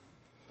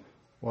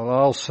Well,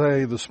 I'll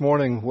say this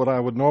morning what I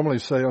would normally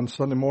say on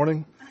Sunday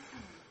morning.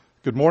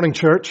 Good morning,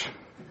 church.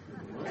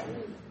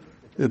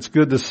 It's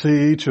good to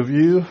see each of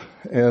you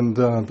and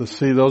to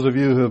see those of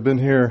you who have been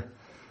here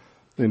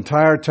the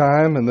entire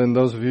time, and then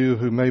those of you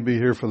who may be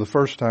here for the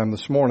first time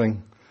this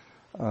morning.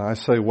 I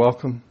say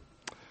welcome.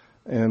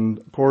 And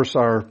of course,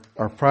 our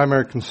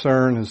primary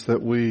concern is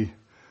that we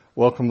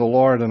welcome the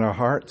Lord in our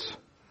hearts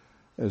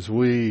as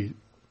we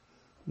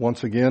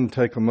once again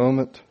take a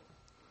moment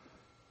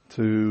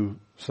to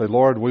say,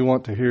 Lord, we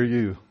want to hear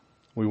you.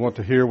 We want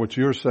to hear what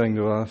you're saying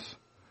to us.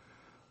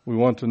 We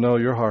want to know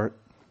your heart.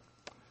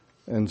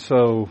 And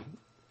so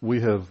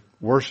we have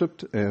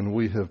worshiped and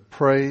we have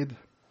prayed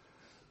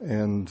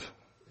and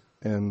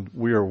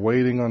we are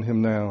waiting on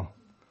him now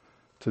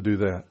to do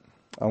that.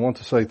 I want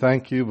to say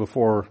thank you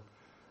before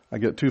I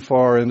get too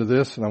far into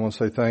this, and I want to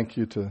say thank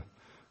you to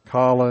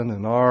Colin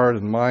and Art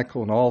and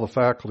Michael and all the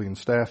faculty and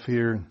staff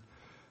here,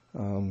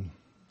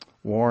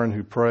 Warren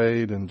who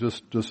prayed, and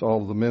just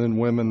all of the men and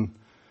women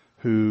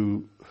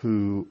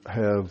who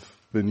have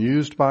been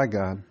used by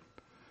God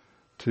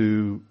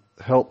to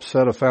help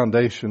set a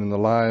foundation in the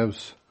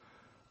lives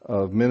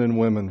of men and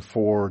women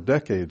for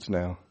decades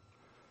now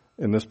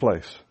in this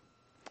place.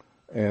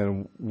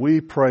 And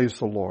we praise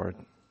the Lord.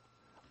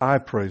 I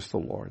praise the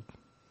Lord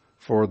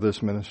for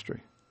this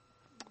ministry.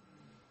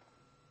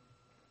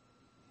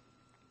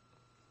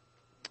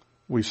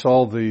 We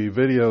saw the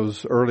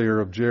videos earlier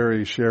of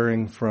Jerry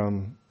sharing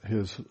from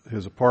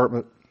his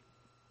apartment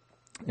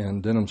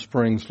in Denham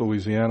Springs,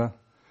 Louisiana.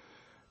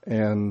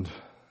 And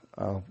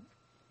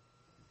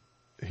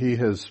he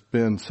has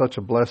been such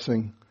a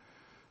blessing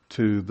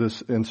to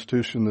this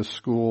institution, this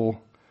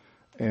school,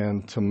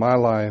 and to my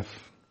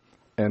life,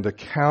 and to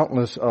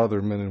countless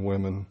other men and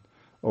women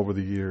over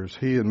the years.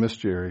 He and Miss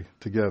Jerry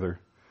together,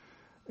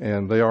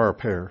 and they are a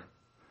pair.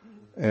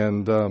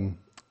 And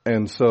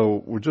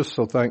so we're just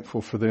so thankful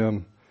for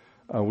them.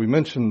 We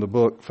mentioned the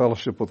book,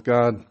 Fellowship with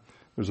God.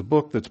 There's a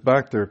book that's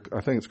back there,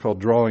 I think it's called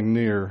Drawing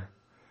Near,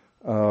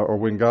 or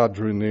When God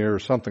Drew Near, or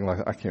something like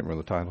that. I can't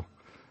remember the title.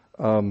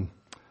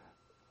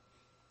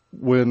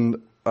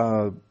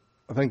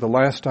 I think the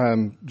last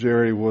time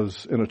Jerry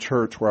was in a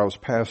church where I was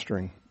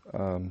pastoring,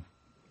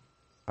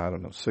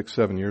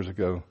 6-7 years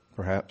ago,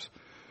 perhaps,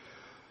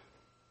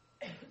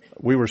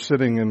 we were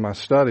sitting in my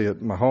study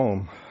at my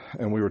home,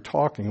 and we were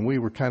talking, and we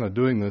were kind of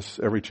doing this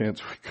every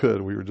chance we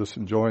could. We were just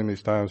enjoying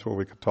these times where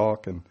we could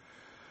talk,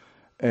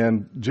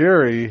 and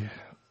Jerry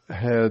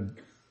had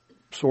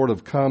sort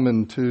of come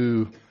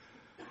into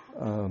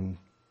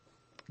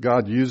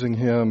God using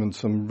him in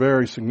some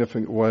very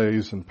significant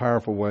ways and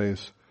powerful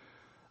ways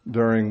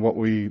during what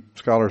we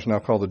scholars now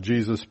call the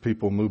Jesus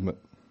People movement.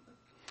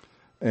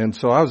 And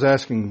so I was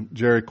asking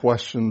Jerry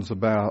questions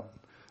about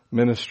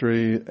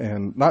ministry,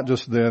 and not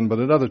just then, but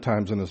at other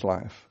times in his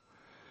life.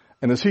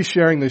 And as he's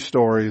sharing these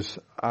stories,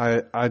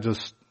 I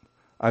just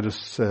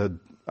said,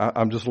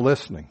 I'm just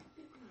listening.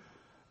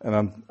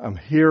 And I'm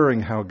hearing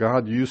how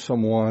God used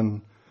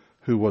someone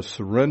who was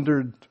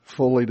surrendered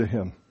fully to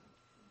him.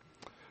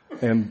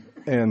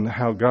 And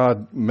how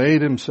God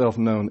made himself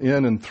known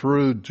in and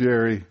through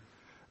Jerry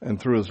and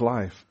through his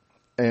life.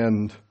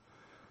 And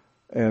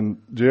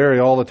Jerry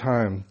all the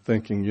time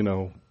thinking,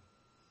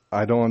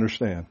 I don't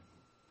understand.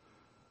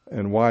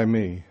 And why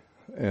me?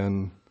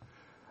 And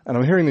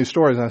I'm hearing these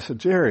stories, and I said,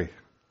 Jerry,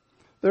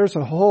 there's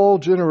a whole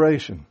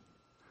generation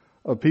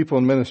of people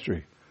in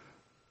ministry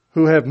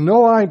who have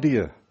no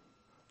idea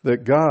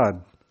that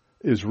God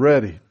is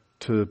ready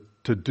to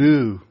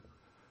do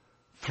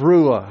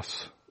through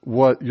us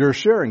what you're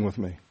sharing with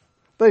me.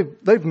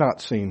 They've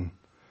not seen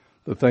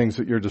the things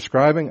that you're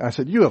describing. I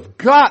said, you have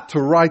got to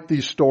write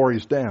these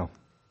stories down.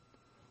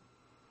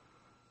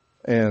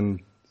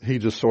 And he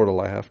just sort of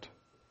laughed.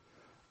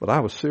 But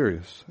I was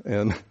serious.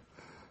 And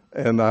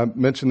I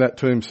mentioned that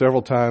to him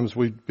several times.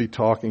 We'd be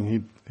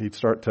talking. He'd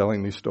start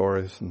telling these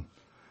stories. And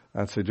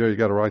I'd say, Jerry, you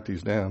got to write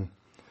these down.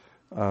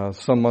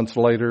 Some months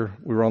later,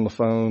 we were on the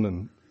phone,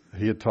 and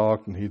he had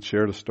talked, and he'd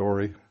shared a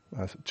story.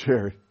 I said,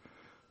 Jerry,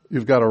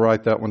 you've got to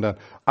write that one down.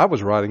 I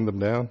was writing them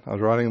down. I was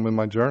writing them in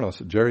my journal. I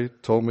said, Jerry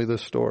told me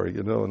this story,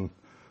 and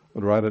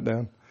would write it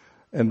down.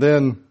 And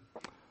then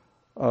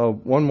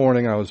one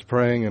morning I was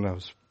praying, and I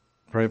was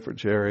praying for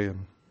Jerry,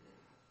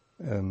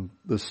 and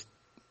this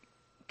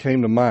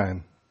came to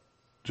mind.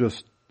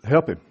 Just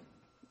help him.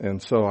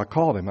 And so I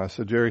called him. I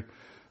said, Jerry,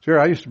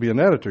 I used to be an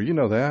editor. You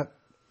know that.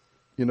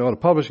 At a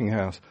publishing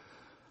house.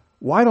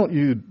 Why don't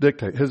you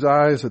dictate? His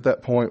eyes at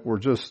that point were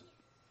just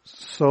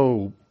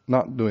so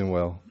not doing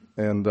well.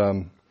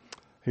 And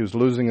he was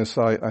losing his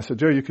sight. I said,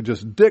 Jerry, you could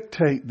just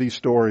dictate these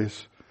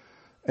stories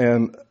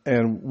and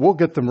we'll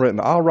get them written.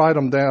 I'll write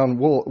them down.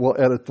 We'll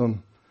edit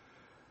them.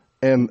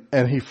 And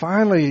he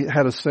finally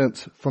had a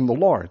sense from the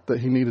Lord that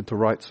he needed to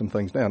write some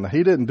things down. Now,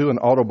 he didn't do an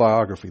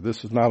autobiography.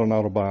 This is not an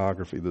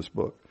autobiography, this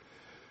book.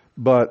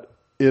 But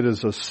it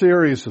is a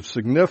series of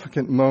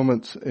significant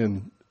moments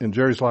in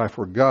Jerry's life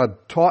where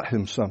God taught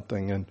him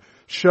something and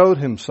showed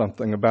him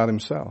something about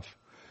himself.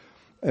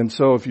 And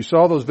so if you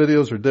saw those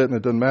videos or didn't,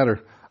 it doesn't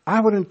matter. I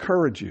would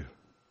encourage you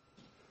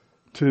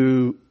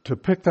to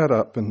pick that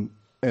up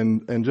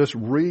and just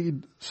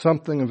read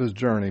something of his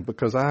journey,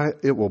 because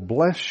it will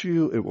bless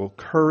you, it will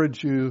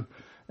encourage you,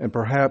 and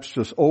perhaps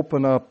just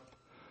open up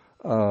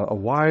a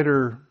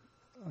wider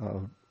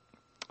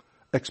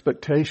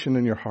expectation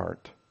in your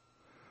heart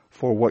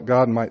for what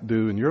God might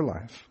do in your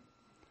life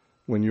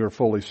when you're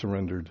fully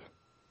surrendered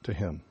to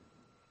him.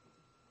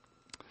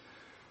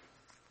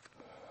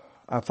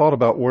 I thought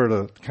about where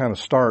to kind of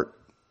start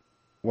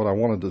what I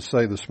wanted to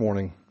say this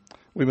morning.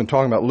 We've been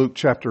talking about Luke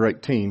chapter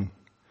 18,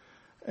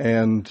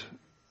 and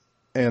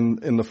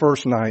in the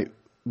first night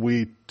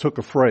we took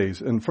a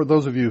phrase. And for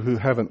those of you who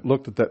haven't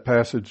looked at that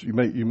passage, you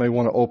may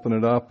want to open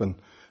it up and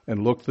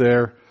look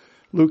there.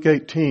 Luke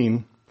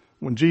 18,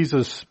 when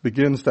Jesus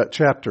begins that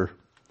chapter,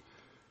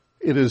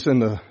 it is in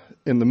the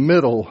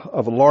middle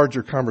of a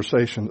larger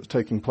conversation that's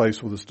taking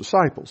place with his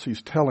disciples.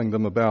 He's telling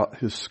them about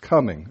his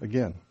coming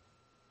again.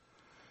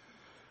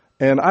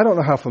 And I don't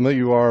know how familiar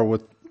you are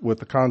with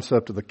the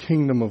concept of the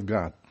kingdom of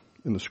God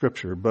in the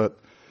scripture, but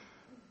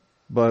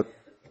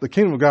the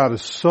kingdom of God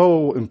is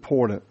so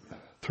important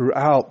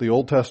throughout the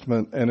Old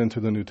Testament and into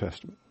the New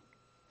Testament.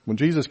 When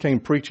Jesus came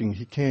preaching,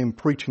 he came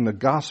preaching the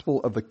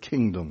gospel of the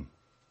kingdom.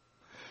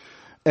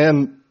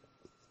 And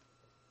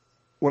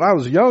when I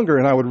was younger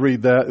and I would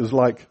read that, it was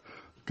like,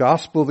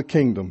 gospel of the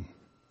kingdom.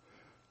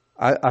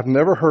 I've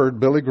never heard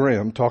Billy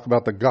Graham talk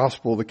about the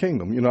gospel of the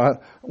kingdom. You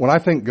know, when I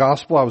think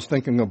gospel, I was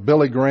thinking of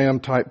Billy Graham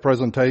type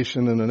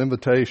presentation and an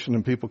invitation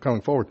and people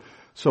coming forward.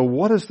 So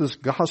what is this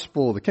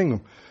gospel of the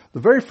kingdom?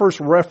 The very first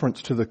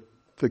reference to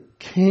the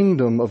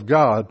kingdom of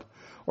God,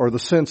 or the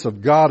sense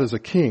of God as a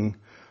king,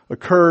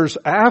 occurs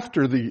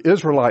after the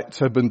Israelites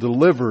have been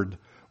delivered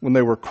when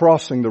they were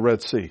crossing the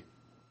Red Sea.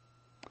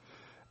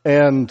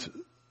 And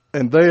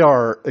they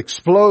are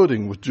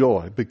exploding with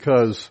joy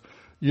because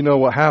you know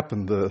what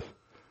happened. The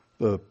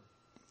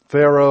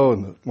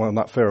Pharaoh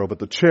not Pharaoh, but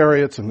the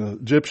chariots and the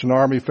Egyptian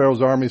army,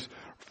 Pharaoh's armies,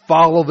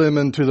 follow them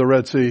into the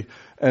Red Sea,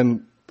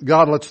 and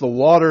God lets the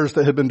waters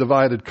that had been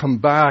divided come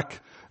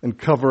back and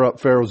cover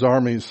up Pharaoh's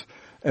armies,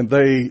 and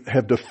they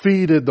have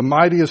defeated the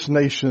mightiest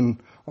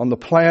nation on the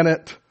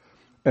planet,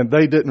 and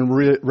they didn't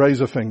raise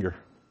a finger.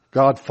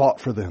 God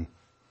fought for them.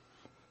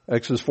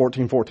 Exodus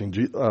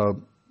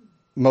 14:14.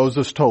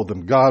 Moses told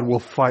them, God will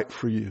fight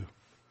for you.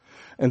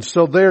 And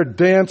so they're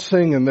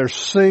dancing and they're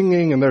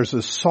singing, and there's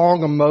this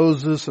Song of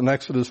Moses in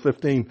Exodus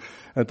 15.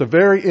 At the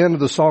very end of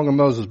the Song of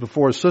Moses,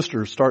 before his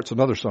sister starts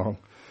another song,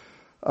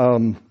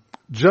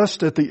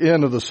 just at the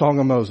end of the Song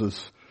of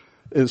Moses,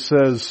 it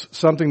says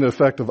something to the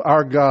effect of,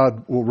 our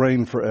God will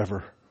reign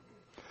forever.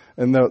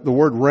 And the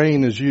word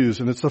reign is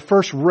used, and it's the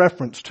first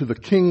reference to the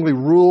kingly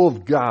rule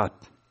of God.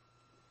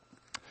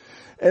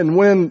 And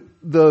when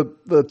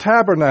the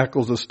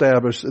tabernacle is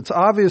established, it's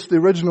obvious the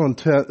original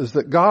intent is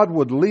that God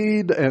would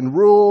lead and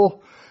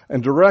rule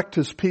and direct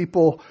his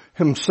people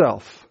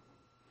himself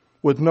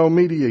with no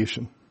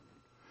mediation.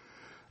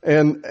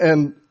 And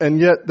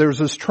yet there's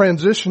this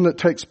transition that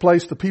takes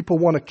place. The people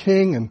want a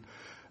king,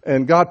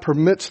 and God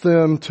permits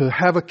them to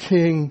have a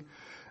king.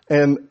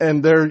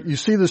 And there you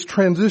see this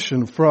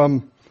transition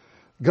from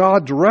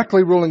God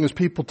directly ruling his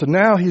people to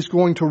now he's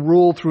going to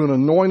rule through an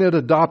anointed,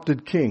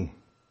 adopted king.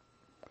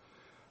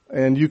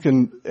 And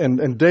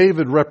and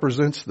David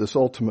represents this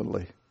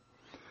ultimately.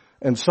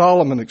 And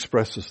Solomon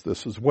expresses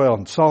this as well.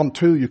 In Psalm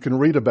 2, you can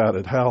read about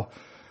it, how,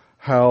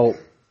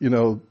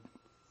 the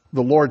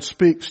Lord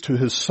speaks to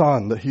his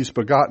son that he's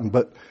begotten.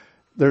 But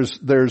there's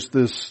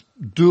this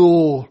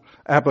dual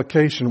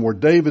application where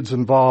David's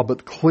involved,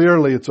 but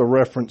clearly it's a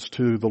reference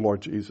to the Lord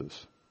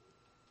Jesus.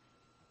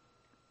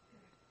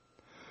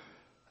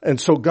 And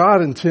so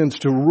God intends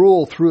to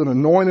rule through an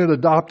anointed,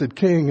 adopted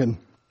king,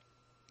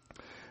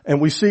 and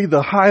we see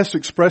the highest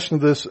expression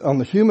of this on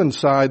the human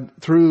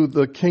side through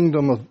the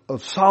kingdom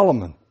of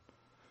Solomon.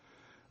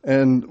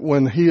 And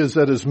when he is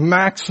at his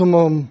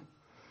maximum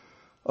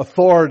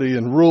authority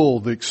and rule,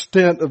 the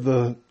extent of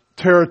the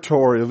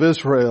territory of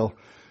Israel,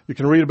 you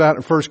can read about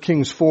it in 1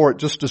 Kings 4. It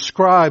just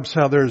describes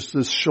how there's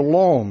this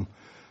shalom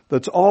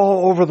that's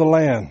all over the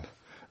land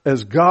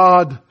as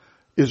God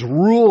is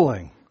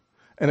ruling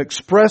and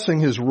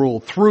expressing his rule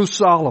through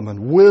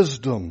Solomon,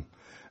 wisdom,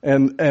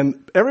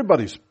 and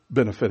everybody's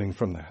benefiting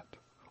from that.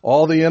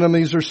 All the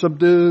enemies are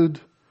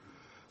subdued.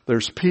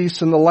 There's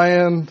peace in the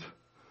land.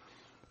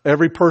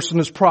 Every person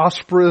is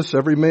prosperous.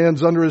 Every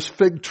man's under his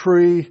fig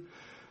tree.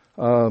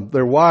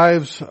 Their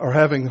wives are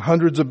having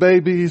hundreds of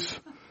babies.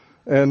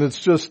 And it's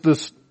just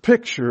this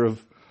picture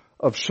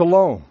of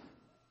shalom.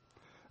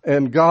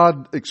 And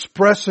God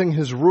expressing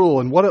his rule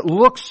and what it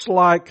looks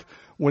like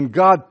when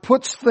God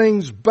puts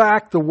things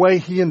back the way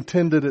he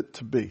intended it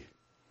to be.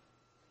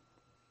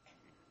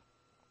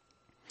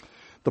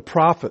 The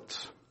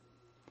prophets,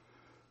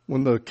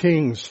 when the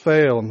kings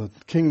fail and the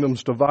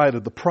kingdom's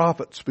divided, the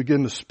prophets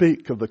begin to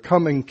speak of the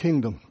coming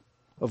kingdom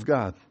of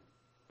God.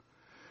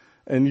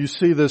 And you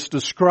see this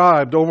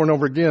described over and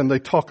over again. They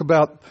talk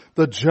about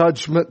the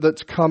judgment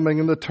that's coming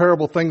and the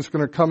terrible things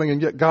that are coming,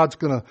 and yet God's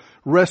going to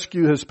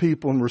rescue his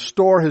people and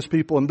restore his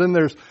people. And then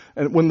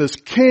when this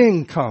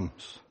king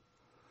comes,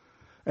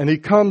 And he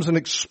comes and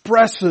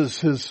expresses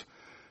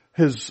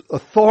his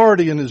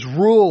authority and his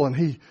rule, and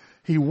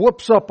he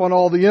whoops up on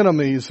all the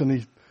enemies,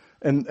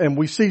 and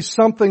we see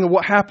something of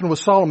what happened with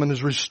Solomon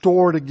is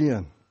restored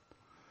again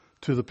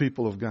to the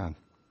people of God.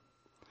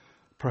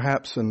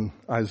 Perhaps in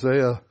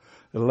Isaiah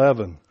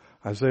 11,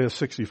 Isaiah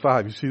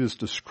 65, you see this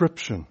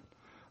description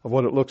of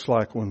what it looks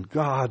like when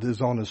God is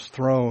on his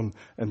throne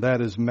and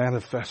that is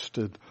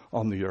manifested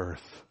on the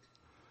earth.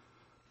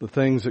 The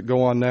things that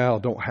go on now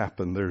don't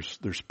happen.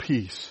 There's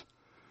peace.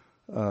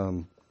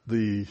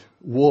 The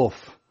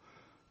wolf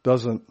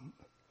doesn't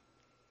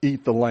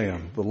eat the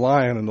lamb. The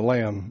lion and the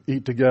lamb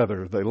eat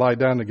together. They lie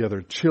down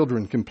together.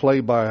 Children can play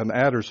by an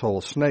adder's hole,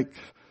 a snake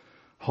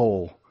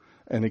hole,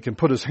 and he can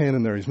put his hand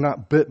in there. He's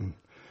not bitten.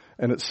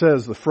 And it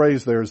says, the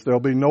phrase there is,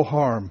 there'll be no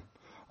harm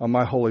on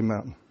my holy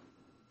mountain.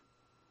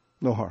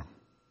 No harm.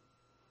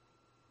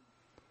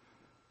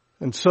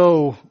 And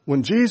so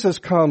when Jesus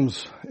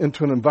comes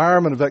into an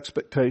environment of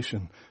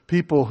expectation,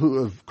 people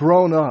who have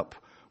grown up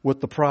with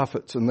the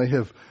prophets and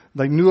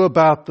they knew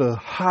about the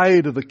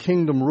height of the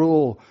kingdom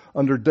rule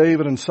under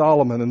David and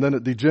Solomon, and then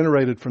it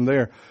degenerated from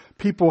there.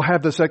 People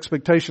have this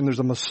expectation there's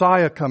a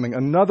Messiah coming,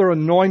 another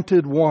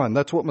anointed one.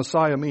 That's what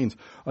Messiah means.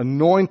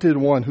 Anointed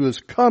one who is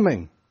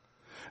coming.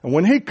 And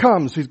when he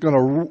comes, he's going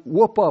to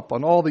whoop up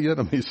on all the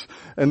enemies.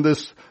 And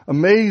this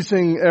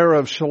amazing era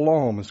of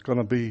shalom is going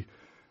to be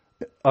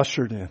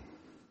ushered in.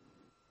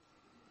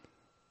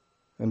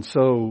 And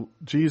so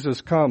Jesus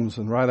comes,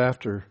 and right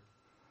after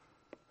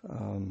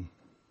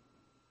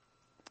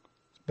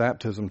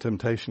baptism,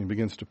 temptation, he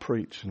begins to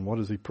preach. And what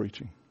is he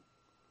preaching?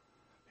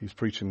 He's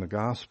preaching the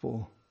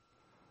gospel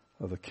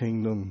of the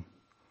kingdom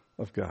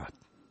of God.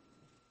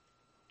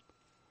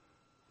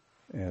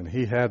 And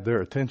he had their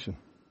attention.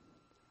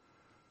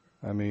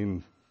 I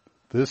mean,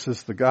 this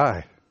is the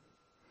guy.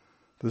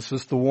 This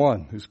is the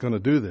one who's going to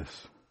do this.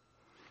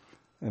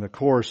 And of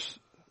course,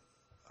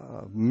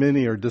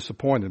 many are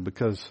disappointed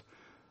because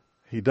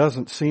he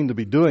doesn't seem to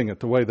be doing it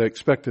the way they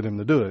expected him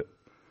to do it.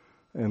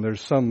 And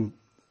there's some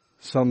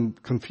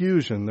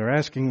confusion. They're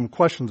asking him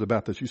questions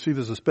about this. You see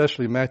this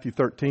especially in Matthew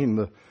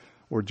 13,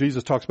 where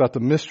Jesus talks about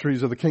the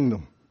mysteries of the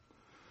kingdom.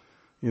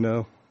 You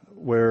know,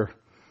 where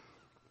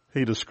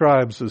he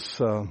describes this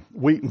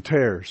wheat and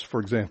tares, for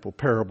example,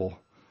 parable.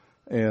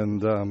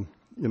 And,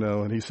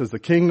 and he says the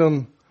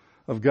kingdom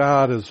of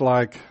God is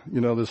like,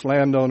 this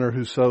landowner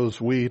who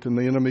sows wheat, and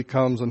the enemy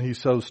comes and he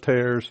sows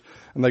tares,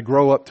 and they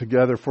grow up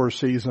together for a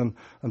season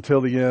until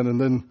the end.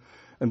 And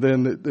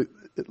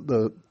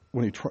then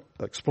when he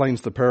explains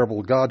the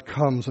parable, God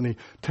comes and he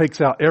takes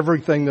out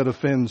everything that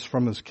offends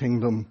from his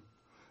kingdom,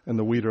 and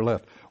the wheat are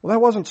left. Well, that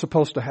wasn't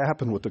supposed to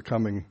happen with the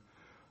coming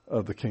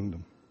of the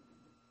kingdom.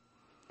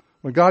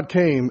 When God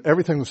came,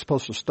 everything was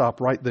supposed to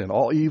stop right then.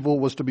 All evil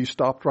was to be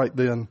stopped right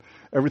then.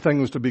 Everything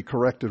was to be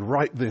corrected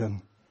right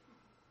then.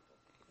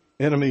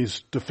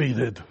 Enemies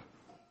defeated.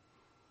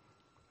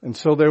 And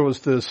so there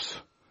was this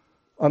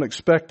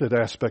unexpected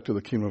aspect of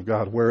the kingdom of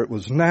God where it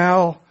was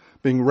now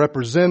being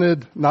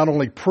represented, not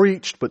only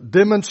preached, but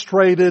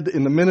demonstrated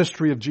in the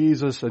ministry of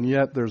Jesus, and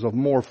yet there's a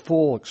more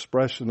full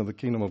expression of the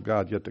kingdom of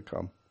God yet to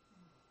come.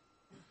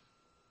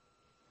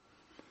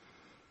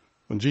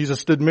 When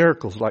Jesus did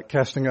miracles like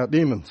casting out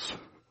demons,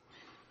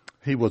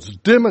 he was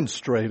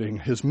demonstrating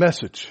his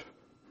message.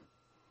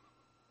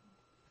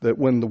 That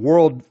when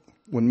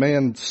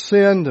man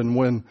sinned and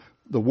when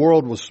the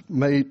world was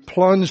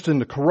plunged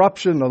into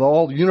corruption and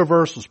all the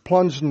universe was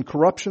plunged in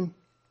corruption,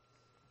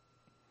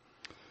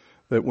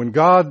 that when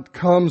God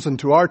comes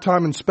into our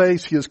time and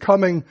space, he is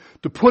coming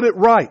to put it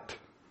right.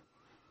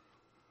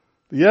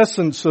 The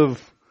essence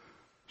of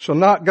shall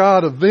not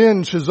God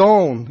avenge his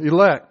own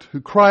elect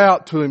who cry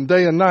out to him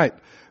day and night?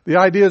 The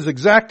idea is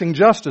exacting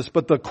justice,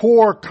 but the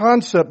core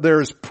concept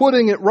there is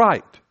putting it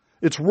right.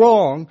 It's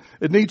wrong.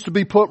 It needs to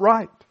be put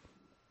right.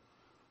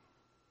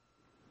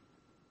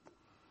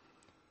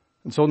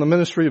 And so in the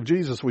ministry of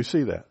Jesus, we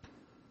see that.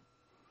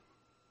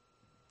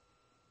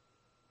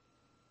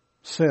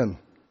 Sin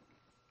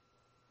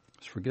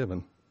is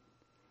forgiven.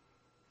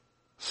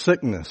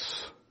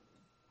 Sickness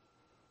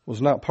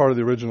was not part of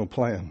the original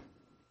plan.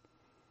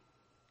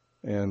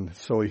 And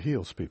so he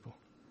heals people.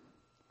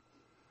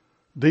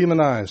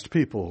 Demonized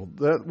people,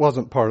 that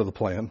wasn't part of the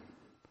plan.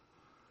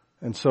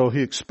 And so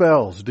he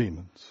expels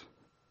demons.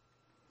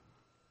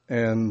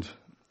 And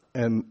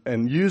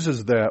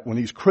uses that when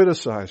he's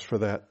criticized for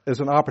that as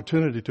an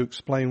opportunity to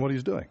explain what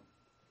he's doing.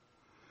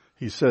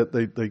 He said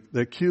they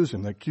accuse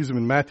him. They accuse him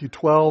in Matthew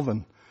 12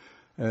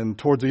 and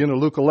towards the end of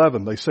Luke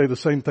 11. They say the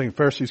same thing.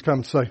 Pharisees come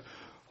and say,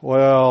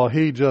 well,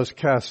 he just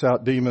casts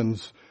out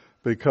demons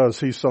because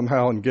he's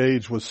somehow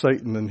engaged with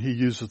Satan and he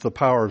uses the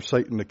power of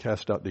Satan to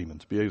cast out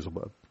demons,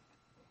 Beelzebub.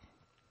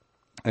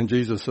 And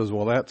Jesus says,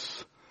 well,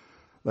 that's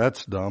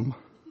dumb.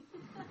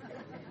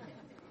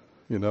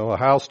 A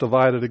house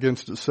divided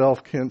against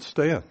itself can't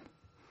stand.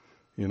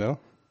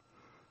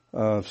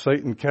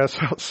 Satan casts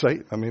out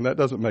Satan. I mean, that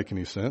doesn't make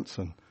any sense.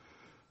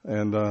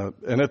 And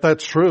if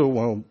that's true,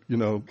 well,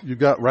 you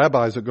got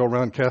rabbis that go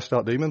around and cast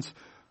out demons.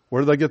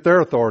 Where do they get their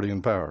authority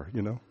and power?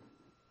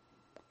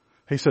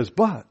 He says,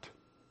 but,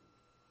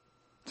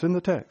 it's in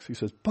the text. He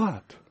says,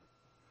 but,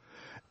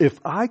 if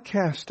I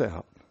cast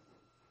out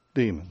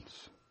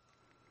demons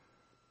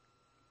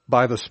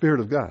by the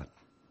Spirit of God,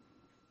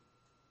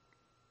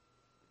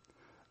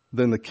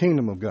 then the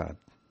kingdom of God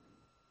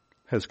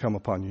has come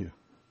upon you.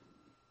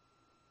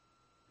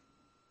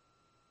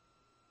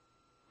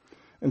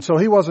 And so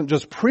he wasn't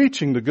just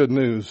preaching the good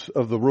news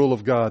of the rule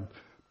of God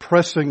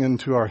pressing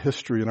into our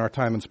history and our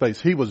time and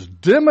space. He was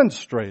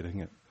demonstrating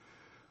it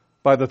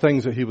by the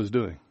things that he was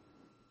doing.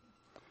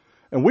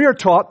 And we are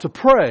taught to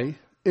pray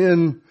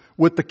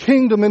with the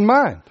kingdom in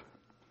mind.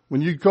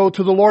 When you go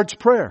to the Lord's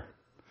Prayer,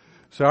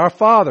 say, Our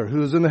Father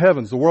who is in the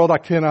heavens, the world I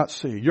cannot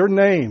see. Your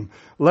name,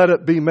 let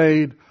it be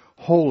made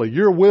holy.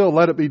 Your will,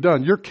 let it be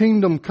done. Your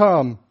kingdom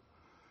come.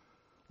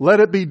 Let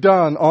it be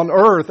done on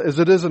earth as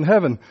it is in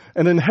heaven.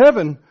 And in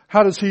heaven,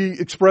 how does he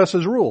express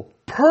his rule?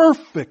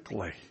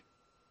 Perfectly.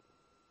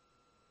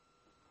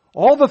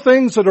 All the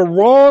things that are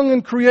wrong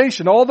in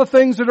creation, all the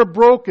things that are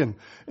broken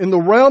in the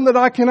realm that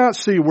I cannot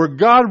see, where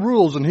God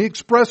rules and he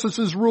expresses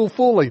his rule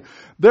fully,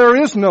 there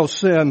is no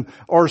sin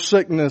or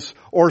sickness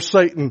or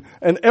Satan,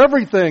 and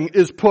everything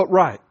is put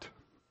right.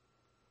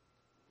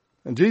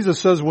 And Jesus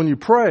says when you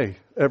pray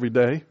every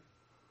day,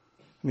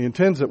 and he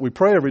intends that we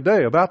pray every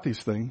day about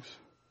these things.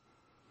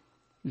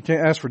 You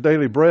can't ask for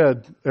daily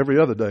bread every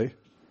other day,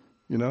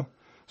 you know.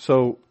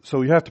 So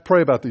you have to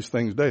pray about these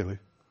things daily.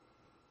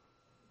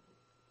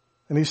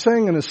 And he's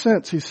saying, in a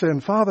sense, he's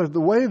saying, Father,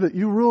 the way that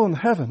you rule in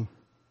heaven,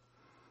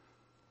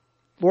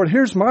 Lord,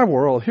 here's my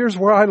world. Here's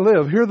where I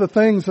live. Here are the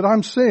things that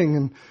I'm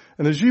seeing.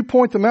 And as you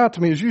point them out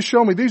to me, as you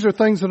show me, these are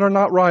things that are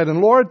not right.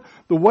 And Lord,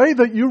 the way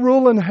that you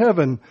rule in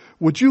heaven,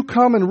 would you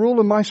come and rule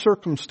in my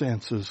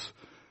circumstances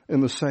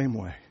in the same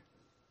way?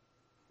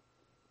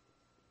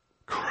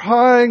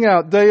 Crying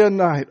out day and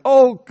night,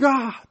 oh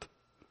God,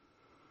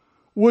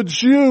 would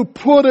you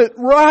put it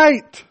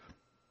right?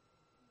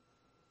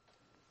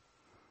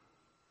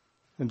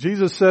 And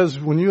Jesus says,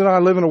 when you and I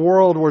live in a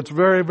world where it's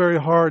very, very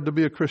hard to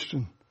be a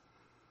Christian,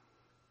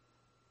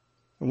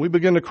 and we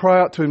begin to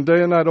cry out to him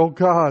day and night, oh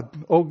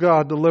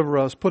God, deliver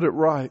us, put it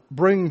right,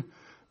 bring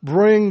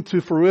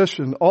to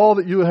fruition all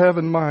that you have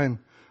in mind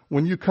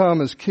when you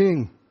come as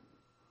King,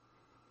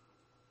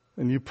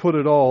 and you put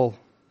it all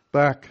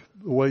back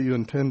the way you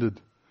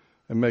intended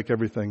and make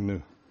everything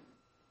new.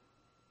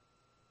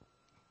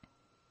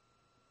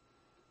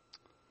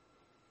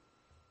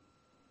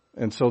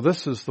 And so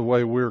this is the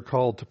way we're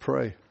called to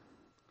pray.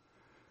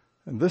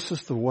 And this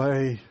is the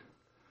way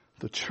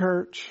the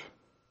church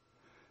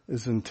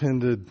is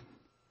intended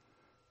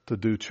to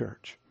do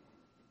church.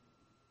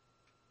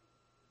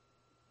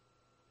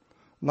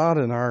 Not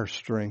in our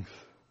strength,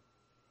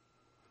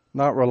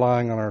 not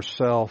relying on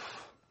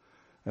ourself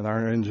and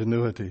our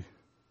ingenuity,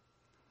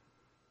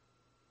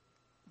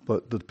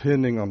 but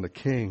depending on the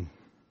King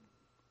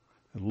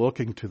and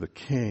looking to the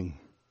King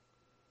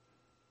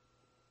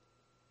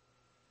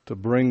to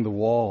bring the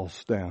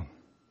walls down,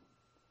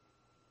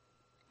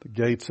 the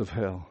gates of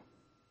hell,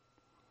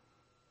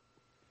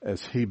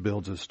 as he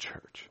builds his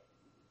church.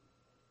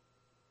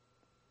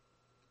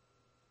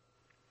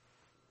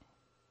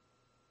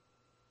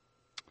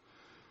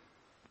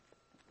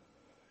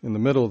 In the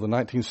middle of the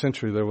 19th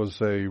century, there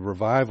was a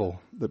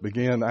revival that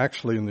began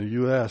actually in the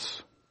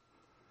U.S.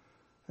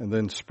 and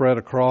then spread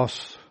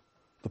across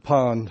the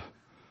pond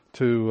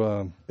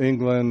to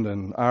England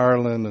and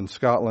Ireland and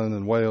Scotland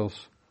and Wales.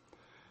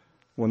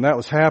 When that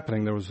was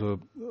happening, there was a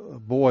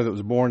boy that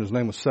was born. His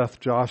name was Seth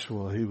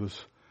Joshua. He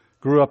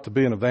grew up to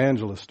be an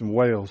evangelist in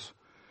Wales.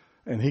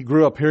 And he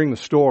grew up hearing the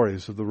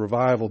stories of the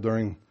revival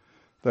during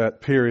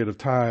that period of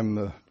time,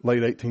 the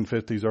late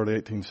 1850s, early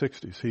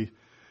 1860s.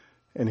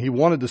 He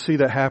wanted to see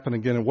that happen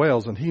again in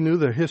Wales, and he knew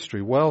their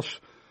history. Welsh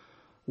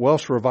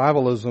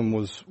revivalism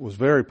was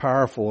very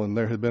powerful, and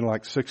there had been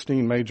like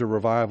 16 major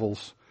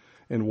revivals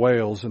in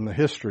Wales in the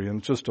history, and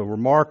it's just a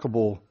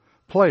remarkable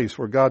place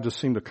where God just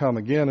seemed to come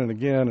again and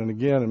again and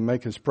again and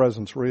make his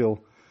presence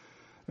real,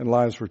 and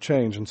lives were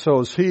changed. And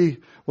so as he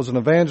was an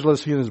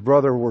evangelist, he and his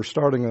brother were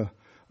starting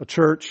a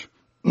church.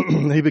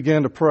 He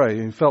began to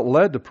pray. He felt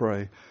led to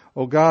pray,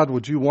 oh God,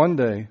 would you one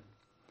day,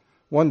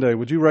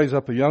 would you raise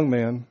up a young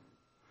man,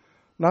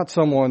 not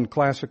someone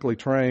classically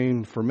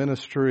trained for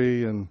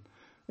ministry and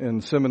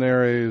in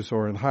seminaries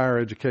or in higher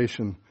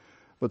education,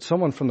 but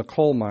someone from the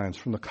coal mines,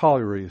 from the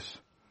collieries,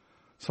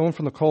 someone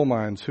from the coal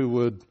mines who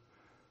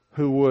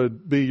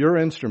would be your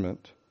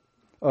instrument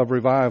of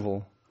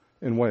revival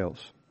in Wales.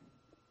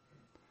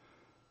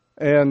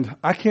 And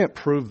I can't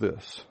prove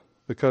this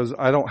because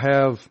I don't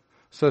have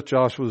Seth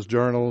Joshua's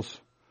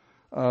journals,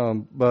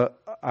 but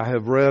I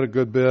have read a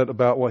good bit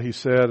about what he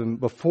said. And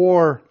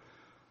before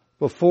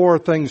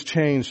things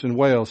changed in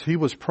Wales, he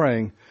was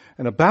praying.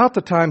 And about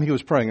the time he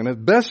was praying, and as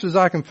best as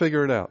I can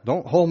figure it out,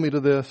 don't hold me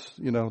to this,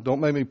 don't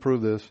make me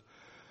prove this,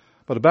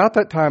 but about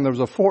that time there was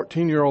a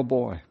 14-year-old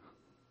boy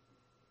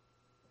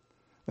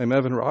named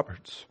Evan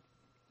Roberts.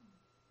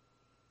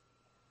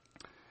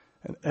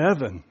 And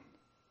Evan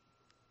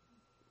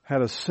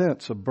had a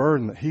sense, a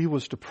burden that he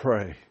was to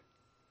pray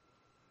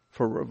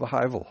for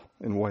revival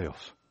in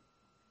Wales.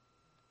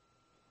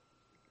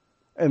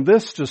 And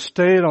this just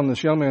stayed on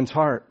this young man's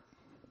heart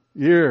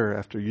year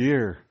after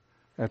year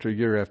after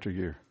year after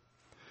year.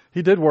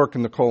 He did work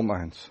in the coal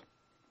mines.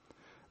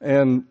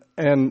 And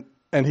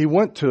he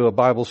went to a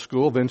Bible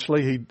school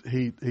eventually.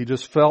 He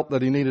just felt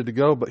that he needed to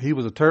go, but he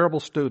was a terrible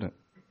student.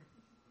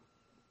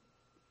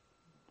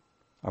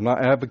 I'm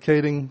not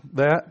advocating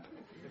that.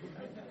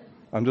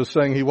 I'm just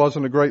saying he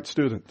wasn't a great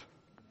student.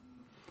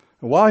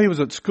 And while he was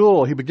at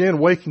school, he began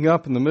waking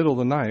up in the middle of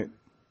the night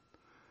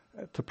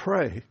to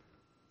pray.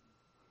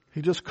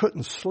 He just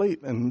couldn't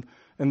sleep, and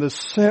this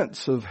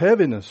sense of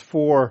heaviness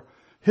for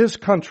his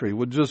country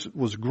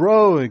was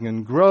growing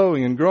and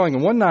growing and growing.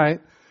 And one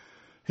night,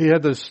 he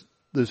had this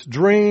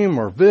dream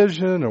or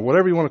vision or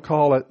whatever you want to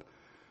call it,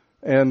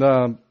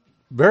 and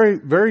very,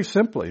 very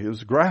simply, it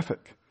was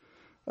graphic,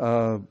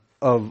 of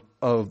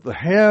the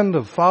hand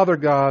of Father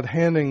God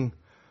handing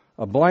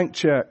a blank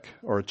check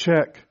or a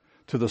check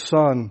to the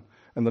Son,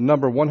 and the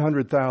number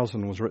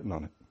 100,000 was written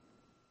on it.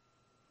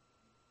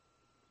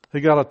 He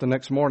got up the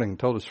next morning and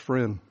told his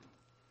friend,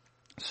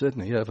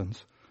 Sidney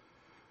Evans,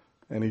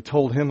 and he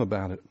told him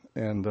about it.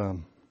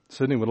 And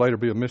Sidney would later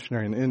be a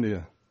missionary in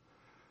India,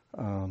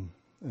 and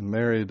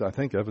married, I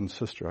think, Evan's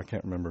sister. I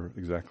can't remember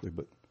exactly,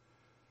 but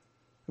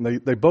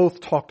and they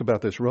both talked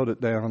about this, wrote it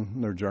down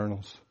in their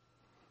journals.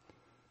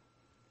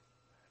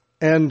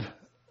 And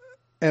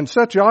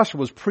Seth Joshua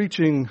was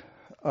preaching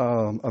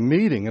a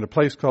meeting at a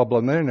place called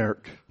Blaenau.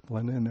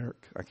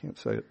 I can't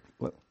say it.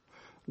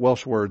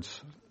 Welsh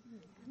words.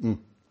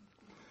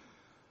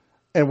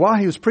 And while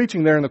he was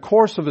preaching there, in the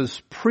course of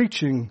his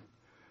preaching,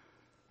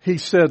 he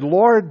said,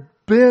 Lord,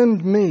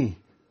 bend me.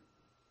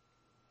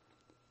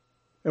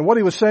 And what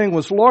he was saying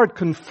was, Lord,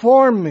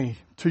 conform me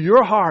to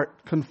your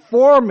heart.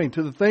 Conform me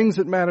to the things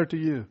that matter to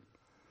you.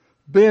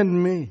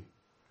 Bend me.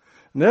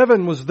 And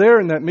Evan was there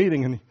in that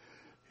meeting, and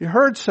he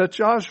heard Seth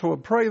Joshua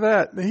pray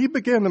that. And he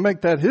began to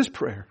make that his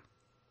prayer.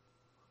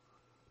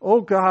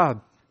 Oh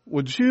God,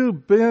 would you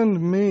bend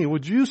me?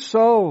 Would you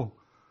so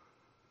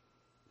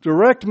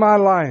direct my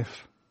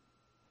life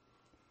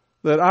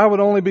that I would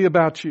only be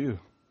about you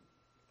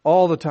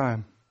all the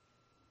time,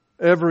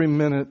 every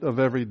minute of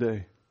every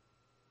day?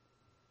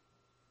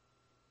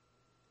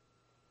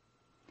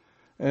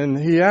 And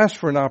he asked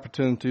for an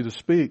opportunity to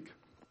speak.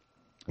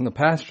 And the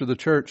pastor of the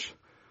church,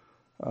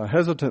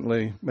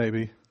 hesitantly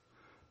maybe,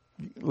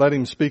 let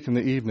him speak in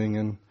the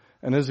evening.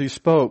 And as he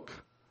spoke,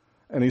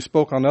 and he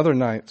spoke on other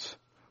nights,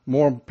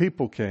 more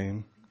people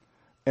came.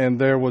 And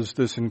there was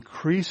this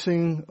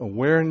increasing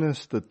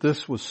awareness that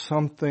this was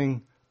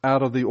something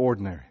out of the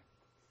ordinary.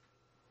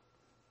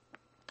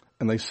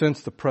 And they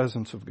sensed the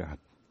presence of God.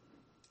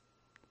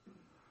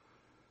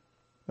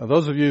 Now,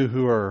 those of you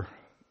who are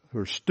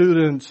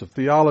students of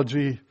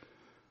theology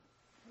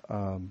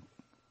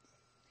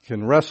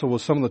can wrestle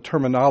with some of the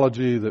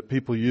terminology that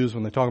people use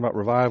when they talk about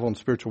revival and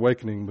spiritual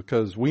awakening,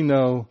 because we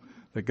know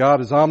that God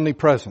is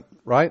omnipresent,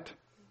 right?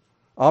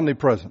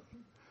 Omnipresent.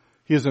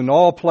 He is in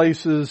all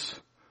places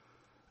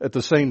at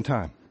the same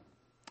time.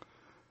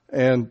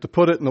 And to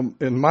put it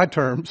in my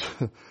terms,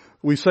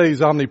 we say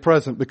He's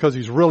omnipresent because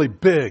He's really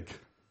big.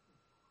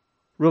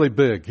 Really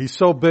big. He's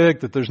so big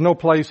that there's no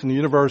place in the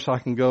universe I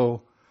can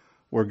go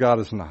where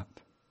God is not.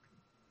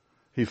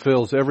 He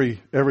fills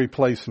every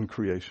place in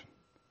creation.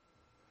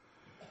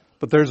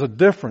 But there's a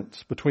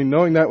difference between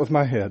knowing that with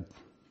my head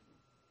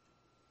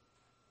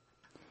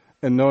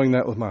and knowing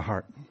that with my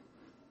heart.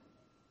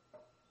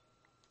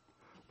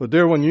 But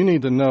dear one, you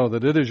need to know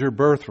that it is your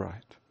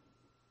birthright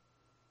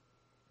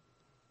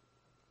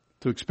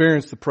to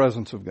experience the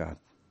presence of God.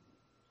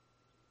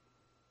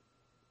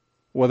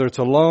 Whether it's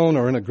alone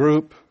or in a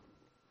group,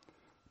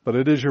 but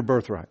it is your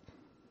birthright.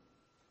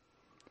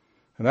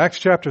 In Acts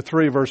chapter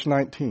 3, verse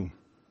 19,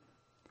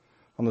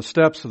 on the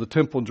steps of the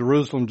temple in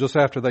Jerusalem, just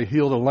after they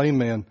healed a lame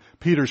man,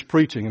 Peter's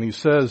preaching, and he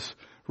says,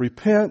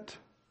 repent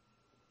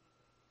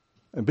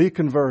and be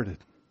converted,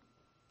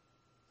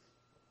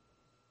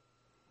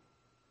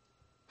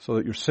 so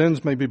that your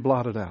sins may be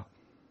blotted out.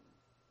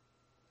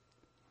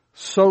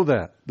 So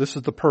that, this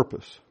is the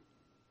purpose,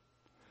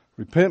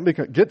 repent,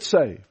 get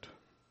saved,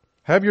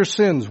 have your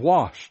sins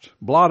washed,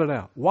 blotted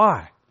out.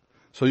 Why?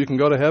 So you can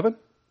go to heaven?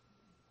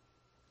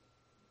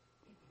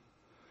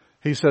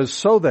 He says,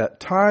 so that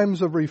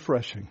times of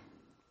refreshing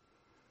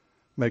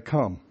may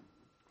come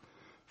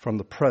from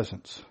the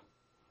presence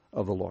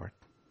of the Lord.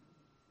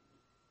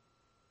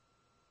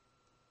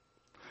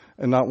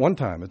 And not one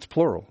time, it's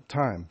plural,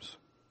 times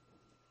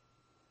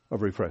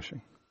of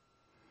refreshing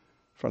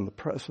from the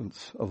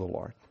presence of the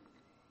Lord.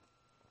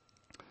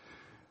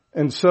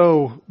 And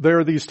so there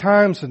are these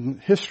times in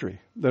history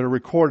that are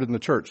recorded in the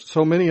church,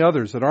 so many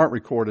others that aren't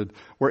recorded,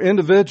 where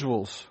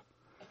individuals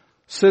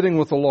sitting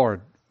with the Lord,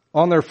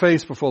 on their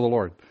face before the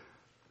Lord,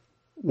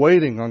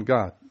 waiting on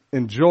God,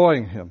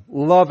 enjoying Him,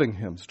 loving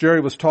Him. As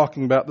Jerry was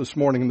talking about this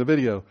morning in the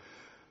video,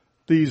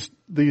 these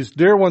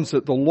dear ones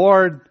that the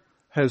Lord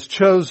has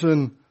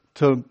chosen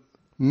to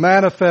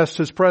manifest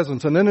His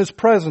presence. And in His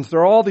presence,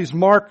 there are all these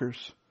markers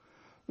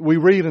we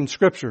read in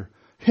Scripture.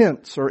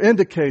 hints or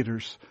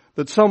indicators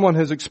that someone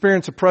has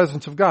experienced the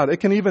presence of God. It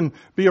can even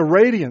be a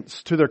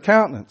radiance to their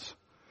countenance.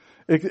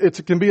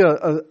 It can be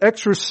an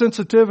extra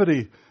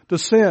sensitivity to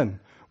sin.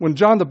 When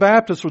John the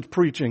Baptist was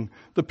preaching,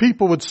 the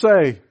people would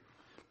say,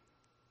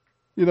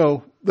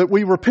 that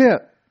we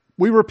repent.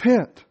 We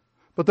repent.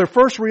 But their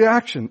first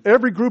reaction,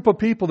 every group of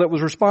people that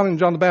was responding to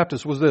John the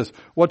Baptist was this: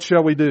 what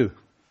shall we do?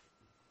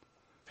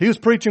 He was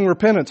preaching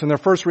repentance, and their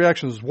first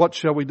reaction was, what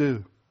shall we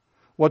do?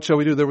 What shall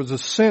we do? There was a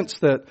sense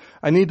that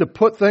I need to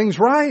put things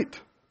right.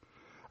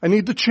 I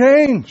need to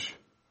change.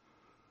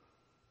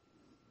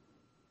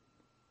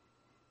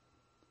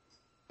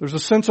 There's a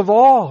sense of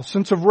awe, a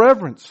sense of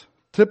reverence.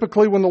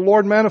 Typically when the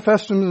Lord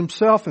manifests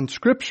Himself in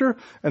Scripture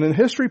and in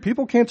history,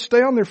 people can't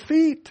stay on their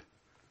feet.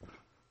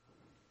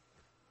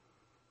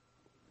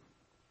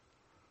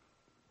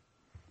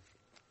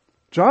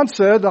 John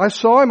said, I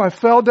saw Him, I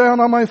fell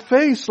down on my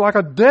face like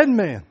a dead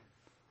man.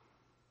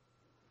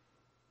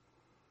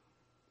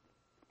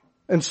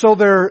 And so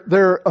there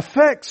are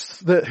effects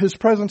that His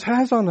presence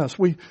has on us.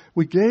 We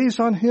gaze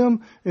on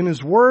Him in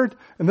His Word,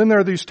 and then there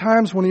are these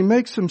times when He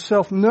makes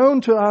Himself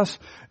known to us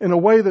in a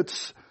way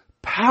that's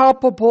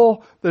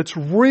palpable, that's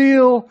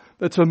real,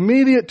 that's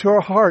immediate to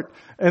our heart,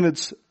 and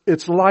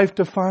it's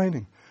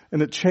life-defining.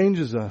 And it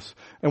changes us.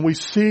 And we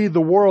see the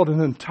world in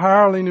an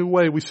entirely new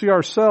way. We see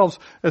ourselves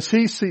as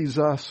He sees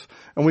us.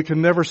 And we can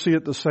never see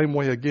it the same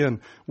way again.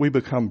 We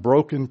become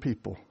broken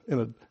people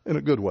in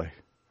a good way.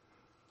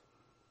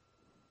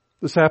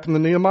 This happened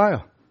to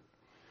Nehemiah.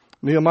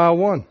 Nehemiah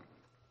 1.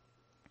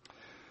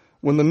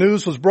 When the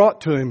news was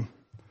brought to him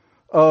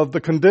of the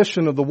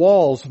condition of the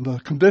walls and the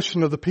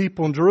condition of the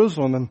people in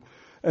Jerusalem,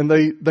 and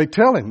they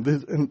tell him,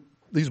 and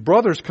these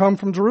brothers come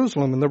from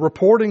Jerusalem, and they're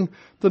reporting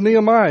to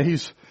Nehemiah.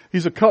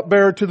 He's a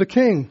cupbearer to the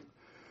king.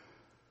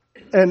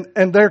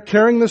 And they're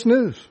carrying this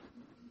news.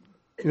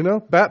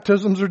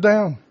 Baptisms are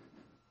down.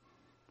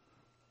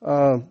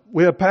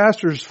 We have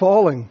pastors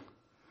falling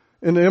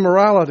into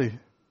immorality.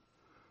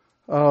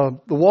 The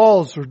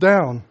walls are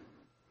down.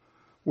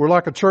 We're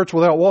like a church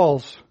without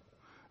walls.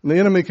 And the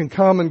enemy can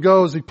come and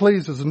go as he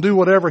pleases and do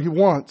whatever he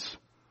wants.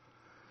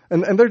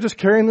 And they're just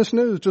carrying this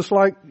news, just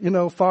like,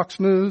 Fox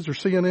News or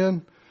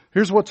CNN.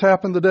 Here's what's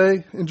happened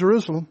today in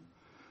Jerusalem.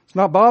 It's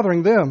not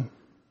bothering them.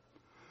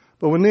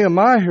 But when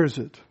Nehemiah hears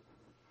it,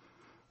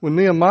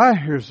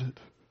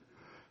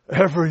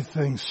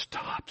 everything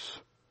stops.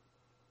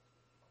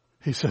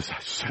 He says, I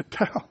sat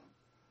down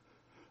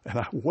and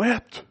I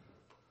wept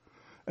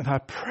and I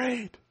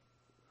prayed.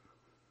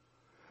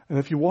 And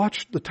if you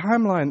watch the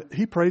timeline,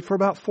 he prayed for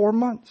about 4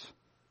 months.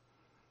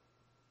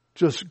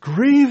 Just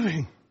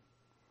grieving.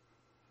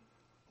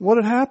 What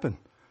had happened?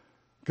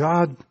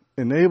 God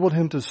enabled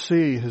him to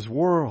see his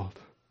world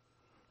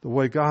the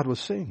way God was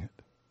seeing it.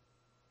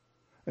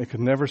 And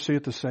could never see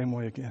it the same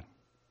way again.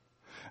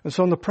 And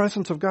so in the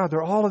presence of God, there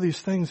are all of these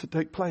things that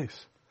take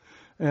place.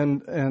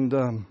 And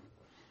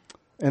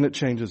it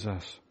changes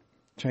us.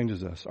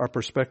 Our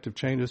perspective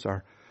changes.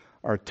 Our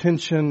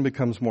attention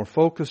becomes more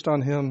focused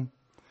on Him.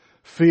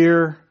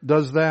 Fear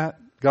does that.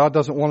 God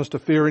doesn't want us to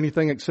fear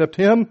anything except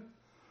Him.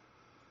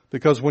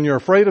 Because when you're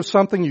afraid of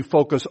something, you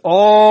focus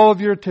all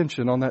of your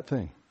attention on that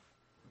thing.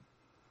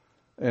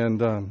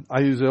 And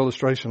I use the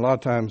illustration a lot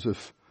of times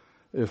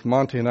if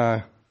Monty and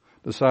I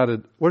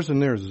decided, where's the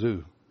nearest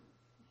zoo?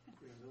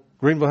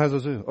 Greenville has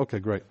a zoo. Okay,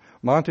 great.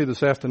 Monty,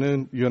 this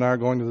afternoon, you and I are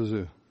going to the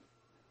zoo.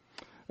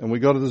 And we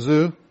go to the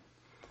zoo,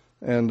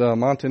 and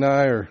Monty and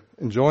I are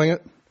enjoying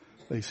it.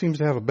 He seems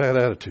to have a bad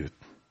attitude.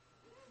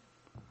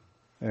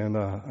 And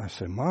I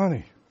say,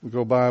 Monty, we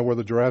go by where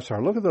the giraffes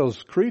are. Look at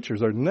those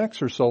creatures. Their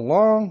necks are so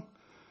long.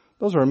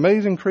 Those are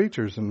amazing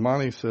creatures. And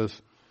Monty says,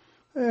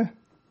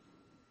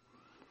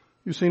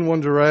 you've seen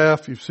one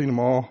giraffe. You've seen them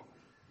all.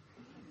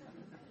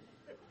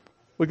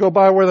 We go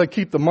by where they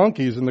keep the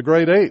monkeys and the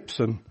great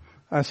apes. And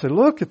I say,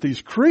 look at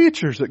these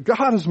creatures that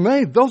God has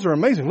made. Those are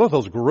amazing. Look,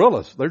 those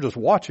gorillas. They're just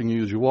watching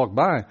you as you walk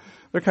by.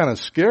 They're kind of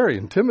scary,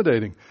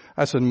 intimidating.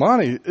 I said,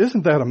 Monty,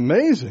 isn't that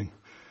amazing?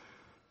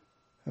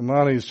 And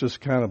Monty's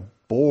just kind of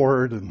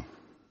bored and,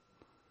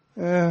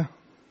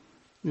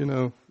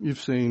 you've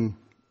seen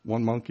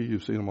one monkey,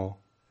 you've seen them all.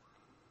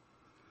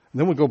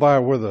 And then we go by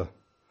where the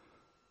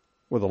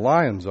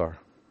lions are,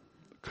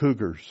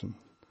 cougars, and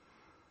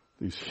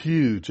these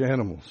huge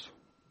animals,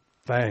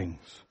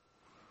 fangs.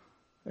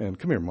 And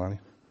come here, Monty.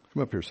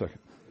 Come up here a second.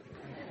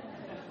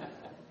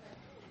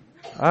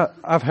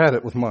 I've had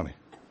it with money.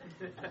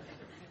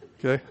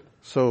 Okay?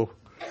 So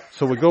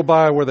we go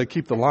by where they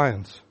keep the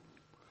lions.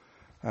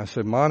 I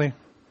said, Monty,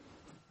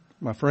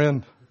 my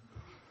friend,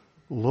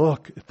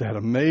 look at that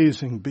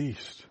amazing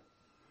beast.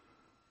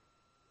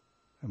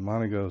 And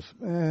Monty goes,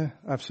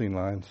 I've seen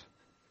lions.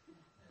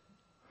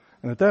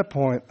 And at that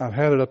point, I've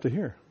had it up to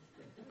here.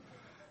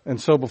 And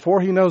so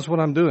before he knows what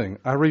I'm doing,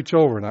 I reach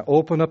over and I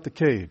open up the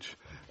cage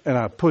and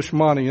I push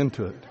Monty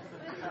into it.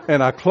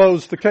 And I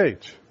close the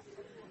cage.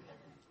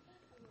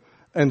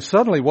 And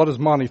suddenly, what does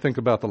Monty think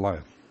about the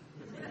lion?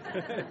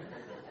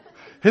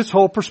 His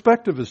whole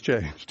perspective has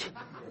changed.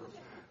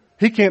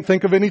 He can't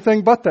think of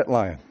anything but that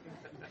lion.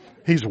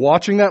 He's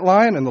watching that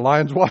lion and the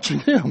lion's watching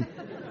him.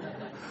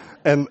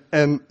 And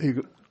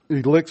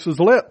he licks his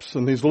lips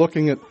and he's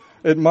looking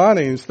at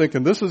Monty and he's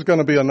thinking, this is going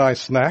to be a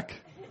nice snack,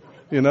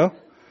 you know?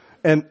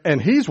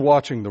 And he's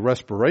watching the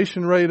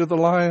respiration rate of the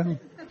lion,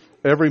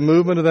 every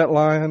movement of that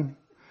lion,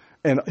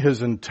 and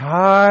his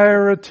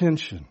entire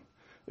attention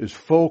is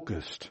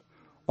focused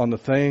on the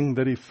thing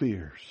that he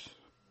fears.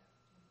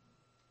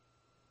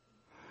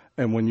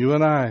 And when you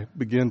and I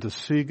begin to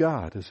see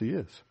God as he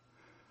is,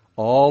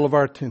 all of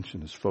our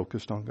attention is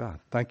focused on God.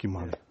 Thank you,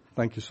 Monty.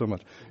 Thank you so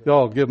much.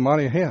 Y'all give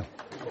Monty a hand.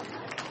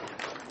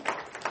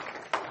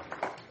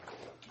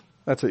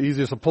 That's the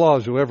easiest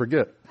applause you'll ever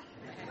get.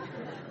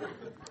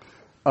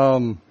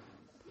 And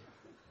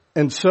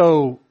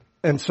so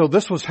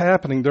this was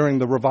happening during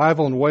the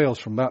revival in Wales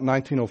from about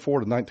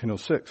 1904 to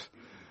 1906.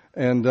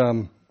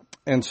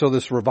 And so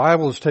this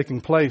revival is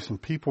taking place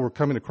and people were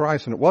coming to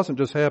Christ, and it wasn't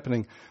just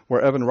happening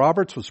where Evan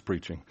Roberts was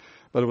preaching,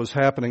 but it was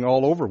happening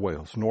all over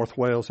Wales, North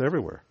Wales,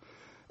 everywhere.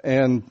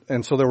 And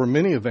so there were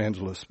many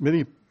evangelists,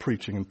 many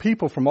preaching, and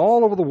people from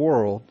all over the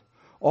world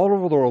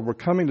were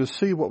coming to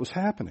see what was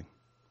happening.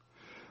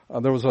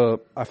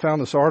 I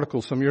found this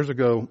article some years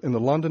ago in the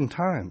London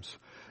Times,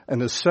 and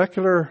this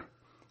secular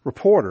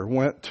reporter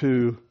went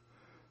to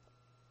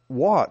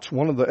watch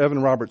one of the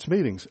Evan Roberts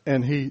meetings,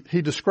 and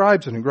he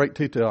describes it in great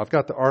detail. I've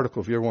got the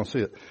article if you ever want to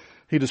see it.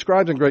 He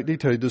describes it in great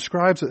detail. He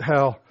describes it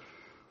how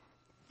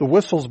the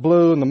whistles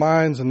blew in the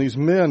mines, and these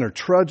men are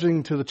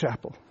trudging to the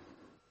chapel.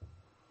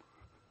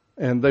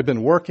 And they've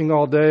been working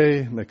all day,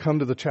 and they come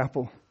to the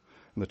chapel,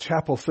 and the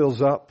chapel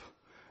fills up,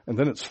 and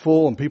then it's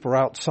full, and people are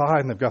outside,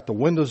 and they've got the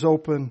windows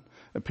open,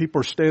 and people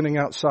are standing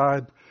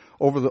outside.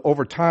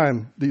 Over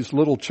time, these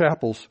little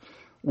chapels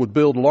would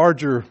build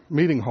larger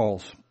meeting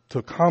halls to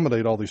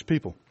accommodate all these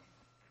people.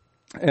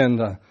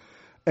 And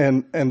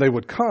they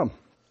would come,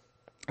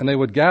 and they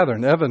would gather,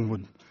 and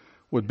Evan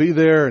would be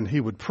there, and he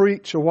would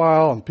preach a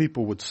while, and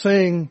people would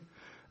sing,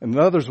 and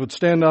others would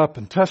stand up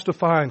and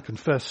testify and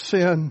confess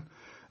sin.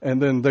 And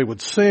then they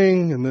would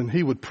sing, and then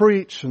he would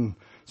preach, and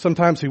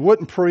sometimes he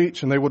wouldn't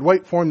preach, and they would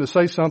wait for him to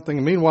say something,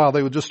 and meanwhile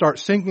they would just start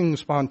singing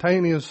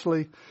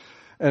spontaneously,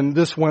 and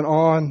this went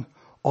on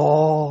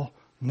all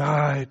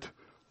night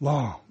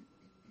long.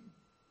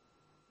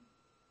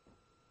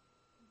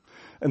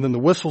 And then the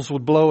whistles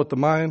would blow at the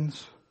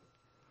mines,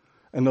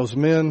 and those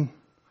men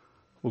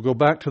would go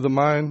back to the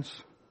mines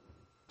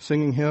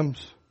singing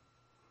hymns.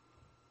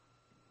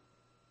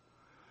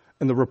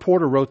 And the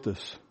reporter wrote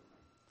this.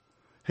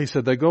 He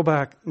said they go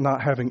back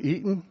not having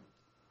eaten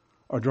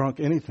or drunk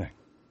anything,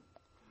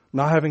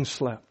 not having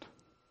slept.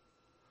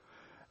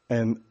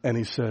 And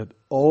he said,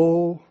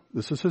 oh,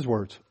 this is his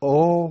words,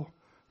 oh,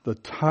 the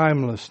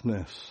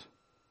timelessness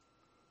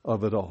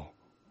of it all.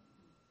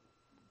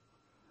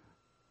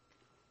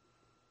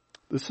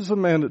 This is a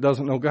man that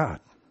doesn't know God.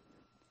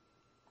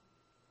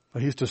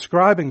 He's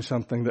describing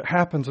something that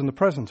happens in the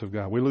presence of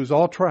God. We lose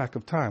all track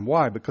of time.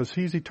 Why? Because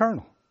he's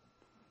eternal.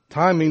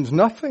 Time means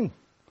nothing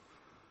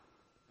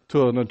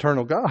to an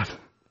eternal God.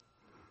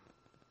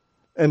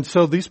 And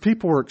so these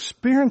people were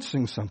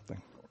experiencing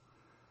something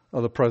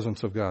of the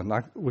presence of God.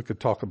 And we could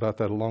talk about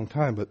that a long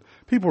time, but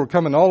people were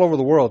coming all over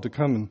the world to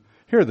come and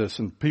hear this,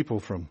 and people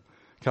from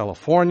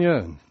California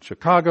and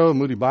Chicago,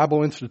 Moody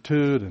Bible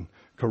Institute and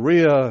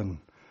Korea, and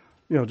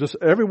just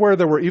everywhere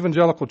there were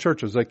evangelical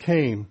churches, they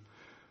came.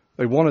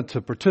 They wanted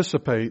to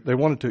participate. They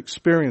wanted to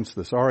experience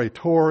this. R.A.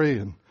 Torrey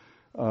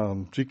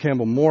and G.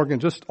 Campbell Morgan,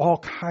 just all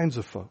kinds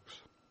of folks.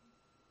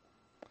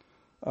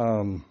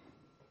 And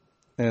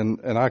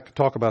I could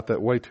talk about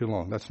that way too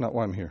long. That's not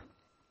why I'm here.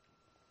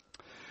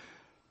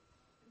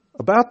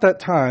 About that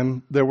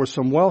time, there were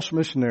some Welsh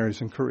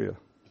missionaries in Korea.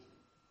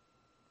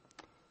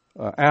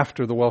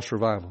 After the Welsh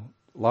revival,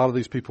 a lot of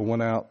these people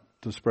went out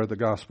to spread the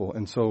gospel,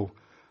 and so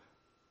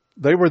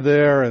they were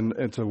there. And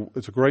it's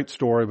a great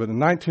story. But in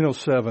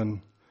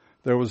 1907,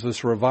 there was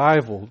this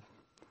revival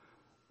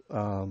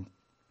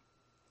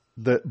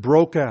that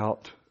broke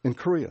out in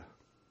Korea.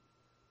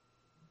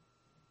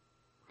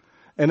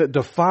 And it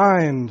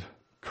defined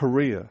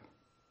Korea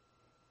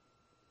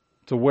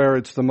to where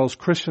it's the most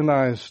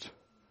Christianized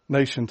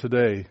nation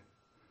today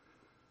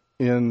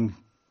in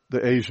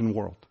the Asian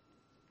world.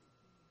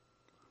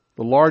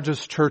 The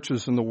largest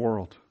churches in the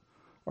world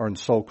are in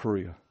Seoul,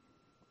 Korea.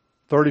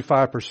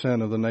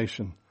 35% of the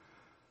nation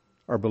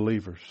are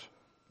believers.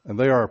 And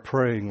they are a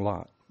praying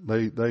lot.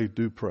 They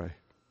do pray.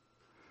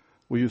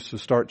 We used to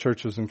start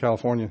churches in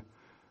California,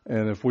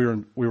 and if we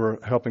were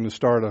helping to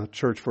start a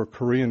church for a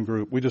Korean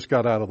group, we just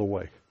got out of the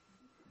way.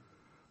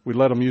 We'd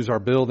let them use our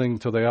building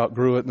till they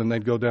outgrew it, and then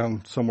they'd go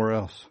down somewhere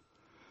else.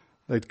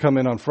 They'd come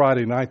in on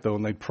Friday night, though,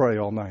 and they'd pray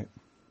all night.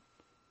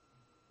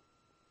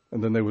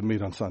 And then they would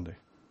meet on Sunday.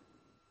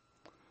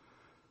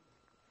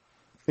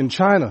 In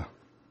China,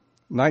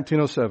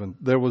 1907,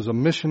 there was a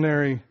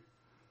missionary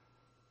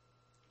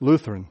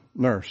Lutheran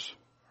nurse.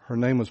 Her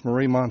name was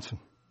Marie Monson.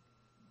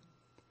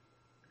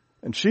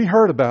 And she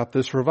heard about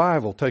this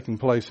revival taking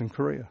place in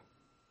Korea.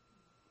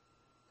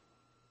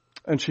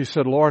 And she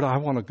said, Lord, I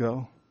want to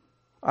go.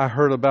 I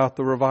heard about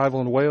the revival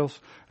in Wales,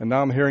 and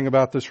now I'm hearing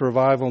about this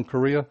revival in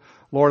Korea.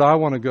 Lord, I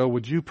want to go.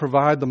 Would you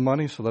provide the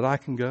money so that I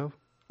can go?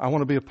 I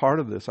want to be a part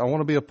of this. I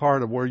want to be a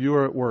part of where you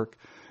are at work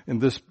in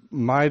this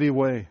mighty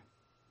way.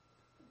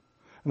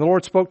 And the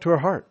Lord spoke to her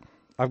heart.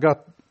 I've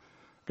got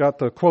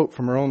the quote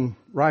from her own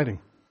writing.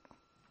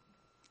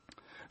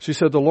 She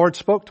said, the Lord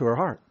spoke to her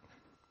heart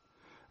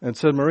and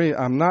said, Marie,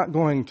 I'm not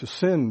going to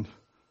send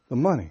the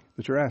money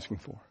that you're asking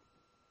for.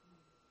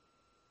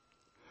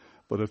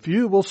 But if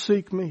you will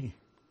seek me,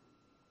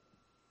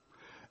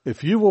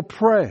 if you will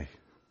pray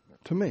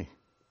to me,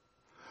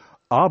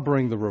 I'll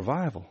bring the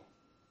revival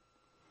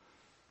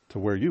to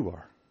where you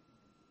are.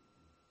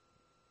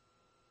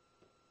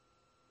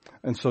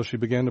 And so she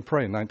began to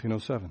pray in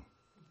 1907.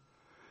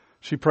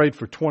 She prayed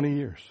for 20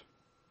 years.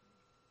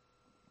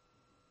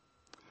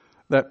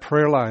 That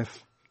prayer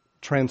life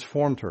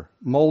transformed her,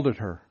 molded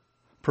her,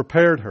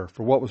 prepared her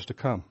for what was to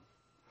come.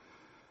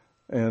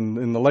 And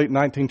in the late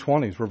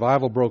 1920s,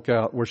 revival broke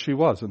out where she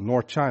was, in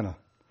North China,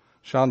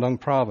 Shandong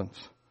province.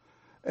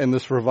 And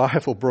this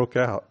revival broke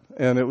out.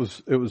 And it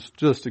was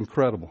just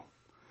incredible.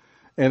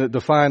 And it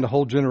defined a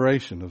whole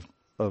generation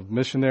of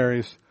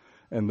missionaries,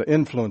 and the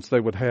influence they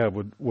would have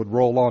would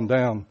roll on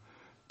down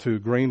to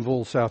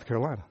Greenville, South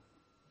Carolina.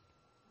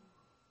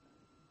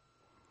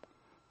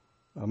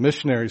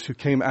 Missionaries who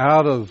came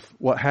out of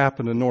what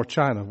happened in North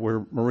China,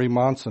 where Marie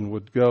Monson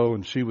would go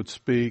and she would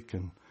speak,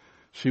 and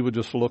she would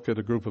just look at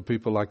a group of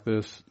people like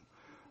this.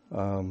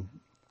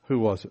 Who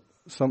was it?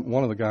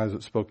 One of the guys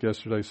that spoke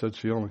yesterday said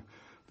a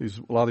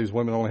lot of these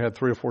women only had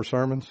 3 or 4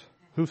 sermons.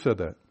 Who said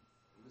that?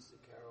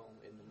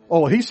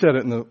 Oh, he said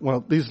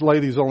it these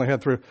ladies only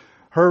had 3.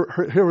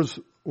 Here was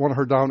one of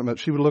her dominant.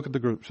 She would look at the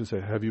group. She'd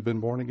say, have you been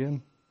born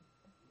again?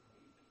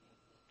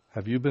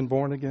 Have you been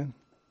born again?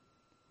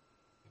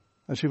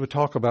 And she would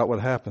talk about what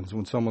happens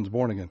when someone's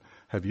born again.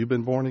 Have you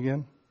been born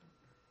again?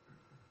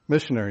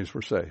 Missionaries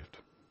were saved.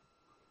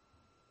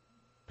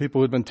 People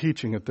who had been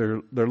teaching at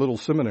their little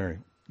seminary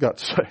got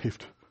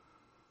saved.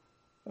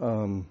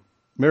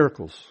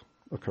 Miracles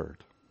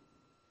occurred.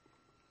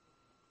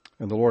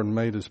 And the Lord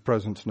made His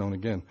presence known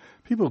again.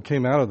 People who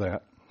came out of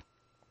that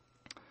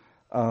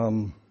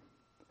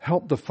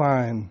helped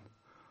define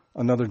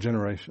another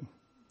generation.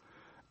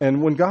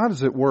 And when God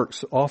is at work,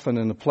 often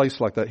in a place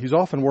like that, He's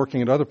often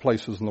working at other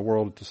places in the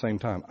world at the same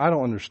time. I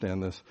don't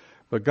understand this,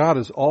 but God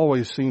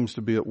always seems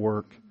to be at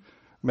work,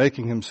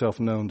 making Himself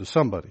known to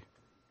somebody.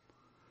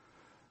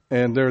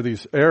 And there are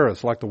these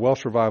eras, like the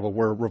Welsh revival,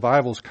 where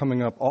revival's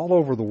coming up all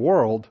over the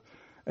world,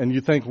 and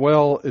you think,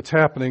 well, it's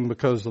happening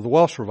because of the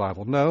Welsh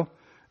revival. No,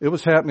 it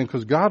was happening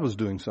because God was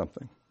doing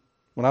something.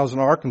 When I was in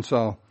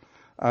Arkansas,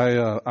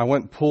 I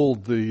went and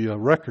pulled the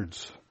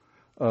records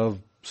of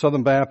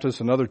Southern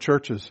Baptists and other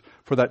churches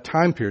for that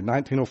time period,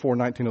 1904,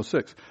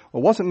 1906.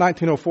 Well, it wasn't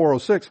 1904,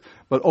 06,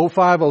 but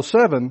 05,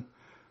 07,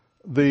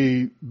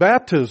 the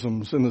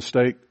baptisms in the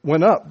state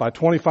went up by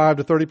 25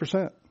 to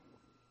 30%.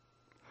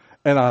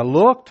 And I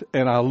looked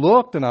and I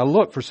looked and I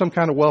looked for some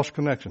kind of Welsh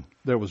connection.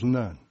 There was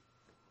none.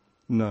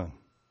 None.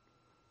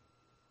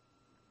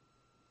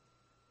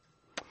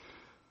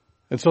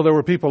 And so there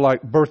were people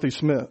like Bertha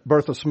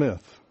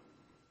Smith,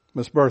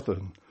 Miss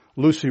Bertha,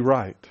 Lucy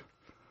Wright,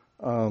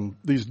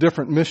 these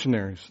different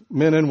missionaries,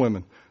 men and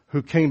women,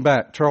 who came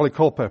back, Charlie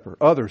Culpepper,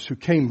 others who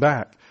came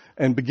back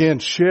and began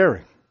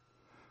sharing.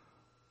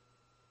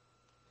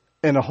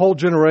 And a whole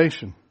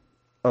generation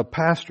of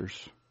pastors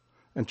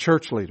and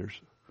church leaders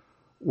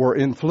were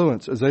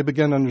influenced as they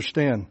began to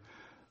understand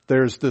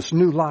there's this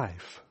new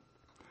life,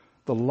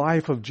 the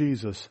life of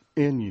Jesus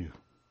in you.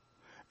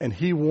 And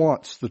He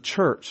wants the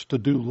church to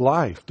do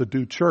life, to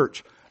do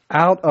church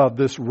out of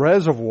this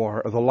reservoir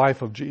of the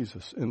life of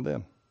Jesus in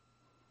them,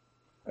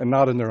 and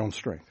not in their own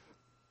strength.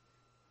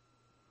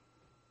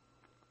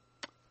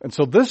 And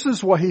so this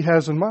is what He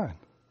has in mind.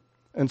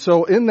 And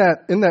so in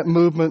that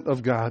movement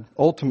of God,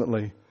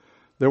 ultimately,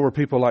 there were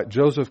people like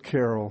Joseph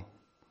Carroll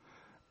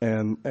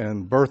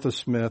and Bertha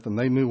Smith, and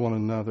they knew one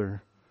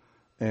another.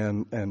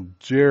 And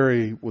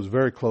Jerry was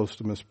very close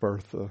to Miss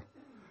Bertha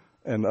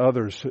and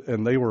others,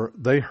 and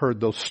they heard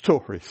those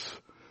stories.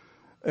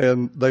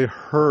 And they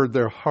heard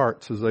their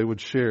hearts as they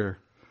would share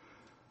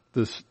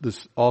this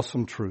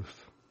awesome truth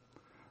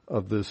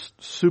of this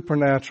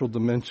supernatural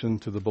dimension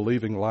to the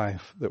believing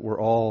life that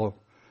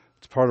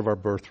it's part of our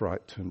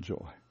birthright to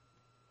enjoy.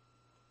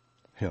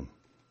 Him.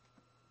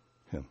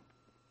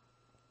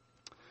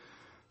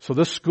 So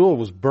this school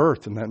was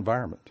birthed in that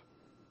environment.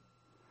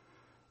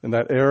 In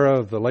that era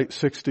of the late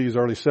 60s,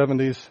 early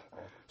 70s,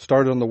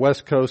 started on the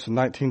West Coast in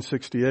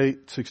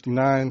 1968,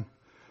 69.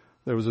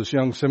 There was this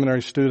young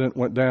seminary student,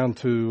 went down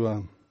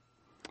to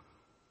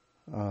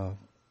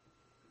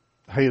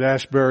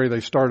Haight-Ashbury.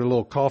 They started a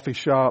little coffee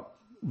shop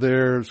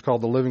there. It's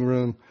called the Living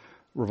Room.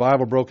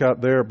 Revival broke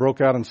out there. It broke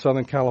out in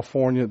Southern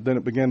California. Then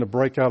it began to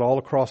break out all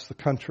across the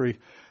country.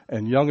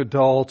 And young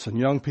adults and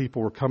young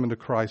people were coming to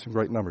Christ in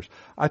great numbers.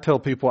 I tell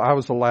people I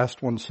was the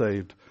last one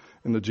saved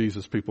in the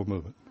Jesus People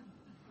movement.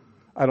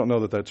 I don't know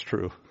that that's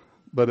true,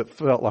 but it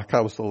felt like I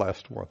was the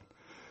last one.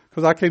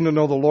 Because I came to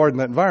know the Lord in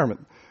that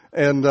environment.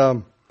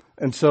 And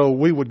And so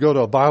we would go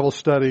to a Bible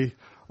study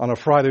on a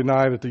Friday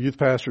night at the youth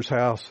pastor's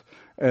house.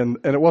 And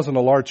it wasn't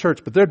a large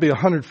church, but there'd be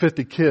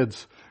 150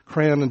 kids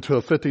crammed into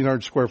a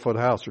 1,500 square foot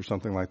house or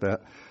something like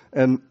that.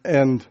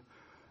 And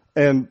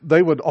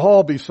they would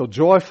all be so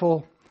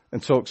joyful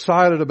and so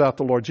excited about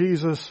the Lord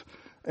Jesus.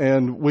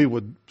 And we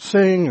would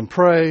sing and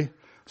pray.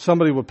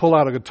 Somebody would pull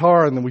out a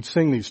guitar and then we'd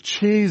sing these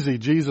cheesy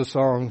Jesus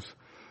songs,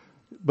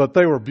 but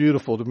they were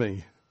beautiful to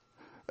me.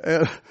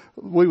 And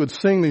we would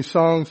sing these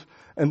songs,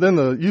 and then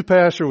the youth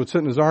pastor would sit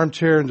in his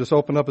armchair and just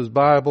open up his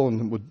Bible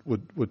and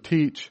would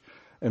teach,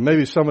 and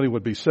maybe somebody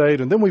would be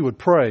saved, and then we would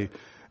pray,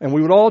 and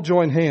we would all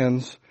join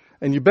hands,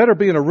 and you better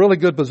be in a really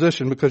good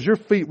position because your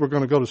feet were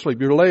going to go to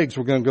sleep. Your legs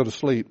were going to go to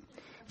sleep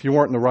if you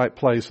weren't in the right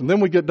place. And then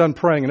we'd get done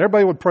praying, and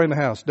everybody would pray in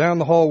the house, down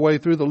the hallway,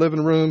 through the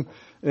living room,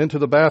 into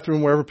the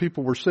bathroom, wherever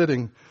people were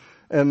sitting.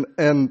 And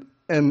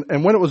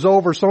when it was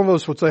over, some of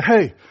us would say,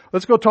 hey,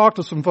 let's go talk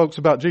to some folks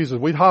about Jesus.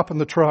 We'd hop in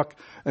the truck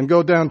and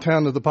go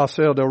downtown to the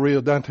Paseo del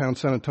Rio, downtown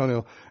San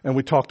Antonio, and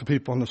we'd talk to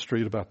people on the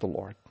street about the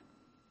Lord.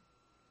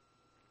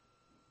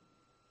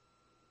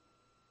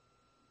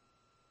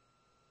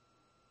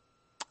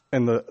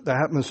 And the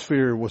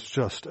atmosphere was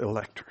just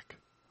electric.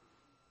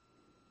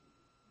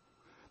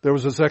 There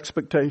was this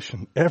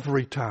expectation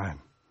every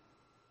time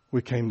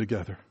we came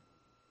together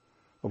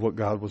of what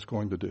God was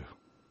going to do.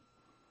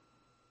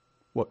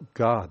 What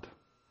God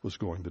was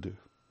going to do.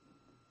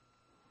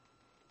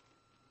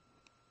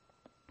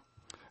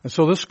 And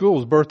so this school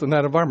was birthed in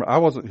that environment. I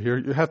wasn't here.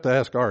 You have to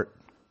ask Art.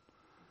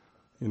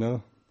 You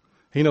know,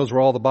 he knows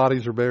where all the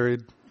bodies are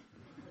buried.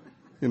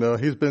 You know,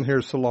 he's been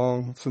here so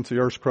long since the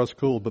earth's crust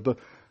cooled, but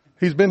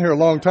he's been here a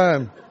long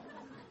time.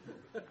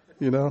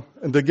 You know,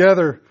 and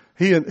together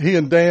he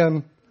and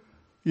Dan,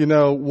 you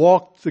know,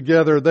 walked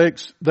together.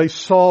 They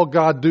saw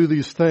God do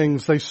these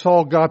things. They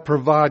saw God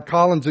provide.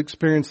 Colin's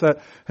experienced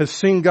that, has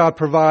seen God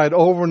provide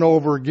over and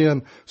over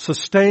again,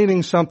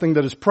 sustaining something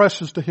that is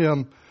precious to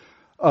him,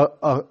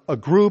 a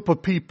group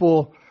of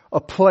people,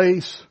 a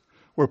place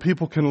where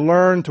people can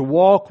learn to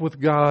walk with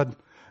God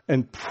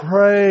and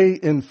pray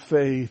in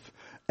faith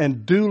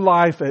and do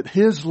life at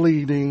His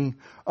leading,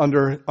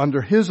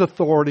 under His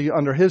authority,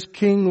 under His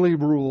kingly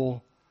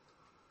rule.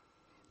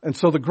 And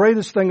so the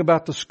greatest thing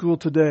about the school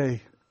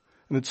today,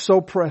 and it's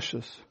so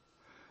precious,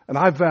 and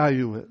I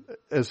value it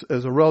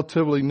as a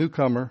relatively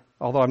newcomer,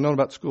 although I've known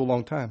about school a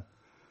long time,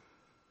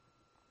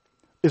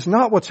 is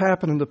not what's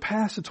happened in the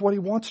past, it's what He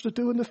wants to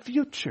do in the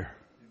future.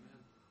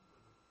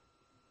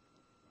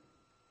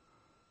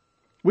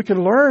 We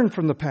can learn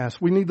from the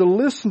past. We need to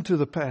listen to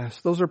the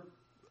past.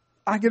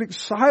 I get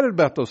excited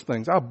about those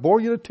things. I'll bore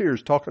you to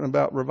tears talking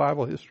about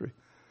revival history.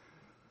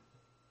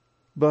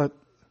 But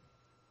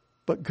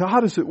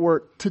God is at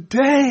work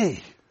today.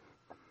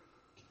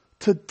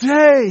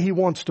 Today He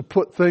wants to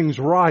put things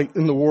right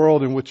in the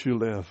world in which you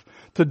live.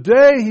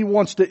 Today He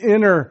wants to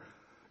enter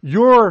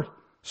your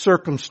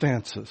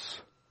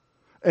circumstances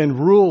and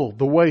rule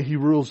the way He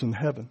rules in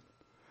heaven.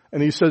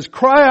 And He says,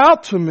 cry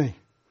out to me.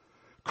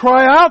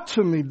 Cry out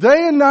to me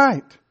day and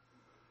night.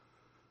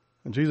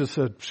 And Jesus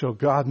said, shall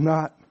God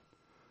not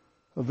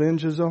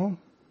avenge His own?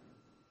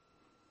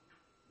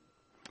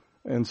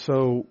 And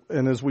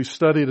as we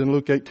studied in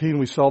Luke 18,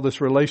 we saw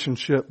this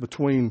relationship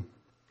between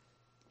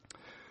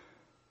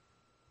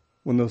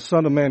when the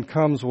Son of Man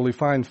comes, will He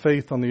find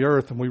faith on the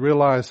earth? And we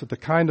realize that the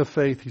kind of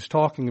faith He's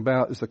talking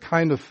about is the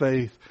kind of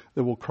faith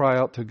that will cry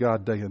out to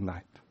God day and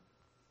night.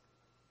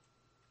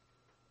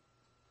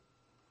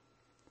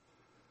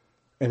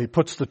 And He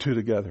puts the two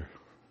together.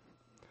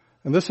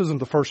 And this isn't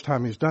the first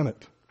time He's done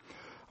it.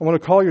 I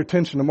want to call your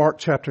attention to Mark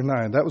chapter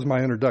 9. That was my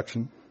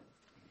introduction.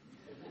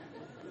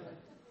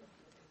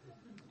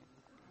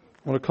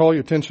 I want to call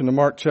your attention to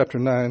Mark chapter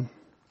 9.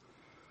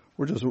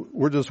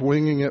 We're just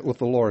winging it with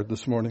the Lord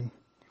this morning.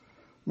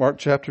 Mark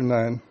chapter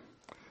 9.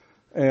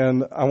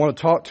 And I want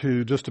to talk to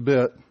you just a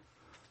bit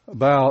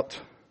about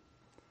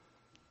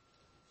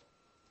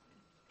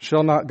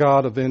shall not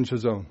God avenge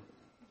His own?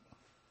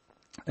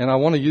 And I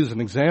want to use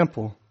an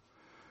example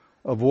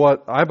of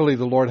what I believe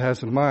the Lord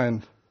has in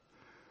mind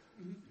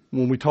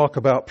when we talk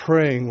about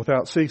praying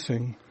without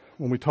ceasing,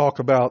 when we talk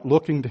about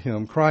looking to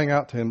Him, crying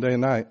out to Him day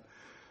and night,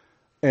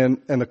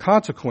 and the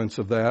consequence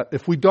of that,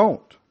 if we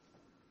don't,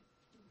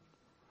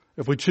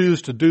 if we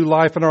choose to do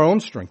life in our own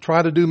strength,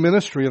 try to do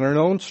ministry in our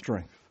own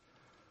strength,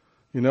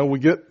 you know, we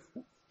get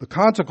the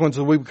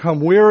consequences, we become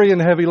weary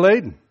and heavy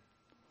laden.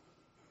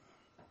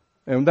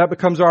 And that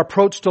becomes our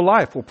approach to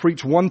life. We'll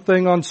preach one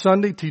thing on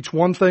Sunday, teach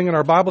one thing in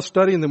our Bible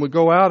study, and then we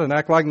go out and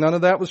act like none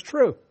of that was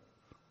true.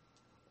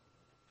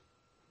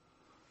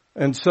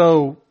 And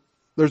so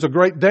there's a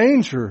great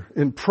danger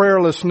in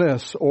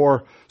prayerlessness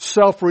or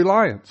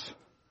self-reliance.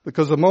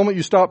 Because the moment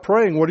you stop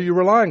praying, what are you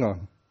relying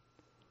on?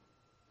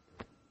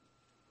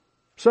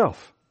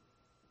 Self.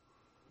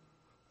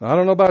 Now, I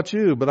don't know about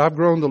you, but I've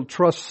grown to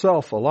trust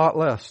self a lot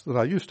less than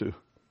I used to.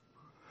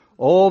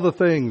 All the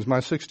things my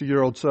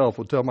 60-year-old self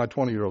would tell my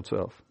 20-year-old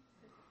self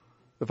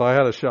if I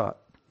had a shot,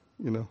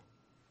 you know.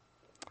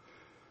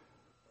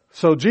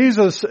 So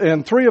Jesus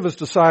and 3 of His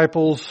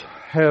disciples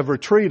have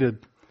retreated,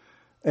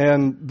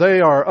 And they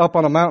are up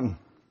on a mountain.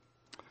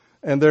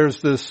 And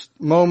there's this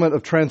moment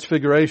of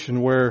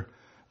transfiguration where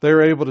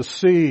they're able to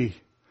see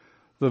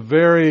the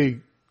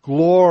very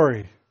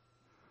glory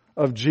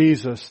of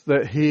Jesus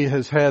that He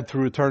has had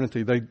through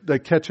eternity. They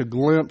catch a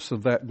glimpse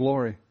of that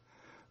glory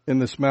in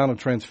this Mount of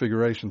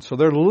Transfiguration. So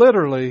they're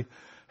literally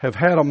have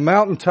had a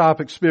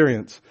mountaintop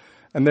experience.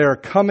 And they are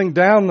coming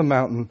down the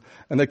mountain,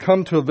 and they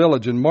come to a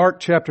village in Mark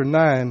chapter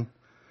 9,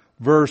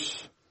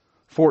 verse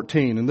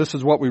 14. And this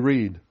is what we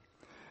read.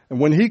 And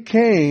when He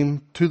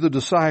came to the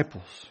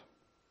disciples,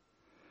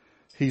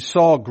 He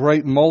saw a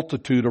great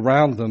multitude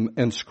around them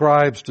and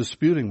scribes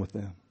disputing with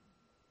them.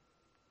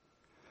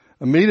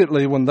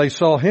 Immediately when they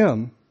saw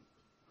Him,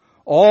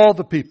 all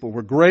the people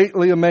were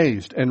greatly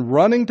amazed and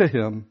running to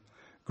Him,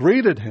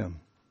 greeted Him.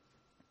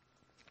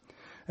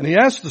 And He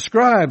asked the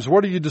scribes,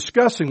 "What are you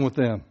discussing with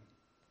them?"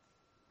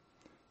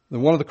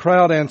 Then one of the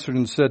crowd answered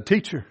and said,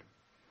 "Teacher,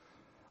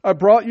 I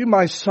brought you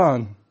my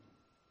son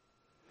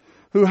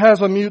who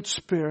has a mute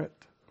spirit.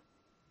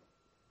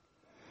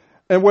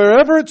 And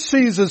wherever it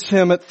seizes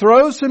him, it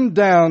throws him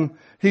down.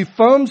 He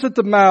foams at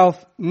the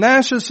mouth,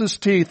 gnashes his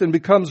teeth, and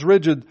becomes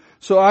rigid.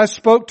 So I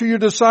spoke to your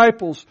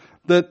disciples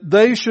that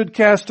they should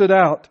cast it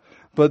out,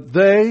 but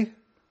they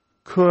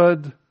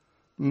could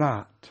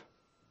not."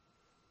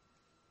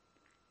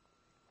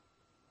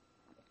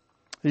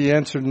 He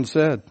answered him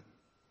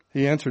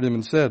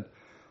and said,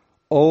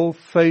 "O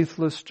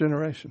faithless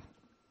generation,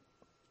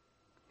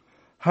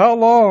 how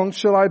long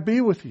shall I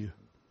be with you?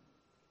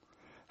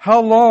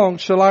 How long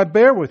shall I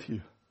bear with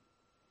you?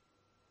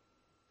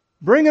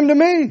 Bring him to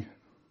me."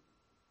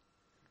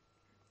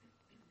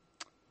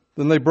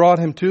 Then they brought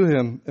him to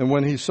Him, and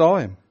when He saw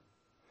him,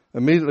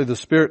 immediately the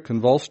spirit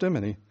convulsed him,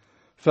 and he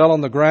fell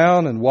on the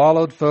ground and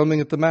wallowed,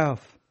 foaming at the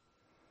mouth.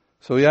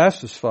 So he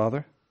asked his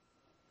father,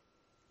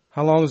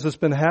 "How long has this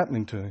been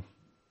happening to him?"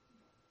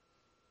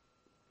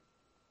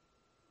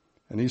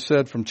 And he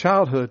said, "From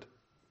childhood.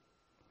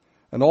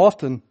 And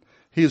often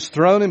He has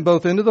thrown him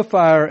both into the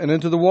fire and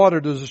into the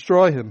water to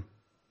destroy him.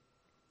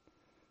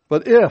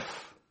 But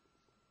if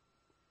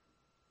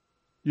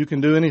you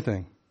can do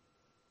anything,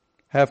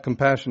 have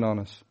compassion on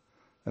us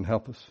and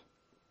help us."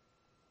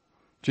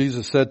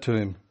 Jesus said to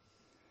him,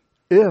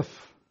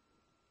 "If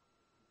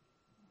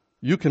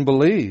you can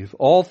believe,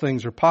 all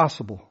things are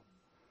possible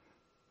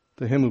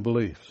to him who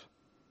believes."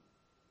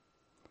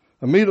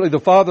 Immediately the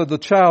father of the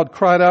child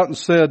cried out and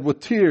said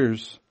with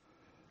tears,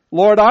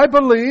 "Lord, I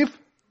believe.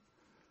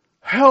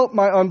 Help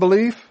my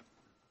unbelief."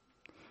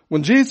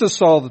 When Jesus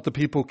saw that the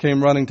people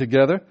came running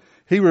together,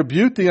 He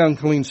rebuked the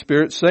unclean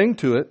spirit, saying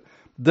to it,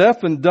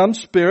 "Deaf and dumb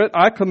spirit,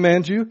 I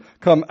command you,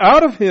 come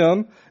out of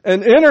him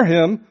and enter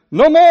him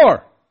no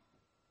more."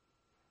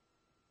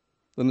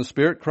 Then the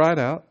spirit cried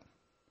out,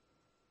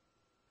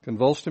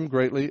 convulsed him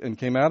greatly, and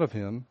came out of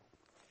him.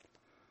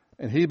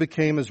 And he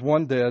became as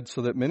one dead,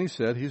 so that many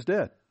said, "He's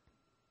dead."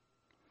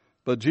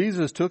 But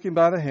Jesus took him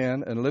by the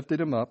hand and lifted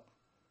him up,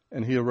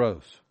 and he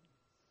arose.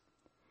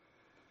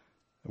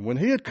 And when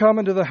he had come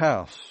into the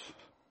house,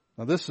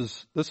 now this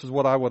is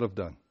what I would have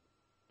done.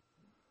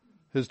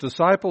 His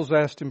disciples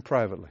asked Him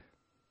privately.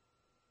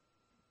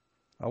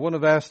 I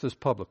wouldn't have asked this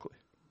publicly.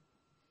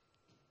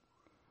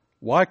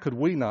 Why could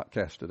we not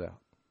cast it out?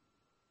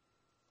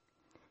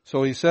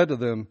 So He said to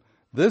them,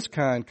 "This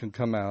kind can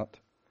come out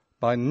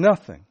by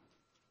nothing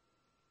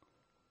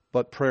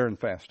but prayer and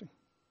fasting."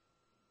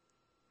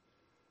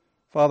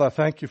 Father, I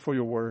thank You for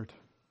Your word.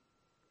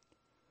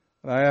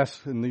 And I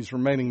ask in these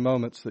remaining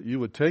moments that You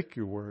would take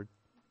Your word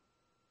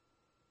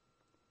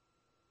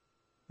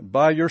and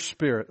by Your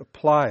Spirit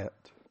apply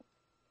it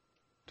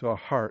to our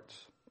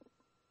hearts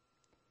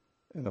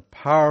in a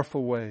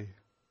powerful way.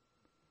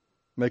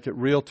 Make it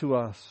real to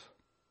us.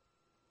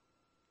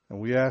 And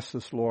we ask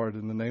this, Lord,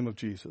 in the name of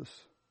Jesus.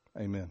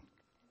 Amen.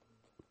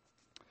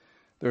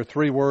 There are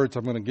 3 words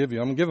I'm going to give you.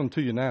 I'm going to give them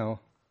to you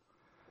now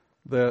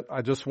that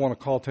I just want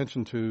to call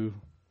attention to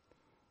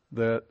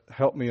that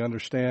help me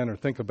understand or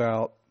think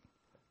about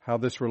how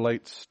this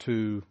relates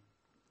to,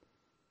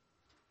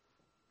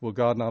 will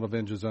God not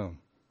avenge His own?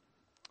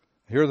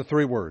 Here are the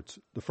 3 words.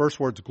 The first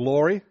word's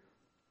glory.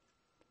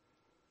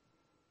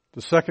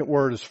 The second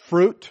word is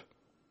fruit.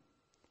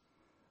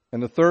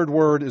 And the third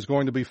word is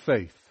going to be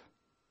faith.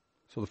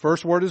 So the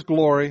first word is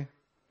glory.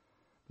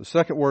 The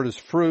second word is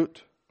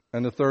fruit.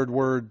 And the third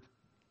word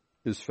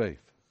is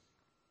faith.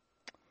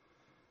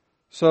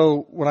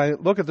 So when I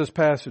look at this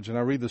passage and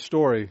I read the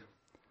story,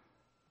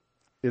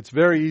 it's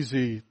very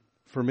easy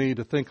for me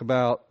to think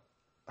about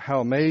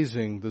how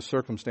amazing this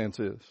circumstance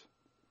is.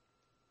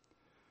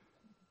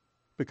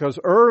 Because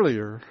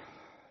earlier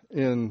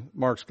in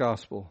Mark's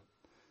gospel,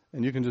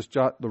 and you can just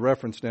jot the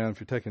reference down if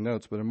you're taking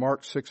notes, but in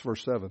Mark 6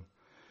 verse 7,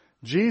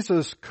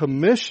 Jesus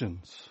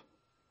commissions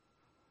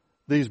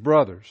these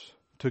brothers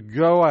to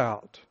go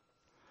out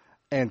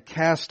and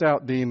cast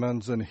out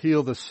demons and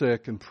heal the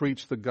sick and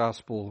preach the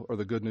gospel or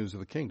the good news of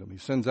the kingdom. He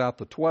sends out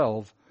the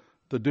 12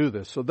 to do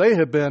this. So they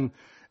have been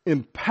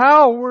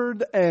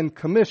empowered and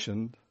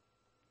commissioned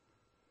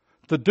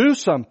to do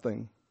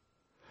something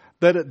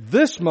that at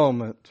this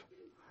moment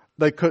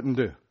they couldn't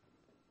do.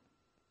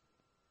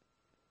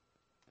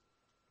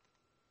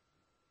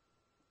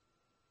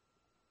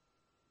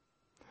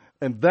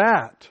 And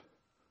that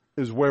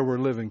is where we're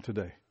living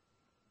today.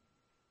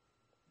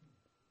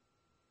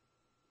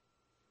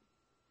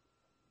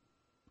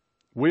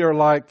 We are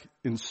like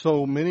in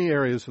so many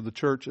areas of the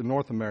church in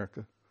North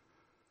America.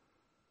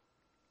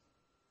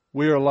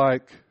 We are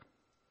like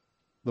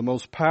the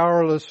most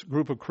powerless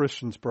group of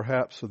Christians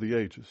perhaps of the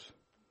ages.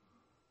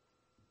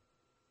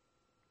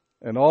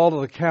 And all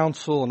of the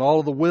counsel and all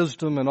of the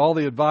wisdom and all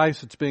the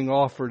advice that's being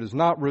offered is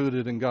not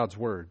rooted in God's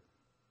Word,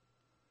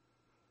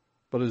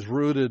 but is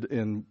rooted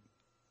in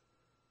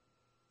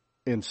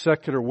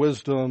secular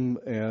wisdom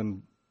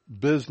and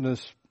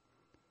business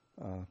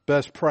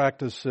best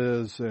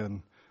practices.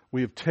 And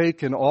we have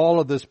taken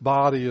all of this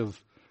body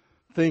of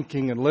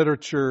thinking and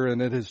literature,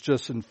 and it has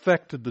just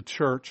infected the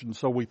church. And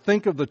so we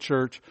think of the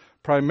church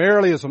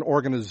primarily as an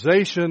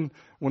organization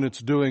when it's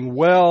doing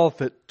well,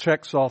 if it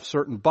checks off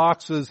certain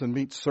boxes and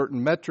meets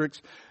certain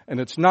metrics, and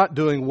it's not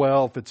doing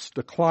well if it's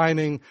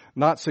declining,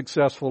 not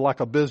successful, like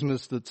a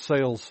business that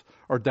sales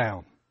are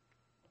down.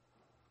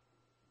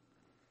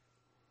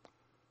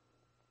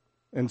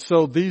 And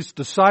so these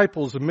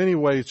disciples in many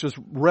ways just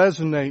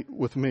resonate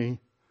with me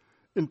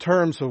in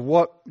terms of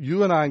what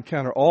you and I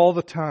encounter all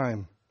the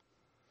time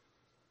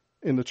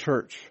in the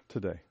church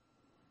today.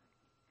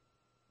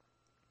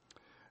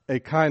 A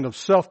kind of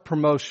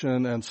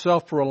self-promotion and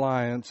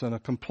self-reliance and a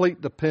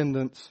complete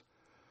dependence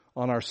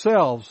on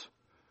ourselves,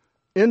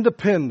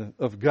 independent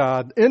of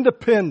God,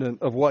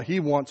 independent of what He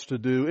wants to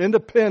do,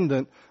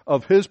 independent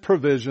of His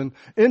provision,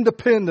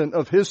 independent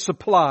of His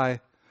supply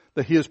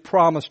that He has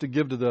promised to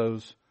give to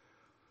those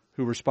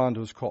who respond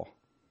to His call.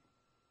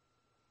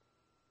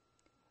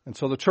 And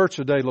so the church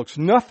today looks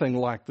nothing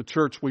like the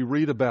church we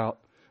read about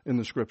in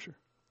the Scripture.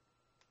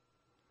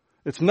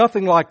 It's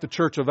nothing like the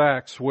church of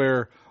Acts,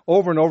 where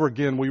over and over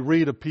again we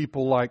read of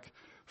people like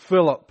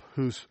Philip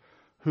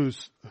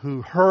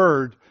who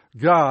heard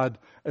God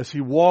as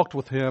he walked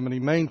with Him, and he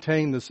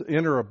maintained this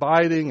inner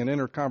abiding and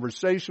inner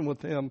conversation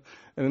with Him.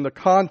 And in the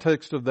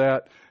context of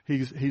that,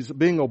 he's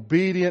being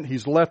obedient.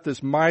 He's left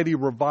this mighty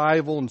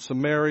revival in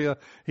Samaria.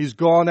 He's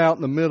gone out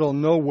in the middle of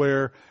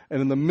nowhere.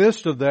 And in the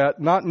midst of that,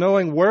 not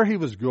knowing where he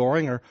was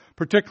going or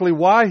particularly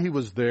why he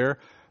was there,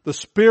 the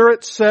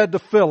Spirit said to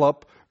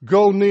Philip,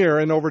 "Go near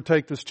and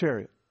overtake this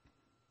chariot."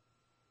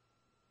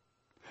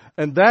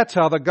 And that's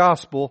how the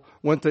gospel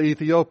went to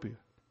Ethiopia.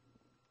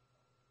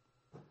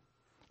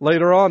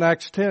 Later on,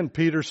 Acts 10,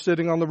 Peter's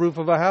sitting on the roof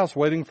of a house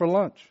waiting for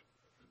lunch.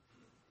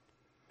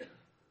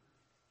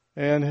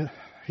 And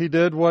he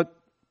did what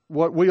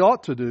we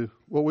ought to do,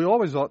 what we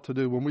always ought to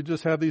do when we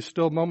just have these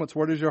still moments.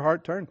 Where does your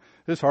heart turn?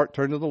 His heart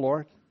turned to the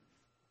Lord.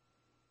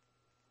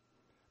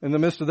 In the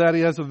midst of that,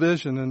 he has a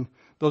vision. And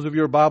those of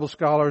you who are Bible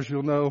scholars,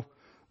 you'll know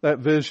that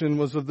vision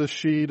was of the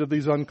sheet of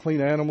these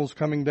unclean animals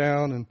coming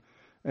down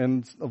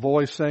and a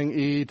voice saying,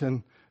 "Eat."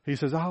 And he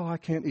says, "Oh, I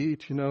can't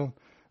eat,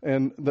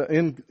 And the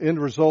end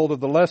result of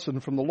the lesson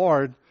from the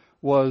Lord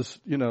was,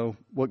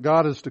 what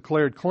God has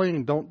declared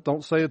clean,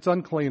 don't say it's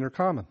unclean or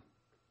common.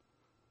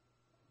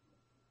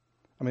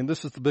 I mean,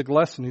 this is the big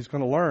lesson he's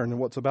going to learn and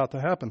what's about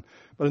to happen.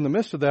 But in the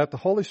midst of that, the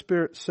Holy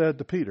Spirit said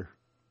to Peter,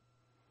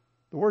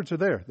 the words are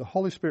there. The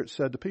Holy Spirit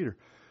said to Peter,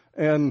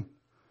 and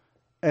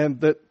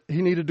that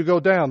he needed to go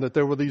down, that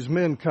there were these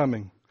men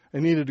coming. He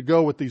needed to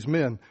go with these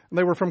men. And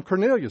they were from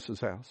Cornelius'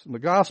 house. And the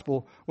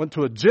gospel went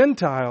to a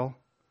Gentile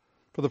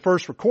for the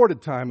first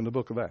recorded time in the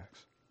book of Acts.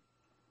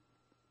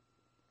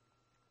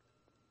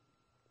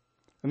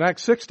 In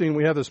Acts 16,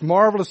 we have this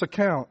marvelous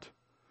account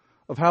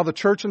of how the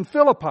church in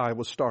Philippi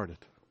was started.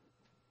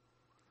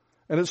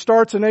 And it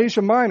starts in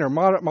Asia Minor,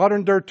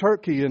 modern-day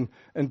Turkey,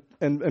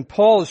 and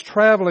Paul is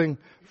traveling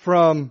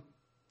from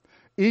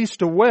east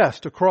to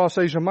west across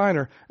Asia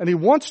Minor, and he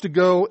wants to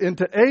go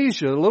into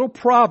Asia, a little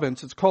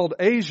province. It's called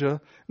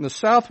Asia, in the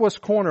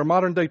southwest corner of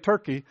modern-day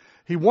Turkey.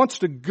 He wants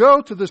to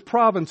go to this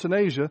province in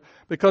Asia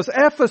because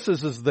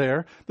Ephesus is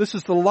there. This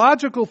is the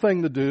logical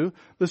thing to do.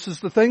 This is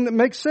the thing that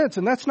makes sense,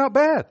 and that's not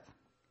bad,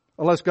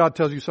 unless God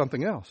tells you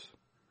something else.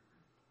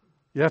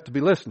 You have to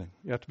be listening.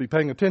 You have to be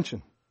paying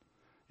attention.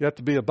 You have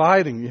to be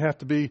abiding. You have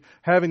to be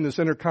having this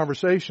inner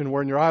conversation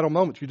where in your idle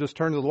moments you just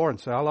turn to the Lord and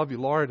say, "I love you,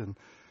 Lord,"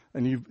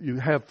 and you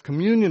have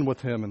communion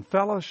with Him and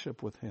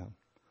fellowship with Him.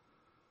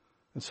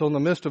 And so in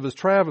the midst of his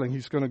traveling,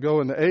 he's going to go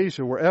into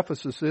Asia, where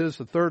Ephesus is,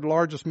 the third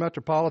largest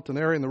metropolitan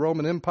area in the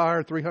Roman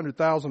Empire,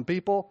 300,000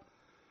 people.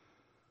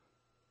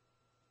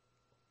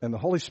 And the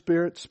Holy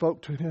Spirit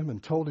spoke to him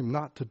and told him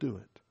not to do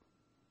it.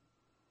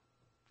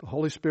 The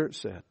Holy Spirit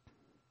said,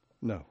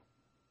 no.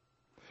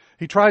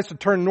 He tries to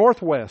turn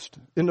northwest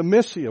into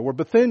Mysia, where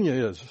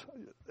Bithynia is.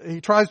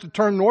 He tries to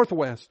turn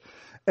northwest.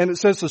 And it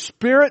says the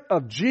Spirit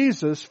of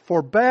Jesus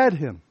forbade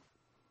him.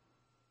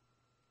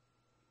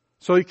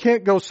 So he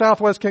can't go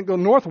southwest, can't go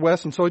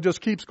northwest, and so he just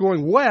keeps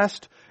going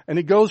west, and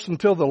he goes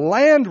until the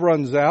land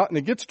runs out, and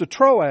he gets to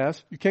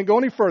Troas. You can't go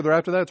any further.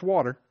 After that, it's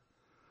water.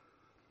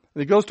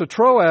 And he goes to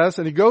Troas,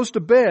 and he goes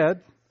to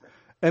bed,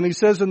 And he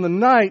says in the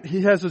night,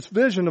 he has this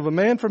vision of a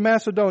man from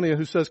Macedonia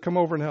who says, come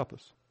over and help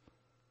us.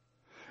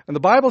 And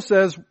the Bible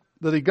says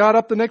that he got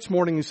up the next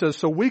morning, he says,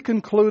 so we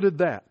concluded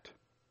that.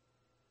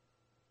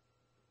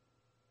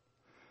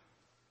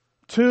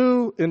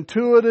 Two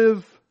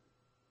intuitive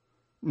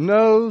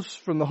no's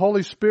from the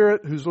Holy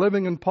Spirit who's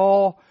living in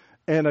Paul,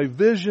 and a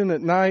vision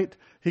at night.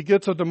 He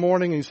gets up in the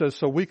morning and he says,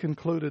 so we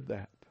concluded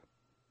that.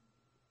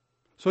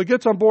 So he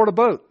gets on board a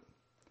boat.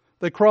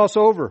 They cross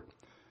over.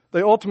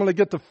 They ultimately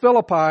get to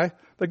Philippi.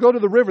 They go to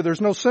the river.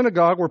 There's no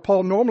synagogue where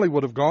Paul normally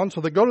would have gone,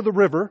 so they go to the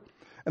river.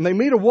 And they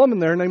meet a woman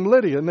there named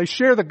Lydia, and they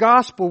share the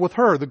gospel with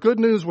her, the good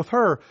news with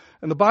her.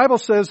 And the Bible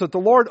says that the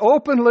Lord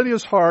opened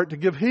Lydia's heart to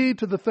give heed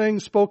to the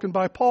things spoken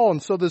by Paul.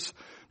 And so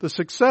the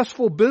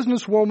successful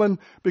businesswoman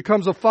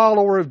becomes a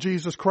follower of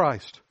Jesus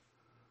Christ.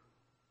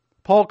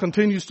 Paul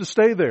continues to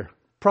stay there,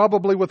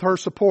 probably with her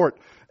support.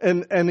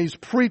 And he's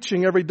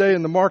preaching every day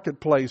in the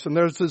marketplace. And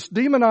there's this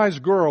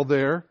demonized girl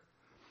there,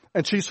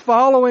 and she's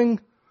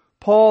following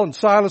Paul and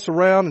Silas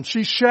around, and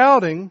she's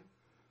shouting,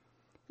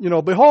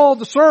 behold,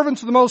 the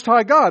servants of the Most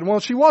High God.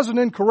 Well, she wasn't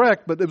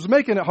incorrect, but it was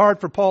making it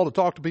hard for Paul to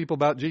talk to people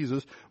about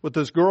Jesus with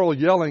this girl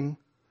yelling,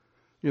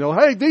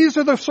 hey, these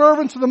are the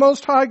servants of the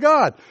Most High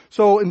God.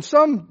 So in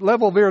some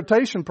level of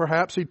irritation,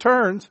 perhaps, he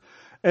turns,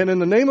 and in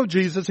the name of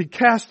Jesus, he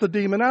casts the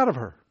demon out of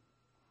her.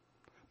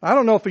 I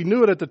don't know if he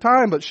knew it at the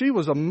time, but she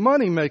was a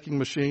money-making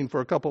machine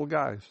for a couple of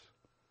guys,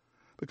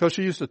 because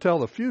she used to tell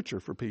the future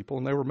for people,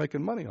 and they were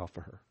making money off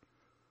of her.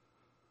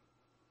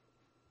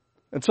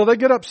 And so they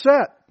get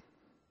upset.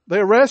 They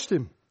arrest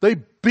him. They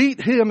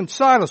beat him and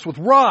Silas with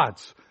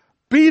rods.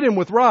 Beat him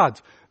with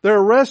rods. They're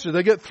arrested.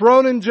 They get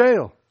thrown in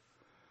jail.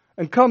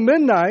 And come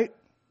midnight,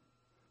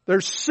 they're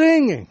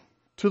singing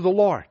to the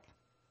Lord.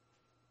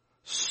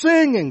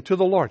 Singing to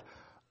the Lord.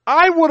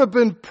 I would have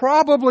been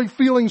probably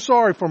feeling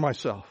sorry for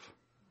myself.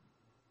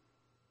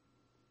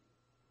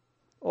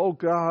 Oh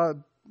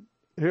God,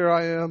 here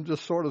I am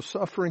just sort of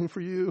suffering for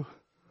you.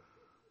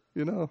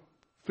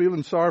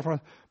 Feeling sorry for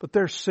myself. But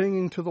they're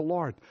singing to the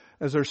Lord.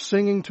 As they're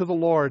singing to the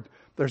Lord,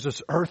 there's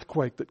this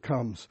earthquake that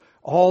comes.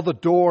 All the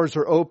doors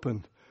are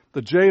opened.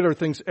 The jailer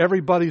thinks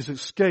everybody's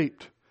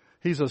escaped.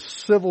 He's a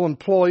civil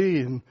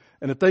employee, and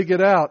if they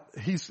get out,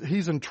 he's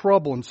in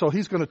trouble, and so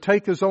he's going to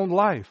take his own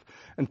life.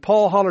 And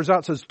Paul hollers out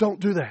and says,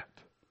 don't do that.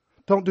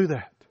 Don't do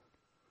that.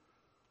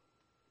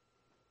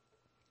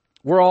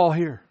 We're all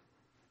here.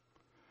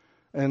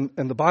 And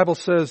the Bible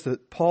says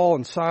that Paul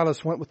and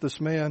Silas went with this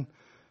man.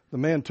 The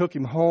man took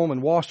him home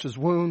and washed his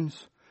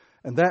wounds.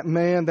 And that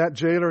man, that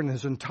jailer, and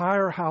his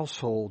entire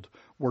household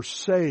were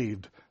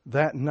saved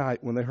that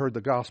night when they heard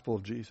the gospel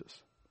of Jesus.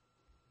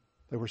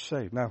 They were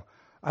saved. Now,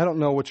 I don't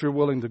know what you're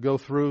willing to go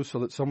through so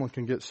that someone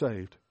can get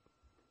saved.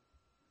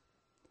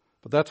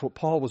 But that's what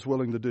Paul was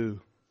willing to do.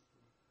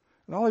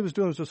 And all he was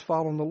doing was just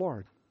following the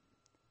Lord.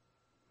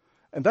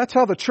 And that's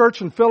how the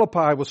church in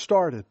Philippi was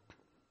started.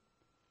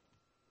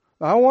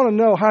 Now, I want to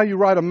know how you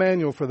write a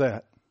manual for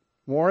that.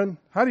 Warren,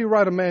 how do you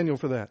write a manual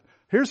for that?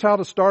 Here's how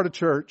to start a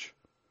church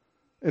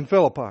in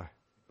Philippi.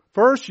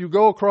 First, you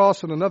go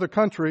across in another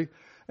country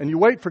and you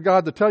wait for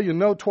God to tell you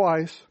no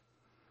twice.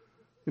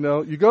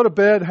 You go to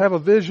bed, have a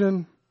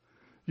vision.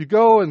 You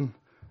go and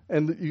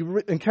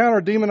you encounter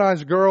a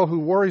demonized girl who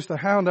worries the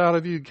hound out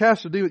of you. You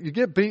cast a demon. You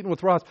get beaten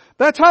with rods.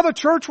 That's how the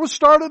church was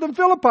started in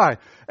Philippi.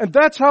 And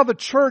that's how the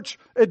church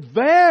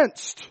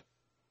advanced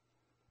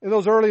in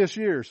those earliest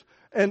years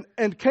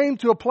and came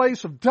to a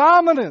place of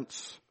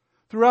dominance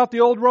throughout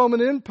the old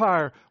Roman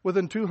Empire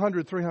within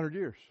 200, 300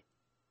 years.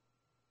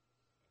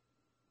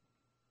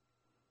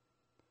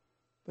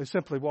 They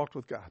simply walked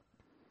with God.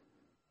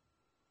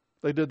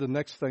 They did the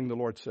next thing the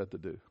Lord said to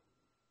do.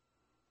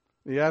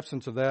 In the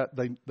absence of that,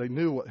 they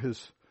knew what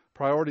his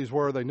priorities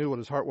were. They knew what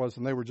his heart was,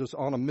 and they were just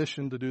on a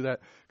mission to do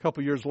that. A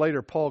couple years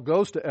later, Paul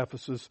goes to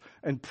Ephesus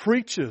and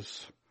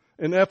preaches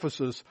in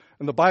Ephesus.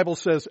 And the Bible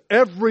says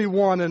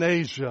everyone in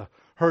Asia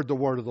heard the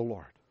word of the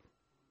Lord.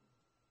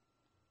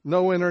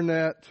 No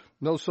internet,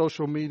 no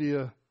social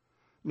media,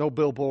 no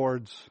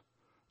billboards,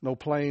 no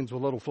planes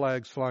with little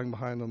flags flying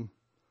behind them.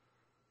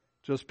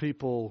 Just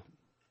people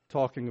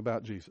talking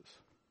about Jesus.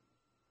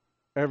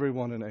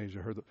 Everyone in Asia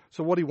heard that.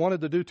 So what he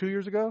wanted to do 2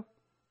 years ago,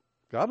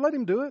 God let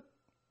him do it.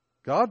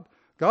 God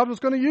was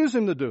going to use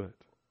him to do it.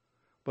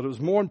 But it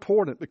was more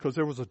important because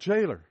there was a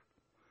jailer.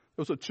 There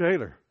was a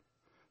jailer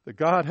that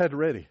God had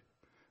ready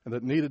and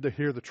that needed to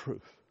hear the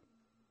truth.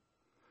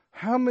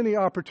 How many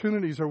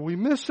opportunities are we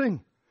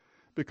missing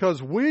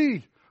because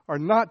we are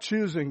not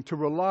choosing to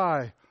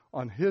rely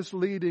on his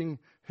leading,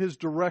 his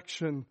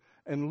direction,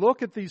 and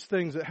look at these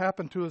things that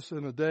happen to us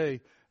in a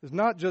day. It's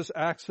not just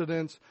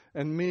accidents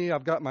and me.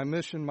 I've got my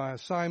mission, my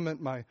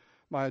assignment, my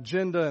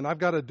agenda, and I've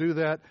got to do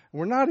that.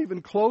 We're not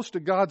even close to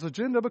God's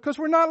agenda because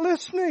we're not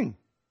listening.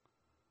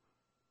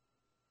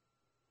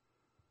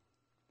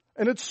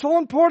 And it's so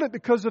important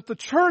because if the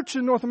church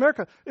in North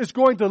America is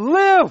going to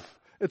live,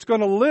 it's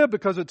going to live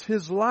because it's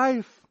his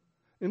life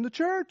in the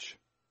church.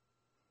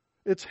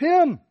 It's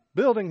him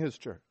building his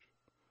church.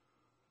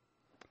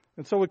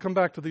 And so we come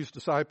back to these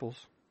disciples.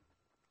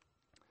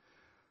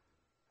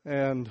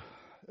 And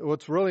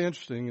what's really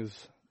interesting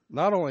is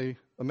not only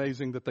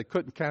amazing that they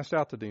couldn't cast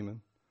out the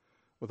demon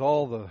with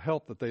all the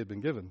help that they had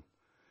been given,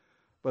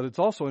 but it's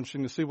also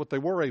interesting to see what they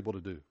were able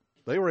to do.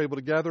 They were able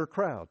to gather a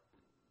crowd.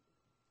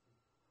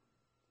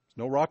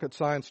 There's no rocket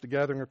science to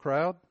gathering a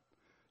crowd.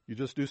 You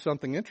just do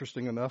something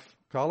interesting enough,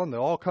 Colin,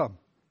 they'll all come.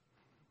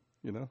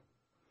 You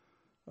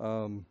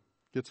know,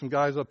 get some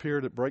guys up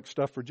here that break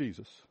stuff for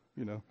Jesus.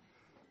 You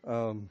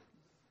know,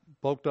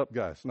 bulked up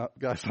guys, not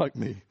guys like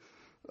me.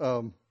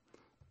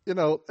 You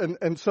know,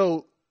 and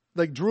so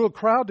they drew a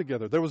crowd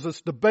together. There was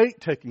this debate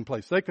taking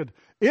place. They could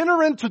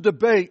enter into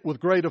debate with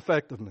great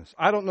effectiveness.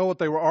 I don't know what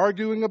they were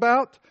arguing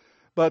about,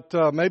 but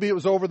maybe it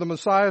was over the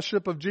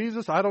messiahship of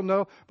Jesus. I don't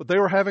know, but they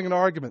were having an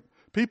argument.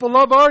 People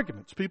love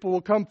arguments. People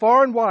will come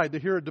far and wide to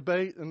hear a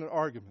debate and an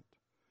argument.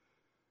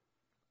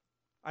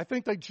 I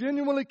think they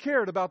genuinely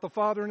cared about the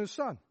Father and His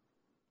Son.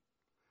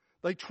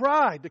 They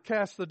tried to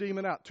cast the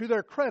demon out. To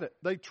their credit,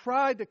 they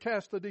tried to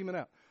cast the demon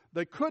out.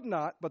 They could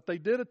not, but they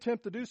did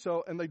attempt to do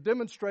so, and they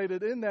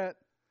demonstrated in that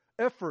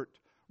effort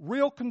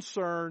real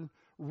concern,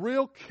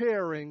 real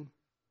caring,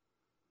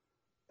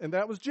 and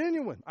that was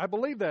genuine. I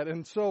believe that.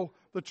 And so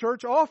the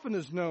church often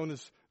is known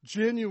as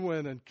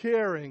genuine and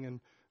caring and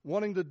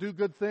wanting to do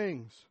good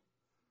things.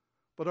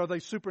 But are they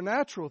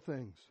supernatural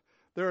things?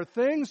 There are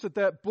things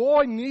that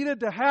boy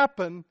needed to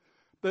happen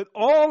that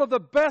all of the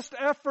best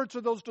efforts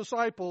of those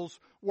disciples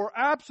were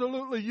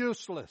absolutely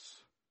useless.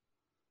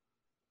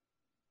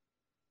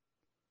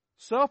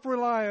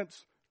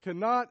 Self-reliance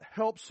cannot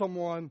help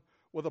someone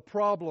with a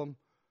problem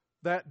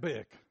that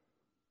big.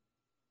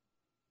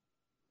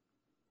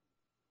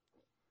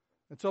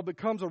 And so it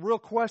becomes a real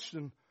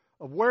question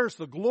of where's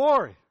the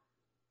glory?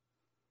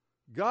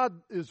 God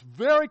is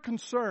very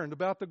concerned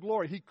about the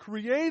glory. He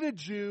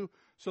created you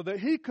so that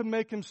He could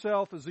make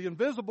Himself as the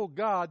invisible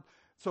God,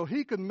 so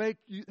He could make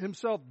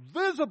Himself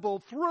visible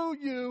through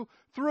you,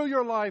 through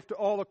your life to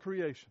all of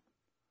creation.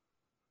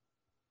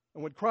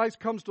 And when Christ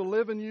comes to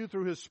live in you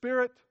through His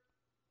Spirit,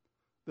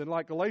 then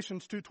like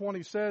Galatians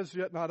 2:20 says,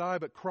 yet not I,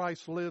 but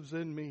Christ lives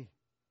in me.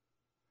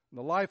 And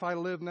the life I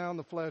live now in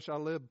the flesh, I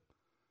live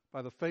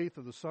by the faith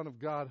of the Son of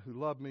God who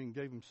loved me and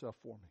gave Himself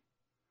for me.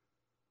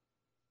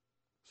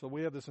 So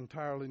we have this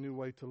entirely new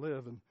way to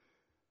live. And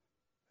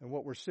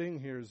what we're seeing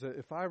here is that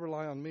if I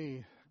rely on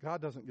me,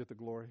 God doesn't get the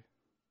glory.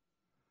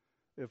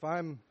 If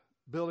I'm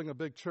building a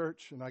big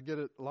church and I get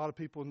a lot of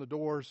people in the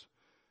doors,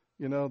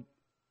 you know,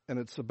 and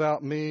it's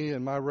about me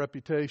and my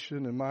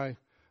reputation and my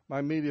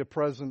media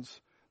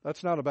presence,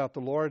 that's not about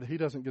the Lord. He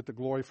doesn't get the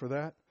glory for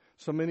that.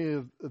 So many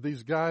of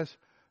these guys,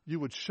 you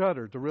would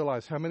shudder to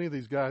realize how many of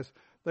these guys,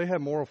 they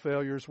have moral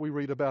failures. We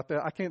read about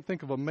that. I can't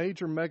think of a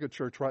major mega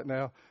church right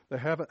now that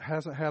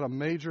hasn't had a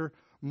major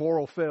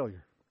moral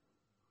failure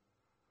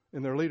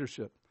in their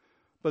leadership.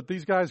 But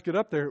these guys get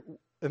up there,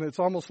 and it's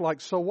almost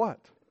like, so what?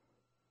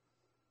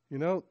 You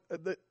know,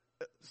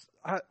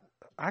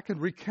 I could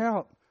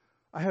recount.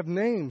 I have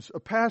names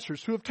of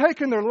pastors who have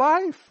taken their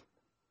life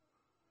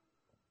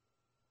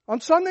on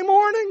Sunday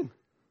morning,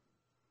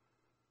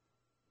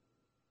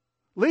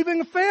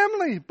 leaving a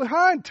family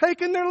behind,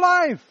 taking their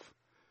life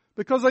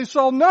because they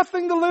saw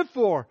nothing to live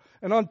for.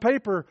 And on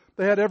paper,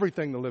 they had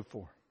everything to live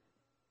for.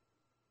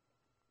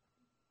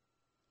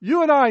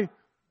 You and I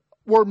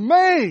were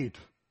made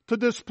to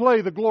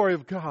display the glory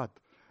of God.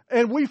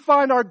 And we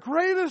find our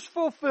greatest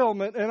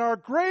fulfillment and our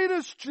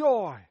greatest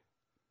joy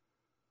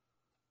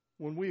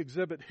when we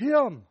exhibit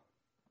Him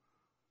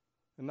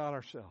and not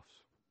ourselves.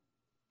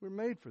 We're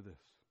made for this.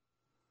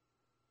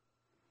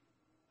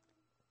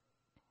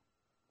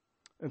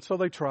 And so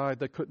they tried.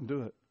 They couldn't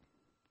do it.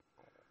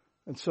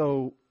 And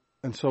so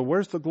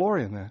where's the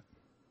glory in that?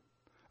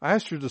 I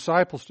asked your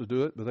disciples to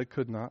do it, but they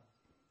could not.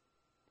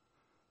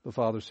 The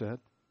Father said.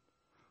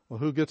 Well,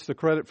 who gets the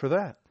credit for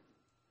that?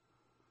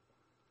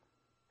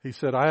 He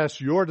said, I asked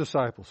your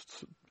disciples.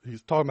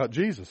 He's talking about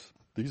Jesus.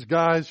 These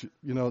guys,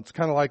 you know, it's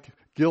kind of like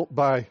guilt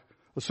by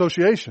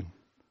association.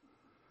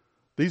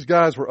 These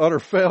guys were utter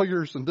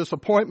failures and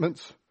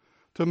disappointments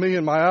to me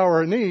in my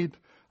hour of need.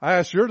 I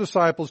asked your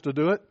disciples to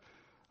do it.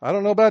 I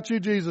don't know about you,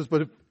 Jesus,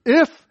 but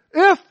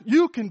if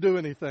you can do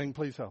anything,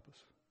 please help us.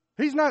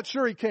 He's not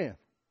sure He can.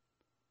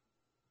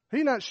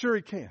 He's not sure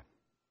He can.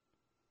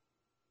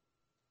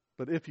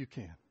 But if you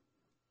can,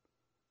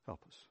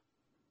 help us.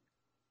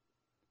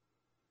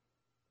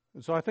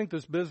 And so I think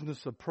this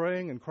business of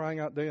praying and crying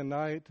out day and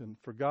night and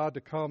for God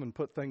to come and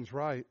put things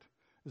right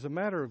is a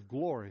matter of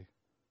glory.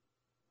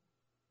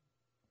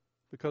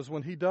 Because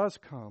when He does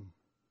come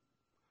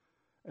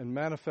and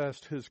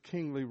manifest His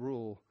kingly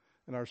rule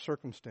in our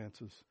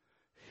circumstances,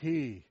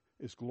 He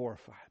is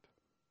glorified.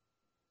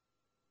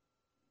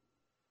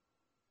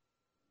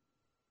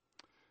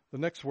 The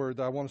next word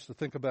that I want us to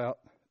think about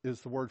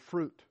is the word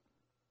fruit.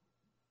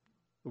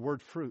 The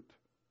word fruit.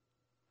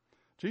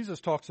 Jesus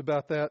talks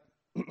about that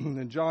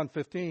in John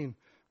 15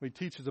 when He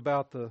teaches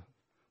about the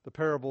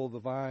parable of the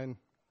vine.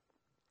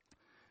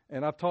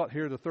 And I've taught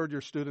here to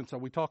third-year students,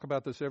 and we talk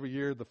about this every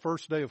year. The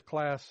first day of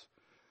class,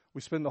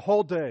 we spend the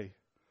whole day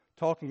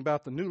talking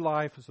about the new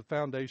life as the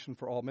foundation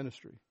for all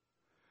ministry.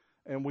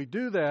 And we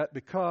do that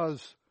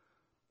because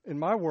in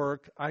my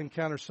work, I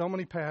encounter so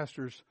many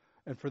pastors,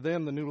 and for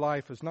them, the new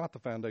life is not the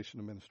foundation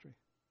of ministry.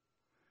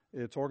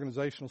 It's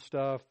organizational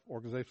stuff,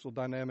 organizational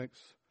dynamics,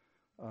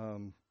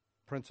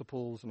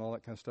 principles, and all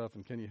that kind of stuff.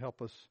 And can you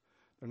help us?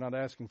 They're not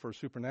asking for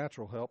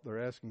supernatural help.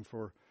 They're asking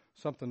for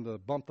something to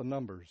bump the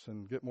numbers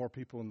and get more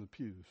people in the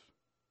pews.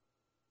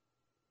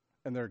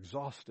 And they're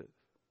exhausted.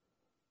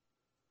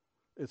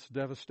 It's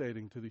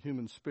devastating to the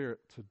human spirit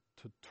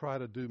to try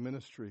to do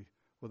ministry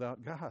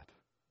without God.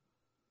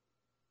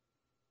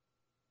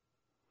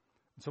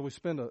 And so we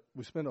spend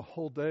a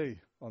whole day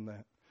on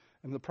that.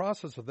 In the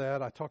process of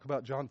that, I talk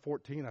about John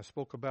 14. I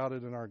spoke about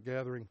it in our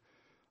gathering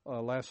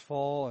last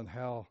fall, and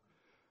how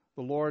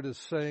the Lord is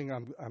saying,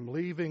 I'm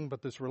leaving,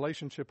 but this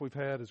relationship we've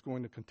had is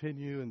going to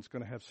continue, and it's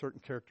going to have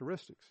certain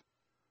characteristics.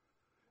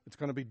 It's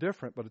going to be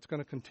different, but it's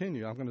going to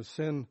continue. I'm going to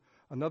send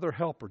another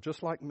helper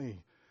just like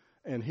me,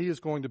 and he is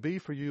going to be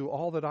for you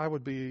all that I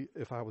would be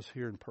if I was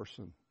here in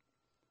person.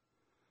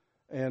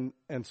 And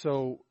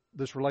so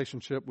this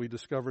relationship we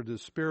discovered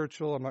is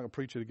spiritual. I'm not going to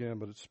preach it again,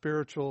 but it's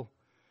spiritual,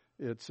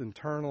 it's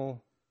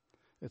internal,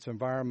 it's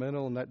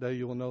environmental. And that day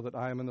you will know that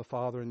I am in the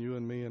Father, and you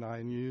in me, and I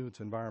in you. It's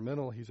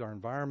environmental. He's our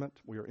environment.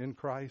 We are in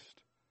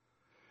Christ.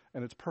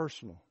 And it's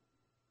personal.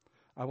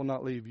 I will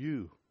not leave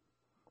you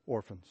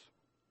orphans.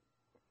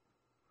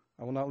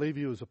 I will not leave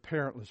you as a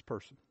parentless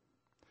person.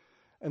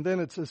 And then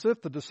it's as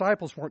if the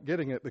disciples weren't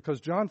getting it, because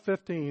John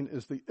 15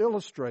 is the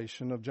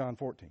illustration of John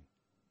 14.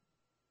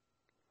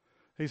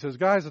 He says,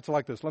 guys, it's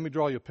like this. Let me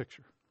draw you a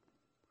picture.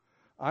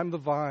 I'm the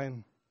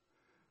vine.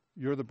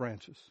 You're the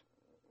branches.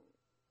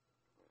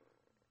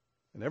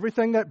 And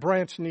everything that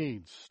branch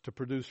needs to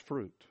produce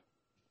fruit,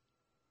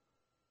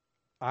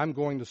 I'm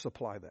going to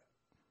supply that.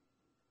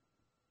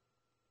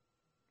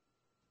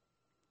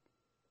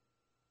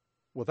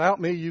 Without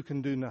me, you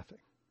can do nothing.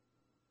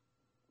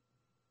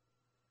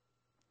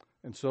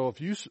 And so if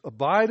you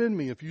abide in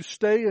me, if you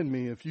stay in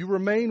me, if you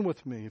remain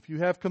with me, if you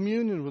have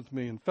communion with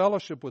me and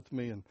fellowship with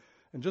me and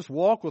just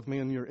walk with me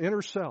in your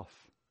inner self,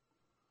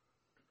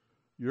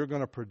 you're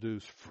going to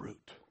produce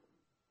fruit.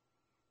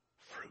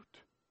 Fruit.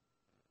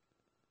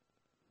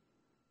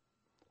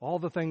 All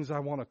the things I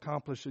want to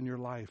accomplish in your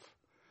life,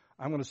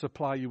 I'm going to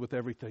supply you with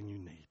everything you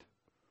need.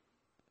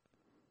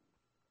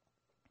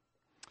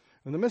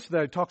 In the midst of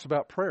that, he talks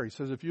about prayer. He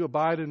says, if you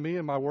abide in me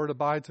and my word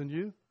abides in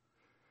you,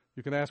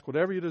 you can ask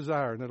whatever you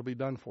desire and it'll be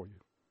done for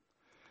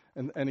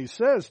you. And he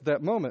says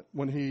that moment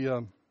when he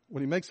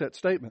makes that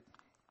statement,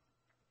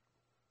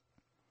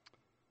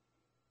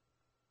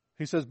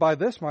 he says, by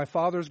this my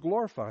Father is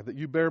glorified, that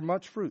you bear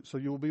much fruit, so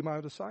you will be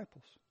my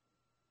disciples.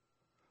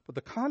 But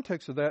the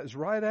context of that is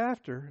right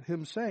after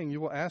him saying, you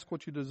will ask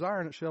what you desire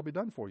and it shall be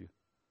done for you.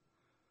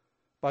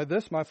 By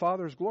this my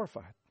Father is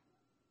glorified.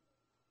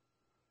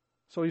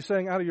 So he's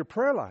saying out of your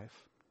prayer life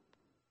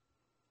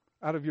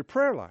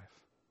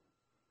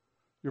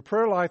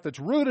that's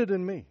rooted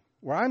in me,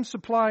 where I'm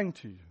supplying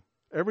to you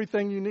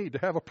everything you need to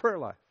have a prayer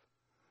life,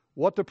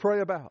 what to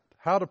pray about,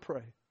 how to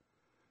pray.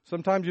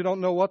 Sometimes you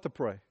don't know what to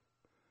pray.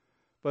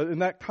 But in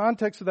that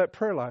context of that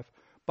prayer life,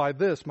 by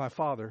this my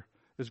Father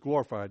is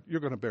glorified.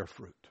 You're going to bear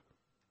fruit.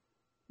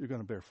 You're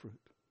going to bear fruit.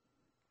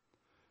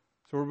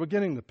 So we're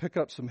beginning to pick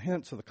up some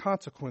hints of the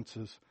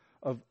consequences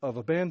of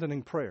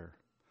abandoning prayer,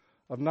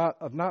 of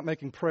not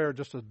making prayer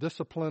just a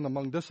discipline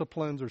among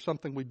disciplines or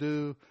something we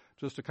do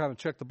just to kind of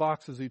check the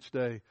boxes each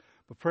day.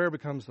 But prayer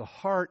becomes the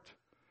heart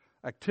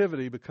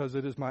activity because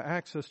it is my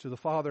access to the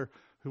Father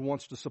who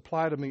wants to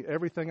supply to me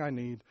everything I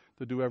need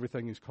to do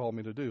everything He's called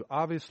me to do.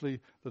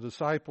 Obviously, the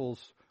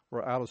disciples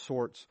were out of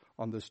sorts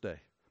on this day.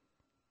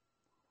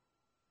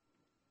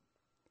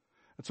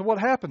 And so what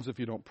happens if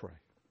you don't pray?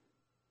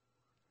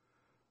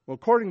 Well,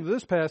 according to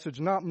this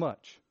passage, not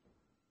much.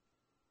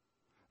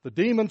 The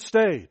demons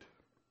stayed.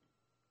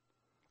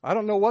 I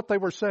don't know what they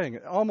were saying.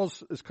 It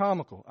almost is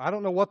comical. I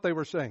don't know what they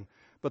were saying.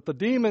 But the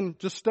demon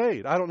just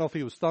stayed. I don't know if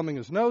he was thumbing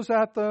his nose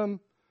at them,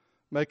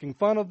 making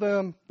fun of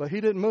them, but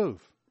he didn't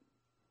move.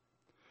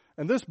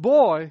 And this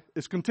boy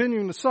is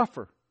continuing to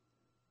suffer.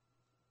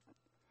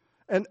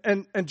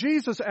 And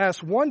Jesus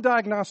asked one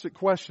diagnostic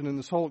question in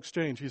this whole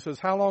exchange. He says,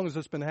 how long has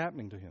this been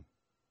happening to him?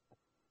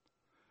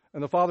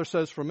 And the father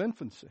says, from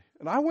infancy.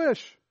 And I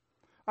wish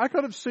I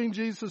could have seen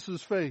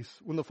Jesus' face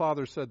when the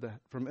father said that,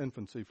 from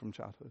infancy, from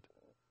childhood.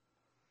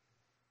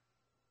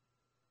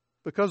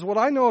 Because what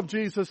I know of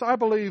Jesus, I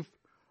believe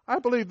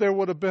there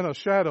would have been a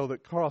shadow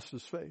that crossed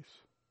his face.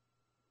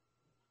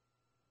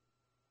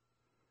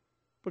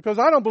 Because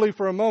I don't believe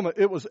for a moment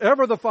it was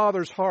ever the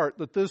Father's heart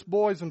that this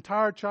boy's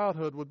entire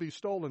childhood would be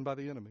stolen by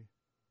the enemy.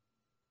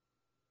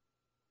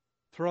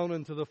 Thrown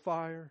into the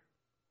fire,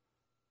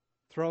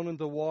 thrown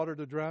into water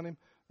to drown him.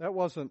 That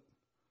wasn't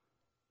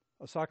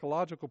a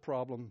psychological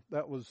problem.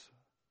 That was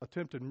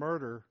attempted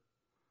murder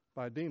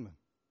by a demon.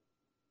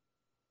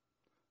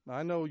 Now,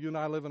 I know you and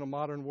I live in a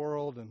modern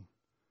world, and,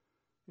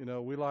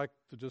 we like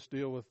to just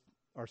deal with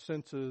our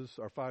senses,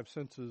 our five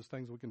senses,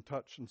 things we can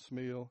touch and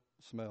smell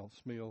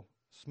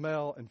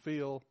and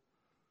feel.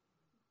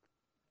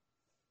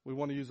 We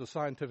want to use a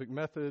scientific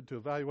method to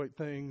evaluate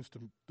things, to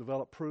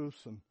develop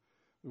proofs, and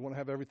we want to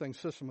have everything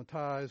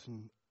systematized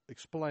and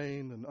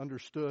explained and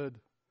understood.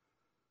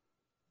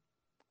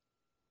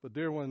 But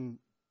dear one,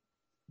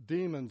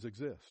 demons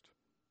exist.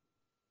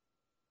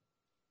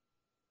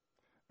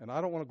 And I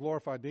don't want to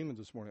glorify demons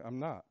this morning. I'm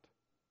not.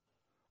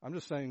 I'm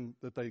just saying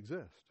that they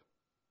exist.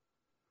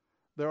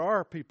 There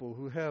are people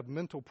who have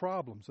mental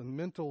problems and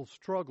mental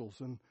struggles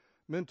and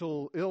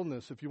mental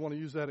illness, if you want to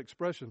use that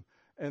expression.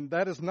 And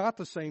that is not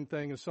the same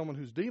thing as someone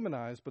who's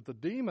demonized, but the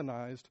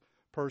demonized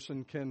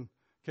person can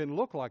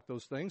look like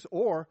those things,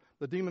 or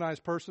the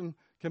demonized person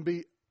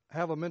can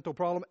have a mental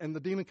problem, and the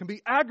demon can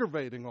be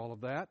aggravating all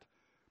of that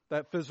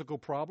physical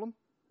problem.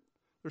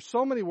 There's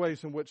so many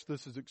ways in which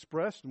this is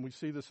expressed, and we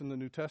see this in the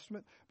New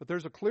Testament, but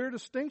there's a clear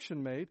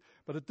distinction made.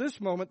 But at this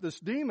moment, this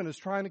demon is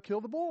trying to kill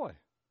the boy.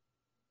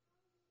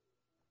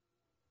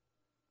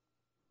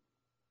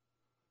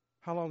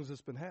 How long has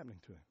this been happening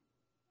to him?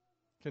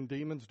 Can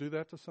demons do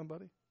that to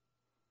somebody?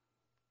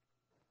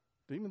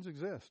 Demons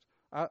exist.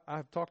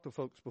 I've talked to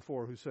folks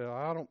before who say,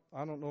 I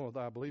don't know if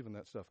I believe in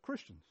that stuff.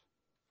 Christians.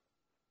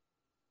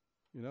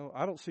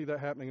 I don't see that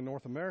happening in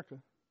North America.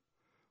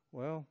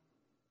 Well,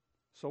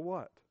 so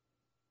what?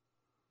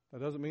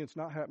 That doesn't mean it's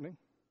not happening.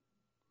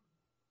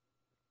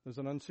 There's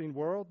an unseen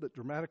world that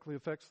dramatically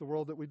affects the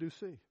world that we do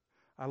see.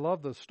 I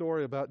love the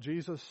story about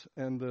Jesus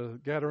and the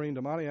Gadarene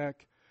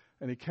demoniac,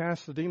 and he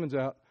casts the demons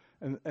out,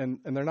 and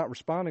they're not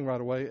responding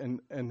right away,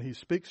 and he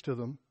speaks to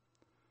them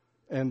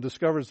and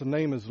discovers the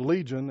name is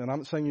Legion. And I'm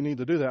not saying you need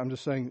to do that. I'm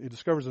just saying he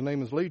discovers the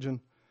name is Legion,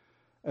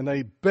 and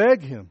they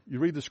beg him. You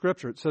read the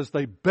scripture. It says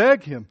they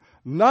beg him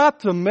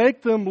not to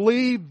make them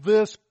leave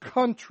this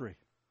country.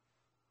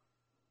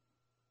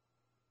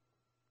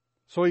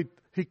 So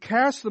he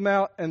casts them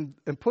out and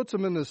puts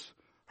them in this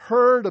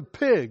herd of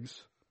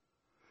pigs.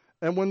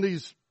 And when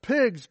these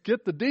pigs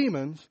get the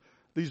demons,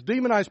 these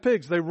demonized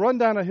pigs, they run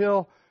down a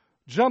hill,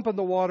 jump in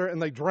the water, and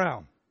they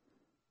drown.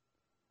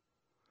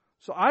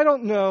 So I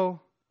don't know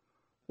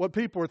what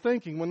people are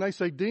thinking when they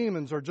say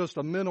demons are just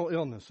a mental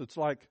illness. It's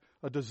like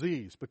a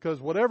disease,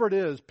 because whatever it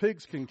is,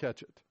 pigs can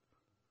catch it.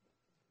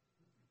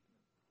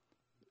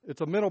 It's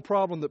a mental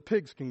problem that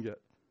pigs can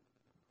get,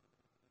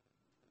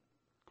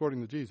 according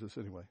to Jesus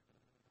anyway.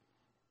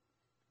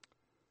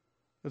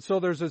 And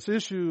so there's this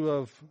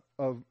issue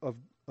of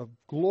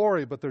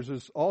glory, but there's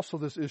also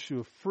this issue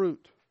of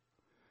fruit.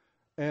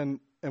 And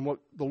what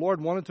the Lord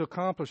wanted to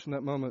accomplish in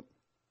that moment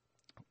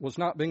was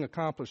not being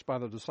accomplished by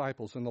the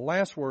disciples. And the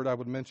last word I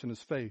would mention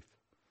is faith.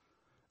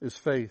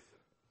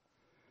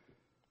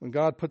 When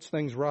God puts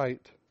things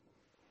right,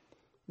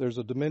 there's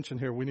a dimension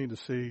here we need to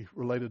see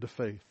related to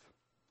faith.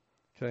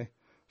 Okay?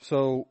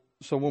 So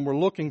when we're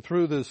looking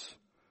through this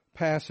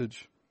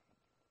passage,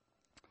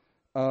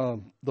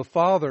 the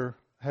Father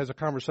has a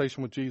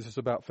conversation with Jesus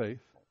about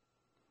faith.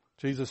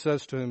 Jesus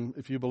says to him,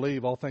 if you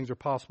believe, all things are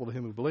possible to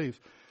him who believes.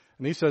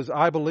 And he says,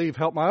 I believe,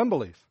 help my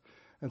unbelief.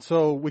 And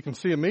so we can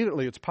see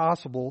immediately it's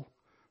possible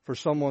for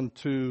someone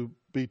to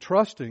be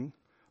trusting,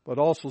 but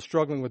also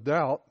struggling with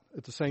doubt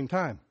at the same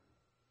time.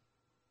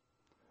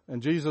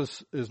 And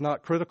Jesus is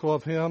not critical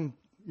of him,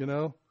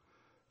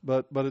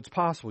 but it's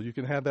possible. You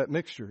can have that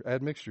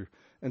admixture.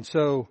 And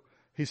so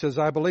he says,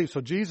 I believe. So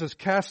Jesus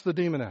casts the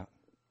demon out.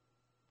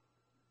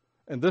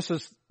 And this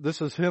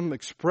is him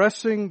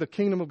expressing the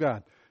kingdom of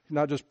God. He's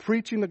not just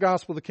preaching the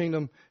gospel of the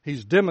kingdom,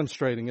 he's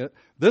demonstrating it.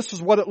 This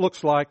is what it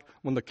looks like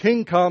when the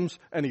king comes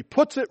and he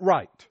puts it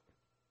right,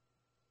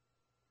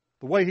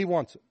 the way he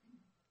wants it.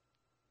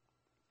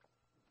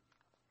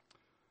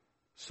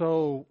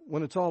 So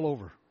when it's all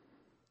over,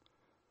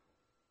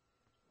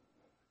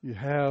 you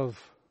have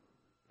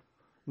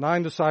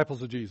 9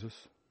 disciples of Jesus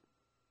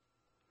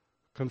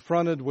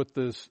confronted with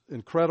this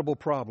incredible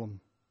problem.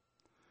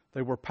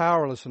 They were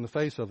powerless in the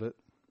face of it.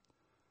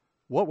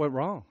 What went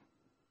wrong?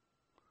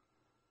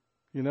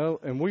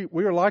 And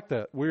we are like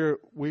that.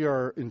 We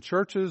are in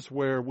churches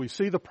where we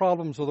see the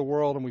problems of the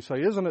world and we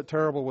say, isn't it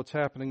terrible what's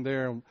happening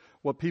there and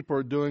what people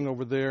are doing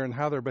over there and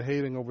how they're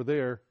behaving over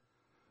there?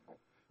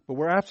 But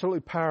we're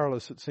absolutely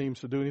powerless, it seems,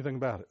 to do anything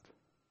about it.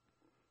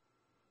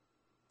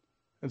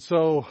 And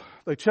so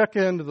they check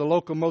into the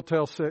local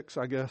Motel 6,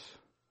 I guess.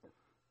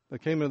 They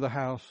came into the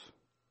house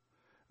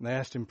and they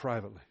asked him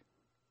privately,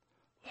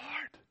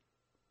 Lord,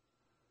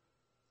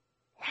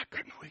 why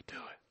couldn't we do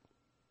it?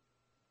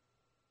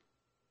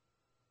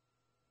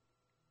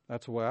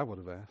 That's the way I would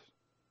have asked.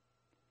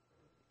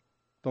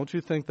 Don't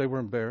you think they were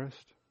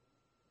embarrassed?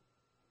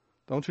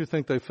 Don't you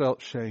think they felt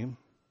shame?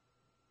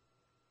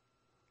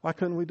 Why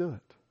couldn't we do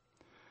it?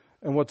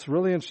 And what's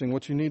really interesting,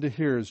 what you need to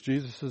hear is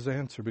Jesus'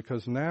 answer,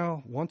 because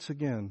now, once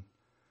again,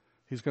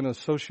 he's going to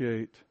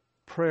associate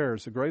prayer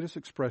as the greatest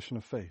expression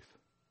of faith.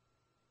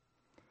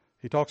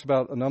 He talks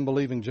about an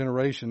unbelieving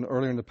generation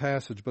earlier in the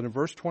passage, but in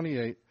verse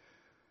 28,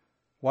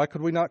 why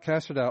could we not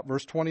cast it out?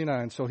 Verse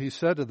 29, so he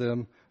said to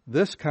them,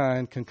 this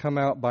kind can come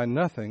out by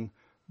nothing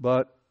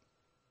but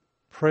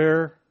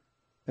prayer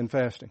and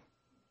fasting.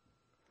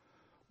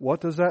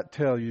 What does that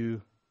tell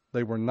you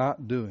they were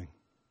not doing?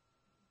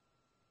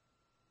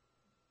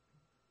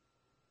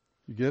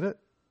 You get it?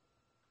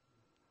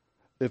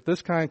 If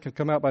this kind can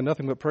come out by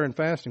nothing but prayer and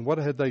fasting, what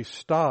had they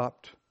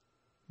stopped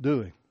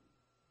doing?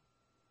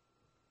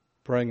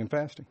 Praying and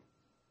fasting.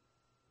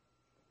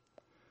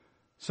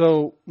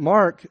 So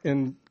Mark,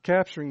 in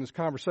capturing this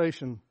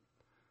conversation,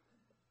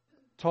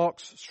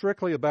 talks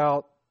strictly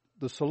about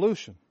the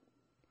solution.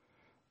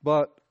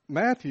 But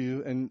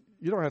Matthew, and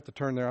you don't have to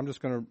turn there, I'm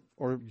just going to,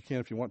 or you can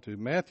if you want to,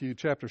 Matthew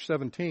chapter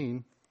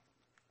 17,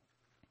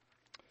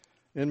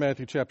 in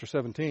Matthew chapter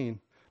 17,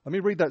 let me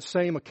read that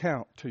same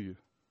account to you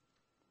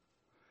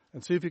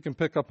and see if you can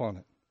pick up on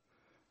it.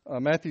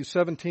 Matthew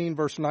 17,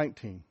 verse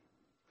 19.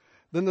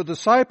 Then the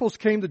disciples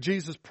came to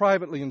Jesus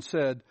privately and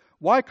said,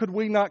 "Why could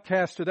we not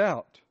cast it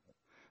out?"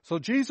 So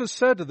Jesus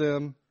said to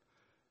them,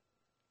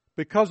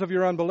 "Because of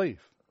your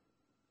unbelief."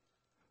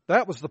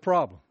 That was the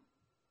problem.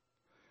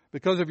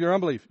 Because of your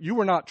unbelief. You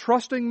were not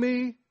trusting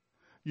me.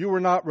 You were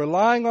not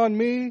relying on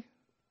me.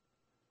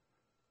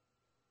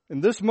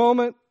 In this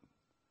moment,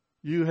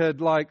 you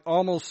had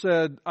almost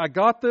said, "I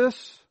got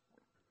this.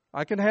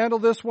 I can handle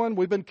this one.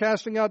 We've been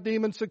casting out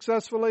demons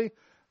successfully.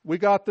 We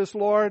got this,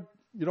 Lord.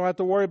 You don't have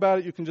to worry about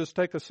it. You can just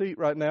take a seat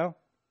right now."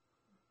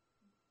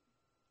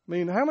 I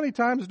mean, how many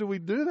times do we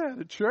do that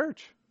at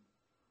church?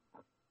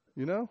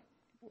 You know?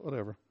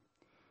 Whatever.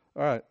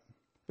 All right.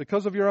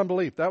 Because of your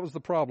unbelief, that was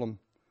the problem.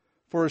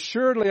 "For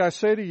assuredly I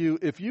say to you,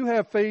 if you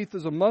have faith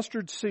as a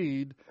mustard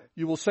seed,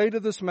 you will say to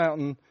this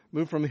mountain,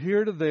 'Move from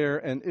here to there,'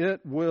 and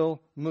it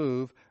will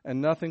move,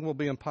 and nothing will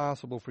be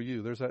impossible for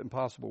you." There's that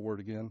impossible word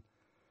again.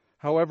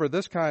 "However,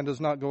 this kind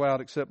does not go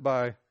out except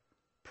by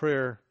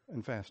prayer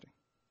and fasting."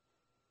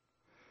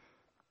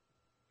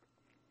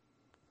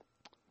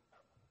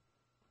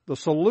 The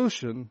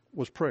solution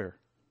was prayer.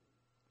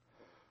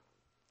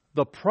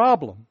 The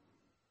problem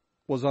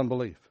was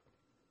unbelief.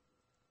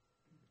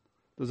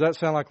 Does that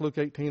sound like Luke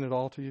 18 at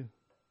all to you?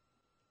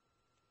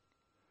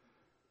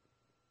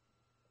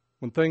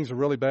 When things are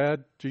really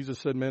bad, Jesus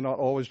said men ought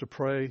always to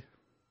pray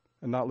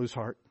and not lose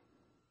heart.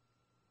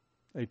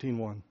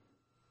 18:1.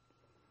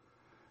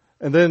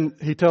 And then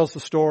he tells the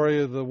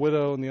story of the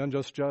widow and the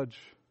unjust judge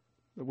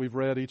that we've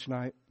read each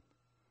night.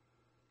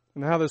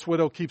 And how this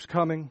widow keeps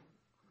coming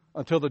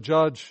until the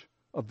judge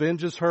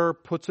avenges her,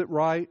 puts it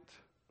right.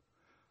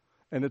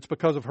 And it's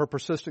because of her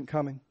persistent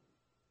coming.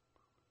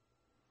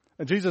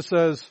 And Jesus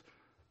says,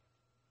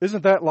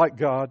 isn't that like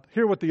God?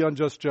 Hear what the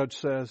unjust judge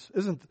says.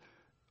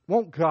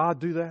 Won't God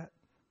do that?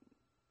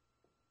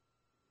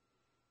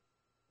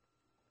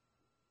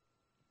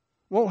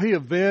 Won't He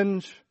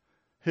avenge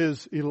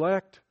His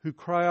elect who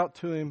cry out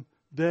to Him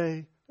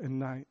day and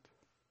night?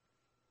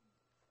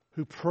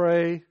 Who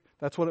pray.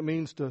 That's what it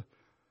means to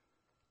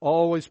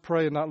always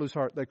pray and not lose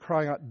heart. They're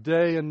crying out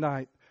day and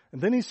night.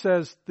 And then He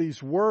says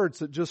these words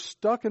that just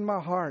stuck in my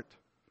heart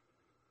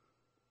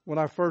when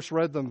I first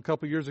read them a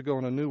couple years ago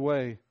in a new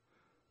way.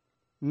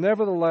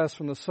 "Nevertheless,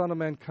 when the Son of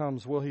Man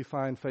comes, will He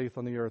find faith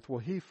on the earth?" Will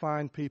He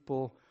find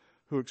people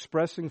who are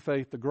expressing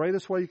faith? The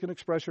greatest way you can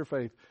express your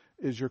faith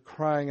is you're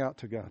crying out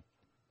to God.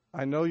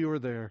 "I know you are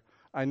there.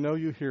 I know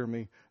you hear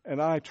me.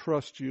 And I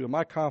trust you. And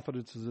my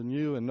confidence is in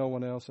you and no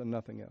one else and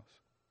nothing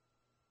else."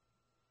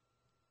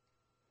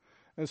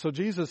 And so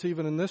Jesus,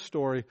 even in this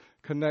story,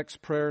 connects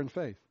prayer and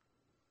faith.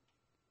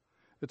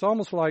 It's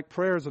almost like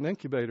prayer is an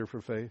incubator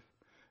for faith.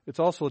 It's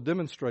also a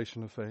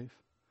demonstration of faith.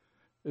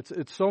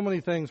 It's so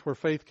many things where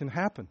faith can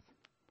happen.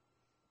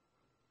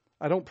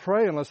 I don't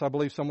pray unless I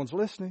believe someone's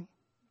listening.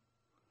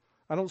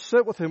 I don't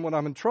sit with Him when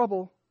I'm in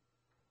trouble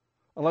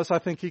unless I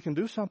think He can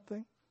do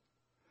something.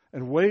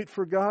 And wait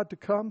for God to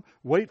come.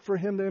 Wait for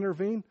Him to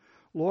intervene.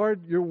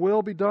 "Lord, your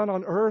will be done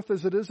on earth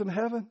as it is in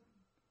heaven.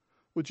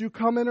 Would you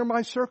come enter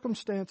my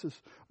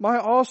circumstances, my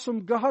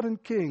awesome God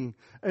and King,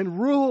 and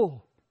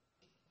rule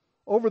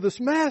over this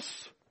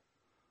mess,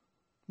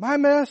 my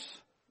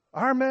mess,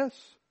 our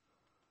mess.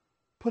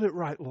 Put it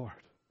right, Lord.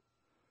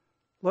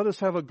 Let us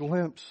have a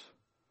glimpse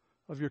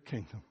of your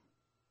kingdom."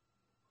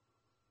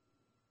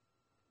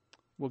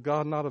 Will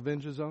God not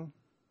avenge His own?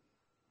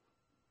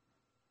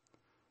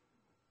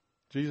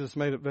 Jesus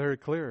made it very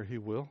clear He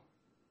will.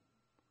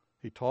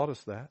 He taught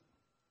us that.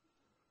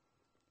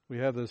 We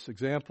have this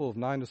example of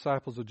 9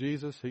 disciples of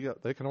Jesus.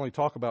 They can only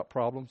talk about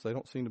problems. They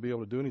don't seem to be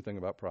able to do anything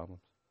about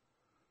problems.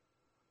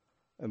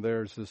 And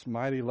there's this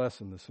mighty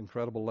lesson, this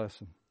incredible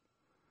lesson,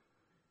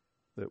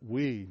 that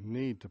we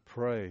need to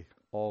pray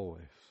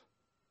always.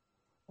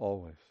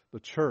 Always. The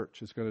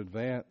church is going to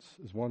advance,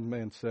 as one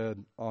man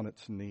said, on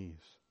its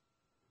knees.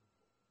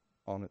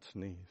 On its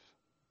knees.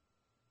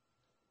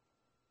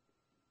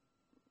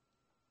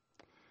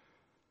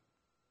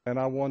 And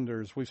I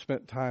wonder, as we've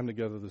spent time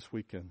together this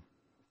weekend,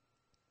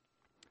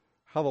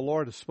 how the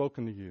Lord has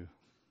spoken to you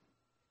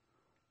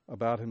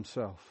about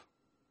Himself.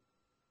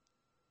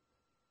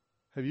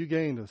 Have you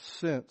gained a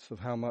sense of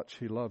how much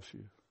He loves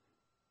you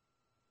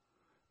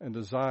and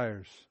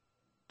desires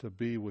to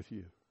be with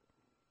you?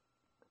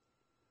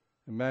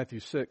 In Matthew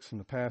 6, in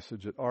the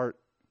passage that Art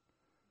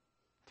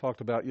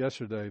talked about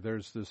yesterday,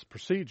 there's this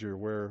procedure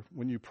where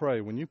when you pray,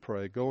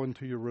 go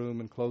into your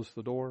room and close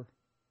the door.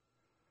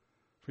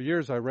 For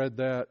years I read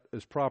that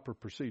as proper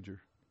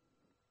procedure.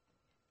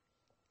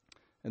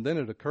 And then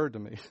it occurred to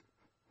me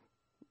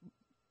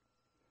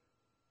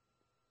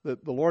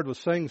that the Lord was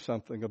saying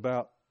something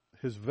about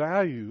His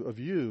value of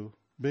you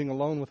being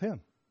alone with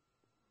Him.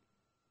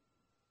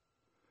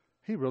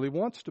 He really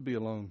wants to be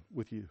alone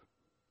with you.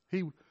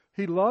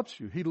 He loves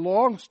you. He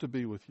longs to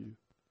be with you.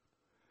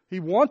 He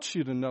wants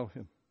you to know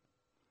Him.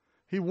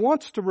 He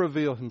wants to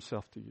reveal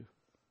Himself to you.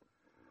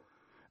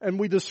 And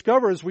we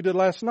discover, as we did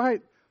last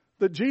night,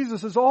 that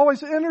Jesus is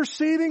always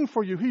interceding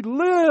for you. He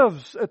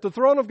lives at the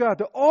throne of God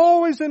to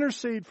always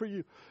intercede for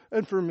you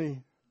and for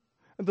me.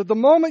 And that the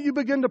moment you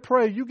begin to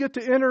pray, you get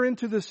to enter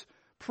into this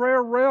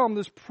prayer realm,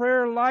 this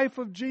prayer life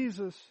of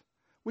Jesus.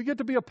 We get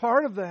to be a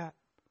part of that.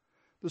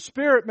 The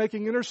Spirit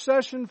making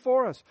intercession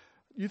for us.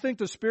 You think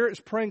the Spirit is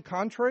praying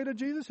contrary to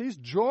Jesus? He's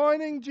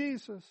joining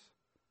Jesus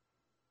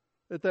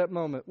at that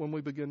moment when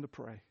we begin to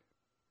pray.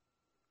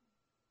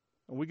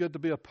 And we get to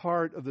be a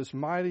part of this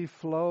mighty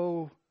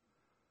flow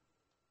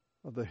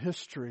of the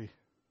history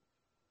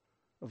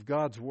of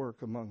God's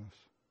work among us.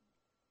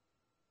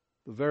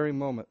 The very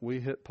moment we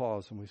hit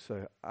pause and we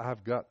say,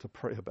 I've got to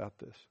pray about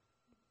this.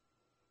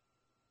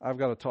 I've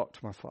got to talk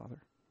to my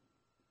Father.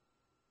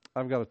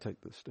 I've got to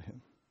take this to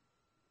Him.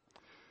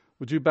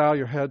 Would you bow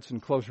your heads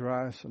and close your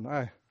eyes? And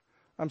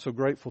I'm so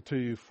grateful to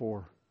you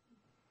for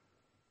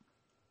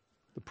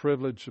the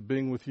privilege of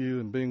being with you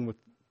and being with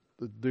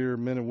the dear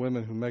men and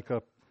women who make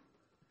up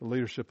the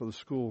leadership of the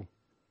school.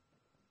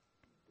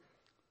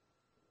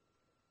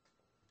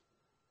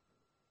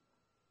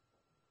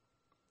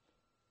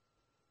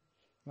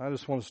 I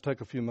just want us to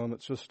take a few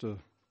moments just to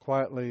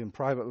quietly and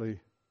privately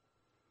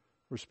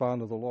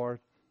respond to the Lord.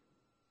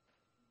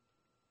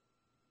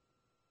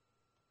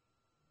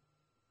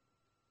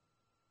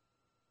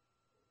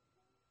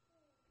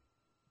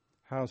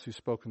 How has He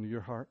spoken to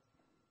your heart?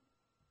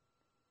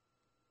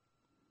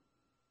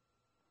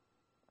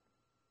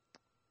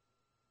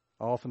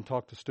 I often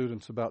talk to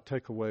students about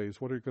takeaways.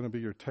 What are going to be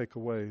your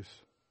takeaways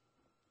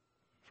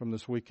from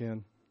this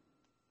weekend?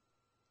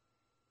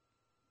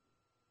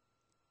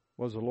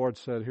 Well, as the Lord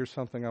said, here's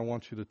something I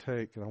want you to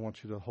take, and I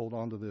want you to hold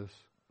on to this.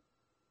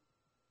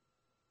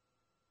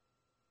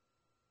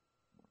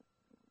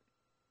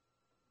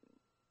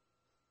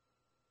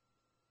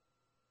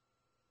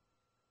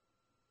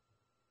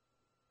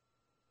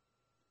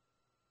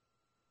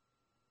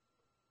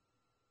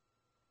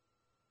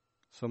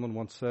 Someone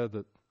once said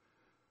that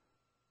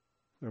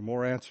there are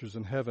more answers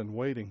in heaven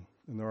waiting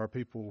than there are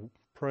people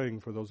praying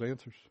for those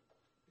answers.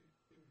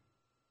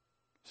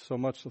 So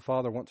much the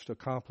Father wants to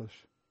accomplish.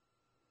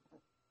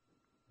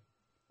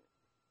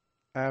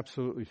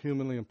 Absolutely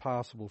humanly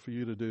impossible for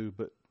you to do,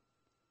 but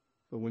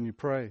when you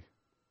pray,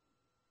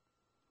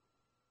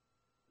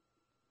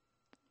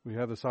 we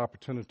have this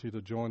opportunity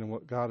to join in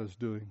what God is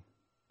doing.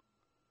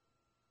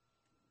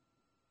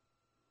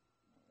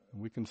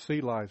 And we can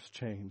see lives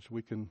change.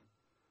 We can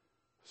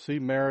see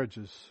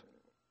marriages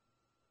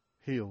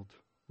healed.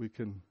 We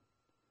can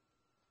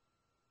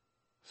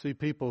see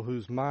people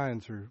whose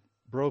minds are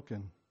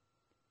broken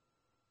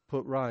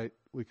put right.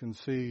 We can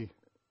see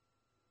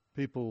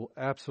people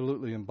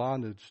absolutely in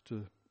bondage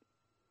to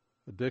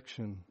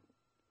addiction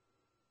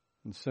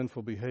and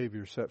sinful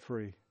behavior set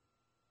free.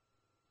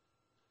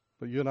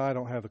 But you and I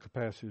don't have the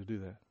capacity to do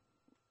that.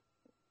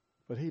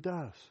 But He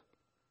does.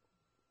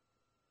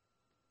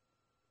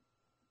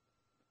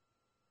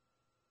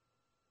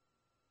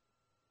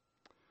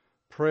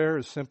 Prayer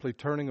is simply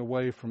turning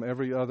away from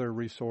every other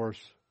resource,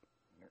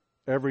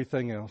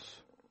 everything else,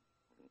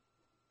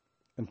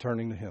 and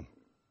turning to Him.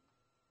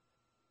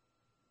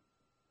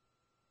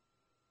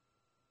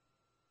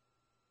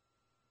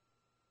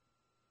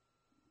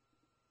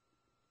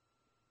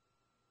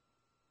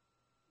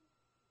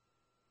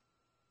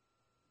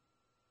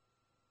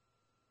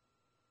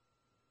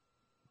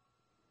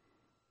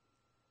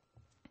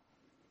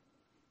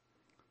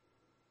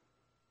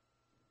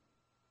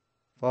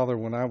 Father,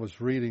 when I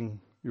was reading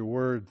your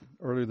word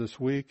earlier this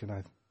week, and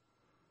I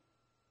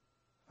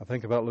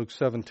think about Luke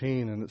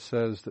 17, and it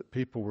says that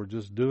people were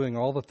just doing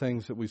all the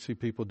things that we see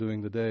people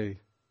doing today.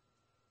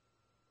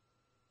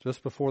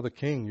 Just before the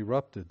king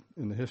erupted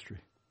in the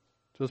history,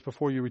 just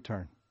before you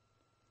return.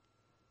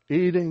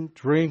 Eating,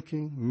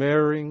 drinking,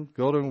 marrying,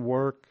 going to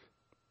work,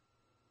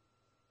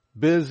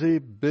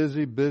 busy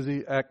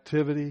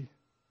activity,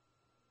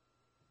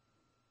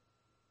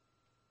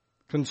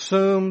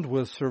 consumed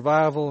with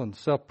survival and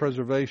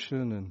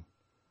self-preservation and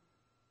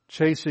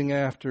chasing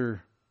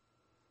after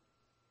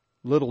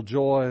little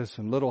joys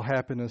and little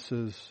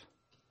happinesses.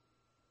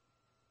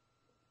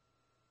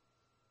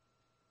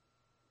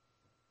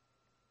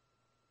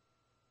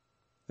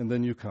 And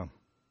then you come.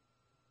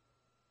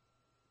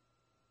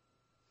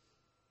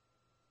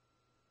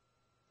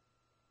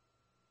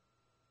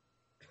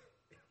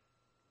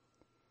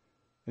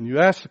 And you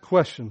ask the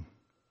question,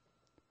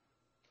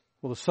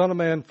 will the Son of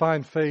Man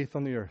find faith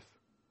on the earth?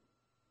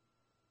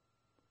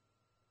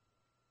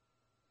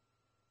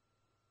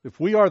 If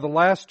we are the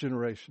last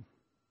generation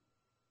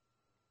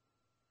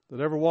that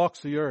ever walks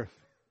the earth,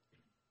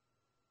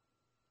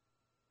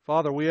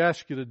 Father, we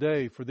ask you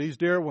today for these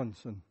dear ones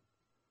and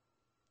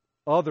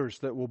others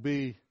that will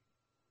be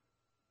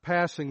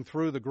passing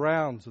through the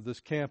grounds of this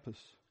campus,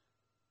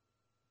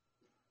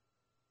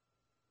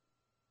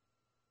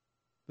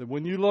 that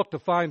when you look to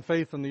find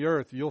faith on the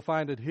earth, you'll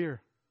find it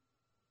here.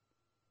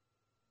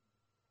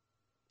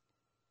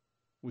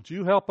 Would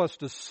you help us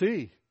to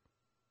see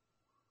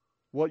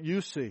what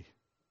you see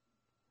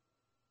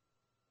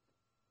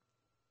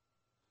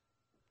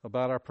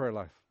about our prayer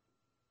life?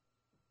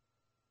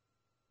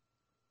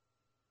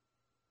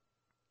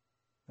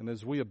 And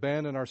as we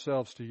abandon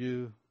ourselves to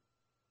you,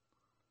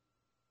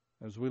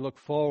 as we look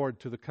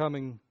forward to the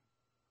coming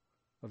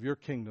of your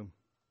kingdom,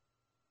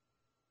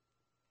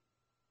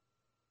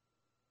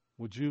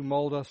 would you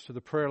mold us to the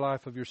prayer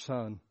life of your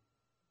Son,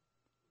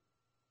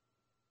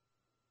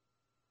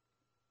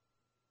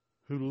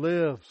 who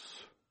lives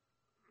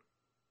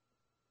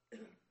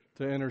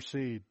to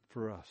intercede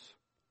for us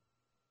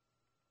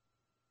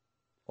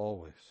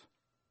always.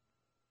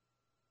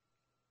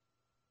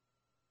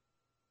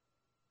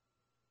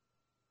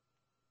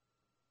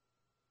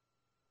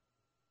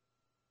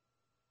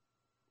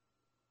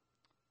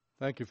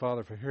 Thank you,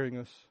 Father, for hearing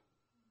us.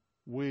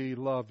 We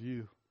love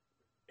you.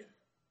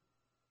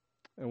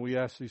 And we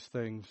ask these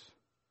things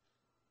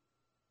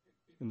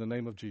in the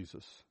name of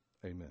Jesus.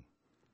 Amen.